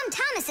come? Tom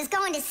Thomas is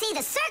going to see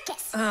the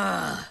circus.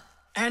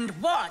 And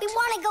what? We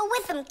want to go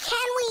with him,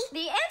 can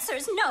we? The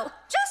answer's no.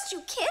 Just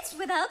you kids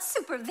without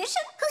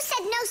supervision. Who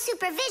said no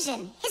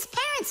supervision? His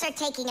parents are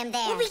taking him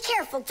there. We'll be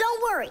careful,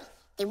 don't worry.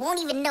 They won't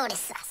even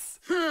notice us.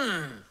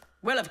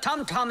 Well, if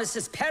Tom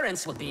Thomas's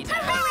parents will be there.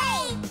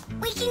 Hooray!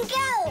 We can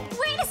go!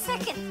 Wait a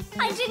second.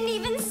 I didn't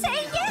even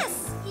say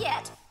yes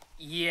yet.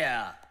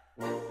 Yeah.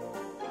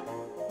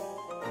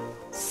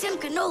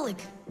 Simka and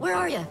Nolik, where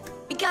are you?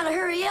 We gotta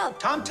hurry up.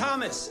 Tom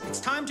Thomas, it's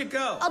time to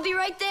go. I'll be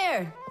right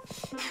there.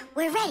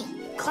 We're ready.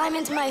 Climb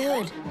into my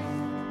hood.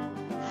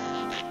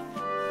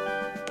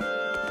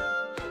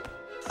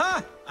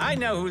 Ha! I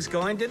know who's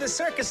going to the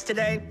circus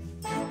today.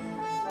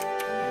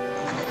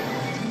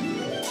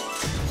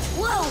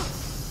 Whoa!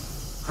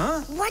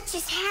 Huh? What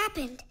just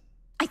happened?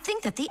 I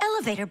think that the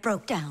elevator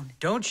broke down.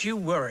 Don't you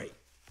worry.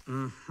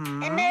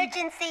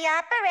 Emergency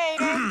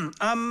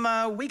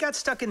operator. We got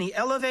stuck in the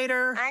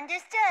elevator.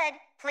 Understood.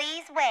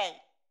 Please wait.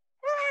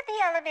 We'll have the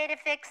elevator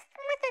fixed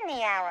within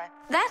the hour.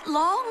 That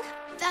long?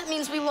 That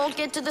means we won't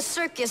get to the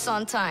circus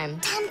on time.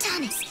 Tom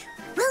Thomas,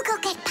 we'll go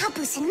get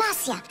Papu's and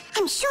Marcia.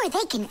 I'm sure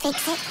they can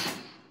fix it.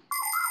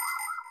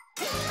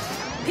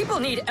 People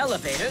need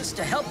elevators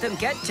to help them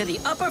get to the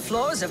upper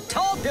floors of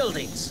tall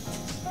buildings.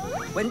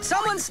 When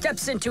someone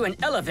steps into an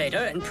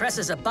elevator and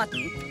presses a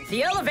button,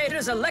 the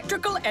elevator's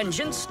electrical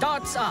engine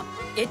starts up.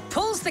 It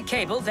pulls the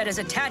cable that is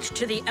attached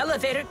to the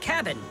elevator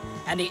cabin,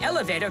 and the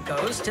elevator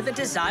goes to the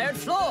desired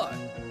floor.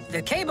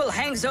 The cable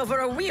hangs over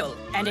a wheel,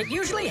 and it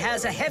usually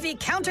has a heavy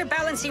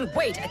counterbalancing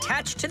weight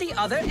attached to the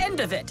other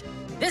end of it.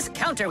 This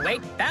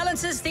counterweight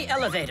balances the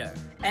elevator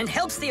and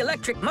helps the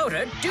electric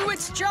motor do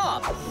its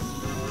job.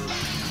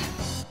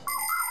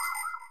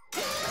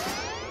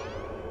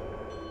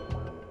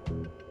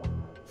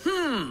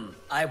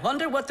 I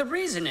wonder what the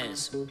reason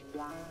is.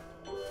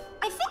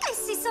 I think I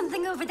see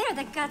something over there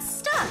that got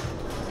stuck.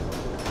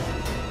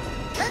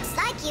 Looks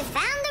like you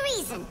found the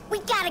reason. We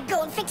gotta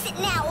go and fix it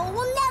now, or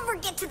we'll never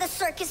get to the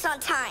circus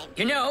on time.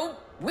 You know,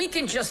 we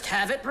can just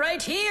have it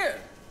right here.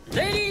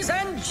 Ladies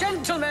and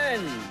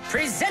gentlemen,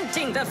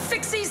 presenting the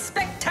Fixie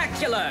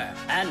Spectacular.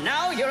 And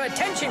now your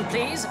attention,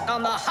 please,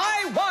 on the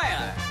high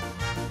wire.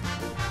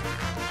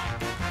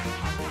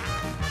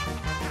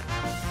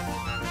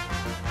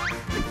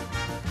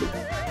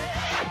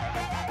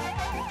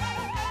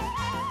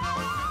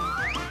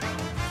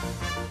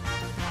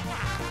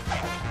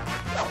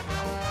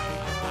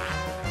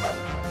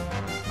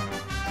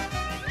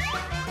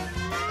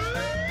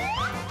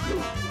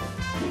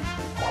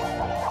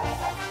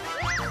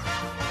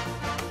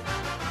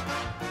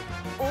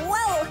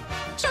 Whoa!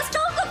 Just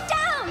don't look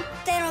down!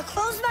 Then I'll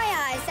close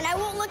my eyes and I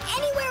won't look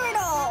anywhere at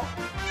all.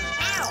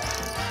 Ow!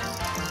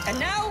 And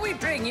now we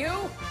bring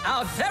you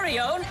our very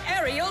own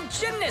aerial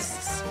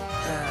gymnasts.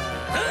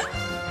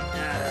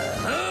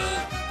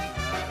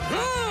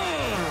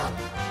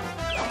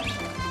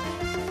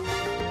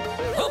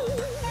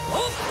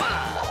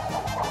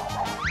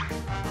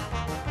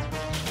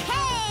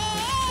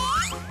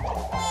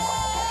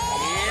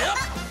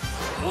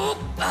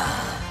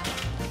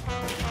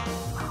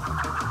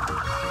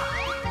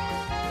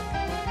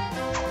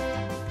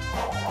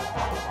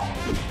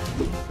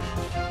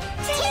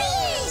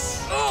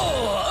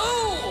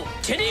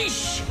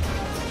 Tadish!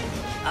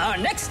 Our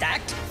next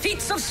act,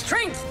 feats of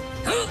strength.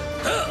 It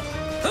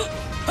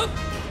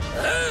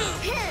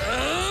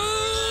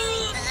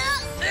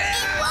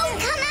won't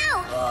come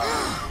out!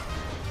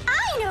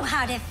 I know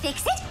how to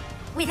fix it.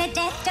 With a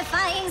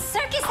death-defying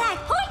circus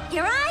act. Point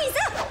your eyes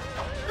up!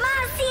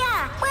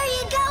 Marcia, where are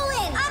you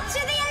going? Up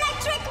to the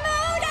electric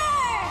motor!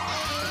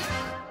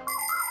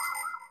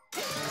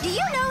 Do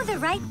you know the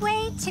right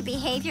way to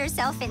behave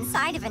yourself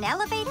inside of an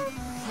elevator?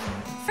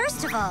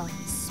 First of all,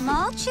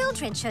 small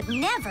children should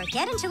never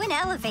get into an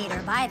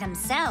elevator by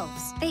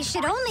themselves. They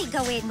should only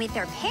go in with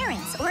their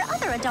parents or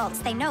other adults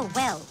they know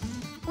well.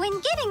 When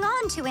getting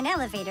onto an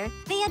elevator,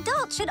 the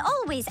adult should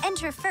always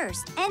enter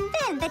first and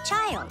then the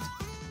child.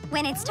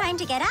 When it's time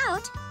to get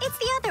out, it's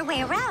the other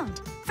way around.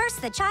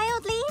 First the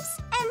child leaves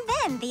and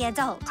then the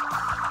adult.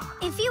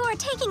 If you are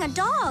taking a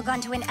dog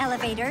onto an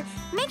elevator,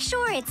 make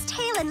sure its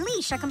tail and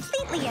leash are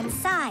completely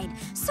inside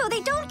so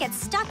they don't get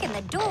stuck in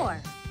the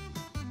door.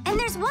 And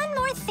there's one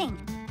more thing.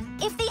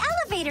 If the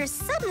elevator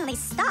suddenly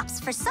stops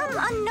for some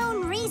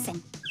unknown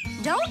reason,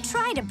 don't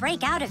try to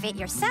break out of it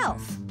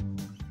yourself.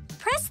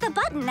 Press the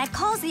button that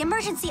calls the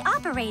emergency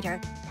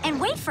operator and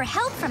wait for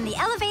help from the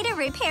elevator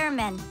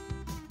repairmen.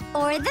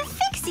 Or the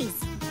Fixies.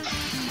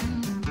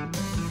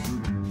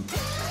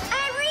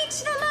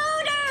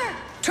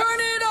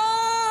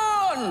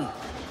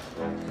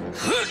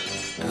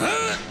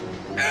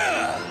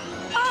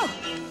 Oh,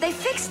 they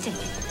fixed it.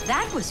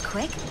 That was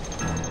quick.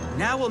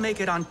 Now we'll make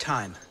it on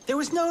time. There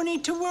was no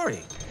need to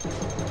worry.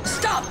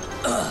 Stop!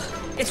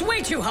 It's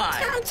way too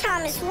high. Tom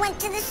Thomas went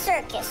to the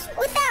circus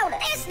without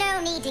us. There's no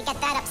need to get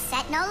that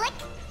upset, Nolik.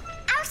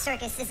 Our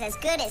circus is as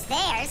good as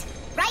theirs.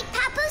 Right,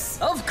 Papoose?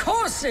 Of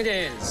course it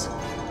is.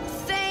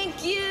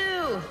 Thank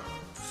you.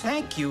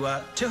 Thank you,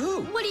 to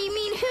who? What do you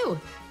mean who?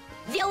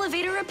 The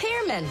elevator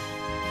repairman.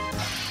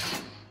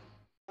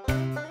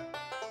 Can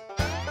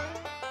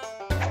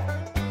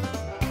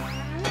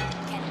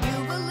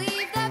you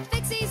believe that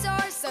Fixies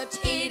are such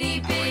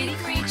itty-bitty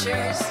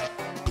creatures?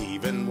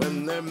 Even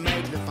when they're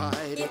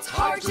magnified, It's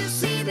hard to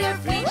see their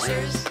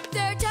features.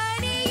 They're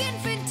tiny,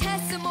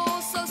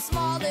 infinitesimal, so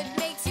small it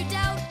makes you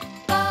doubt.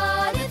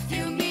 But if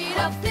you meet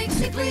a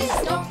Fixie, please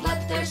don't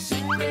let their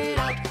secret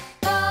out.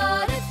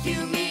 But if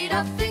you meet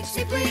a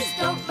Fixie, please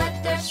don't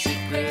let their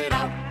secret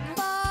out.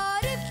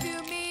 But if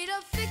you meet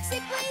a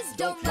Fixie, please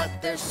don't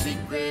let their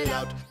secret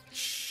out.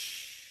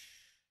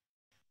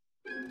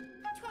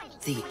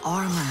 The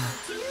armor.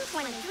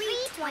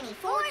 23,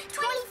 24,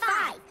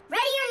 25.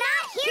 Ready or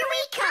not, here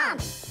we come.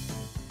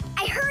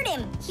 I heard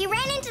him. He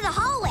ran into the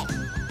hallway.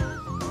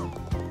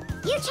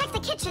 You check the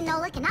kitchen,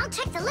 Nolik, and I'll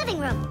check the living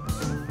room.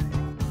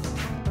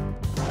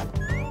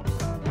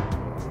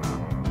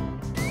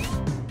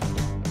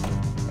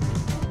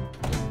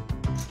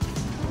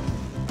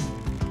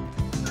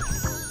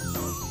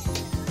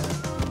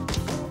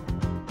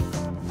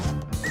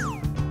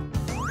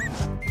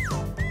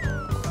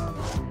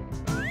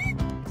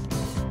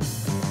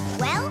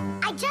 Well,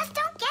 I just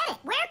don't get it.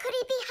 Where could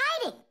he be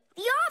hiding?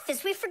 The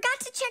office. We forgot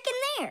to check in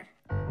there.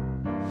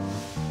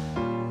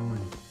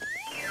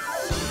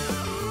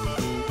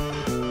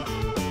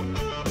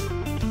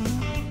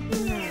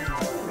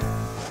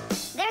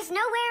 There's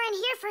nowhere in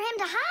here for him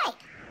to hide.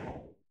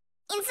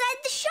 Inside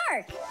the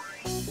shark.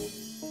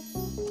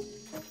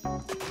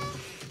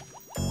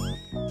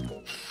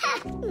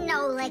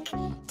 Nolik.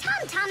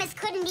 Tom Thomas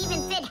couldn't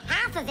even fit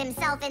half of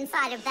himself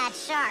inside of that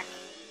shark.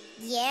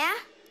 Yeah?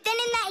 Then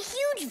in that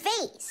huge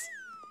vase.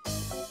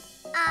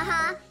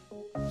 Uh-huh.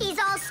 He's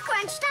all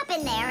scrunched up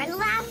in there and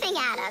laughing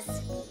at us.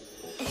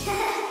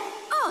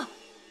 Oh!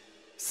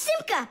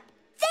 Simka!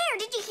 There!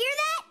 Did you hear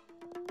that?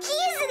 He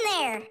is in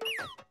there!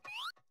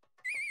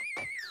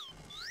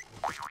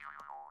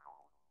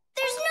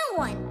 There's no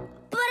one.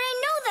 But I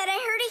know that I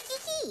heard a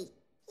hee-hee.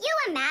 You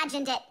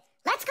imagined it.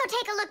 Let's go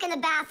take a look in the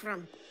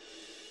bathroom.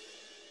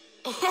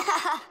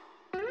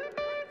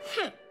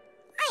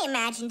 I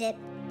imagined it.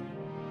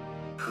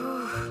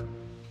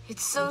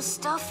 It's so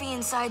stuffy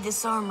inside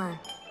this armor.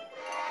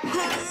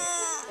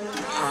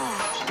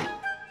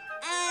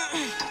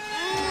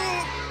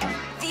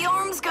 The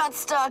arms got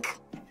stuck.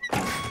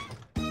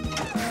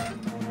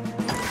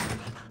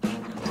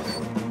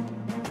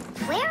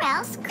 Where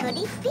else could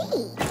he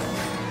be?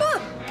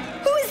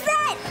 Who is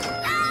that?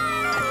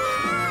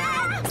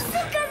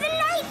 Simka the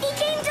Knife! He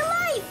came to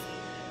life!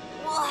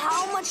 Well,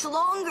 how much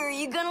longer are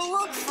you gonna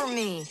look for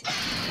me?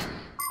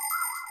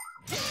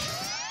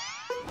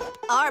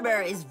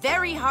 Armor is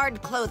very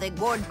hard clothing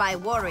worn by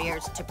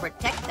warriors to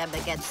protect them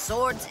against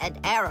swords and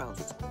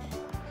arrows.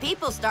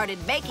 People started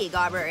making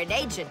armor in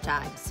ancient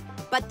times,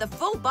 but the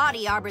full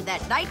body armor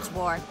that knights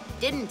wore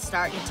didn't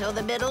start until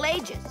the Middle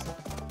Ages.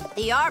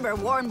 The armor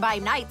worn by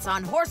knights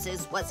on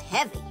horses was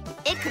heavy.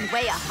 It could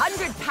weigh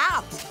 100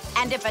 pounds,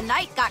 and if a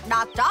knight got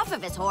knocked off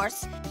of his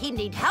horse, he'd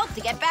need help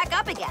to get back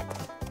up again.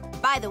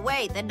 By the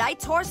way, the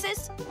knights'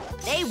 horses,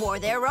 they wore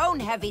their own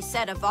heavy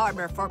set of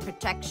armor for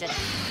protection.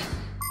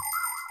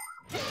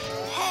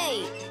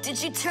 Hey, did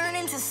you turn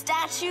into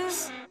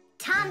statues?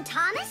 Tom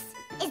Thomas?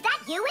 Is that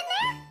you in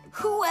there?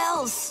 Who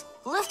else?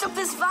 Lift up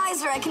this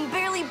visor, I can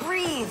barely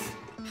breathe.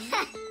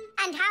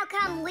 And how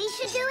come we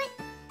should do it?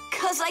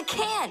 'Cause I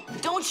can't.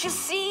 Don't you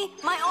see?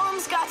 My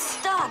arms got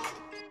stuck.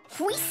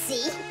 We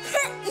see?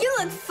 You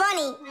look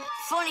funny.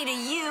 Funny to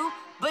you,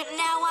 but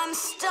now I'm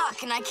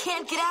stuck and I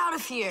can't get out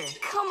of here.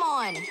 Come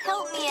on,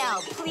 help me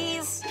out,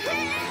 please.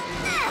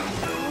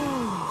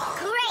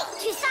 Great!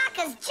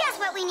 Chusaka's just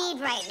what we need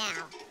right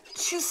now.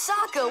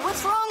 Chusaka,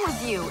 what's wrong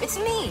with you? It's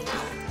me.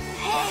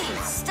 Hey,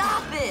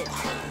 stop it.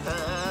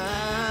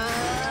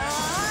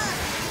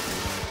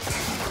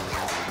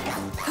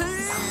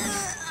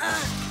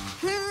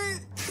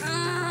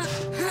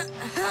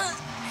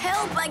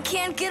 Help, I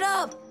can't get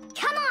up.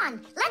 Come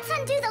on, let's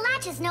undo the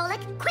latches,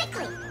 Nolik,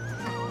 quickly.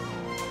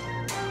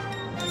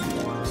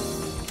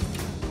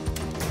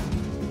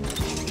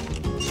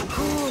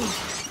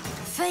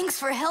 Thanks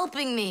for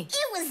helping me.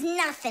 It was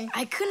nothing.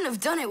 I couldn't have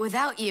done it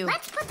without you.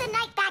 Let's put the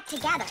night back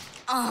together.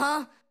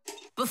 Uh-huh.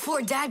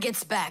 Before Dad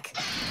gets back.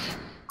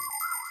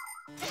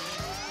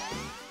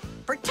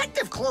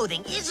 Protective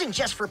clothing isn't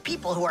just for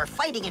people who are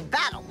fighting in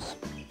battles.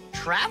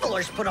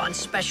 Travelers put on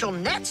special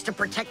nets to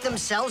protect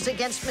themselves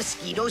against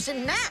mosquitoes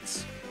and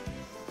gnats.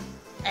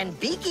 And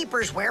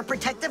beekeepers wear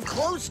protective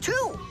clothes,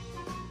 too.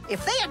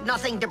 If they had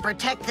nothing to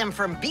protect them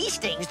from bee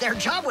stings, their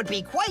job would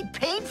be quite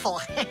painful.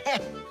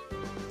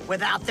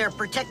 Without their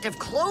protective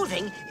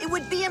clothing, it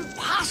would be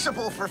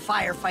impossible for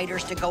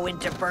firefighters to go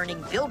into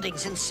burning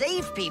buildings and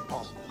save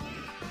people.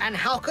 And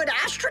how could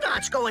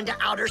astronauts go into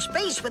outer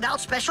space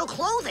without special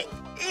clothing?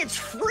 It's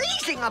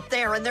freezing up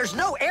there and there's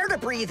no air to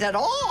breathe at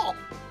all.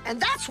 And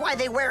that's why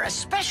they wear a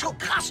special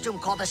costume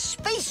called a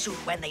spacesuit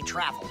when they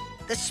travel.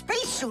 The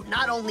spacesuit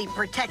not only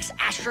protects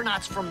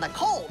astronauts from the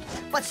cold,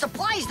 but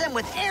supplies them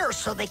with air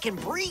so they can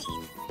breathe.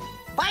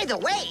 By the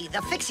way, the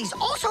Fixies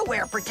also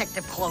wear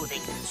protective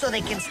clothing so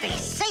they can stay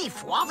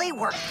safe while they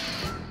work.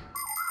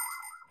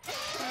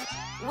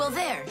 Well,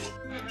 there.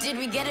 Did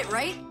we get it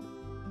right?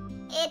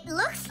 It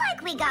looks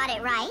like we got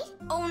it right.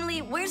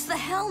 Only, where's the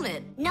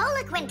helmet?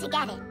 Nolik went to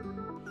get it.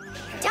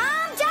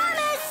 Tom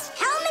Thomas!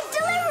 Helmet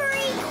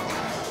delivery!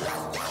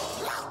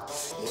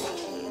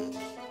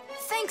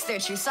 Thanks there,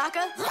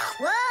 Chusaka.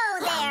 Whoa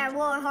there,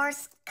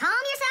 Warhorse. Calm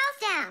yourself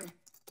down.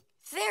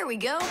 There we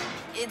go.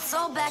 It's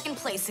all back in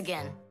place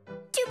again.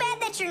 Too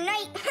bad that your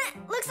knight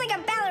looks like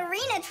a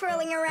ballerina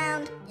twirling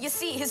around. You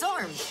see, his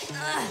arm.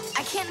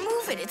 I can't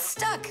move it. It's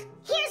stuck.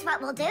 Here's what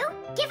we'll do.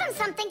 Give him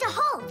something to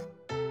hold.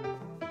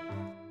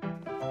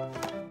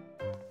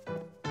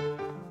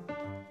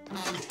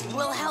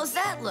 Well, how's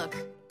that look?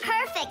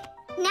 Perfect.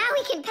 Now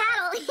we can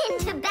paddle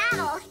into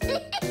battle.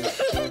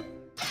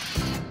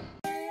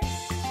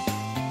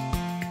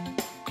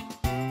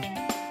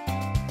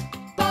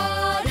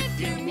 But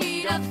if you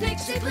meet a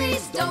Fixie,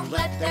 please don't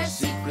let their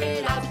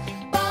secret out.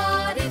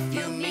 But if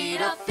you meet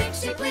a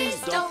Fixie,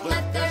 please don't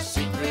let their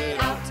secret out.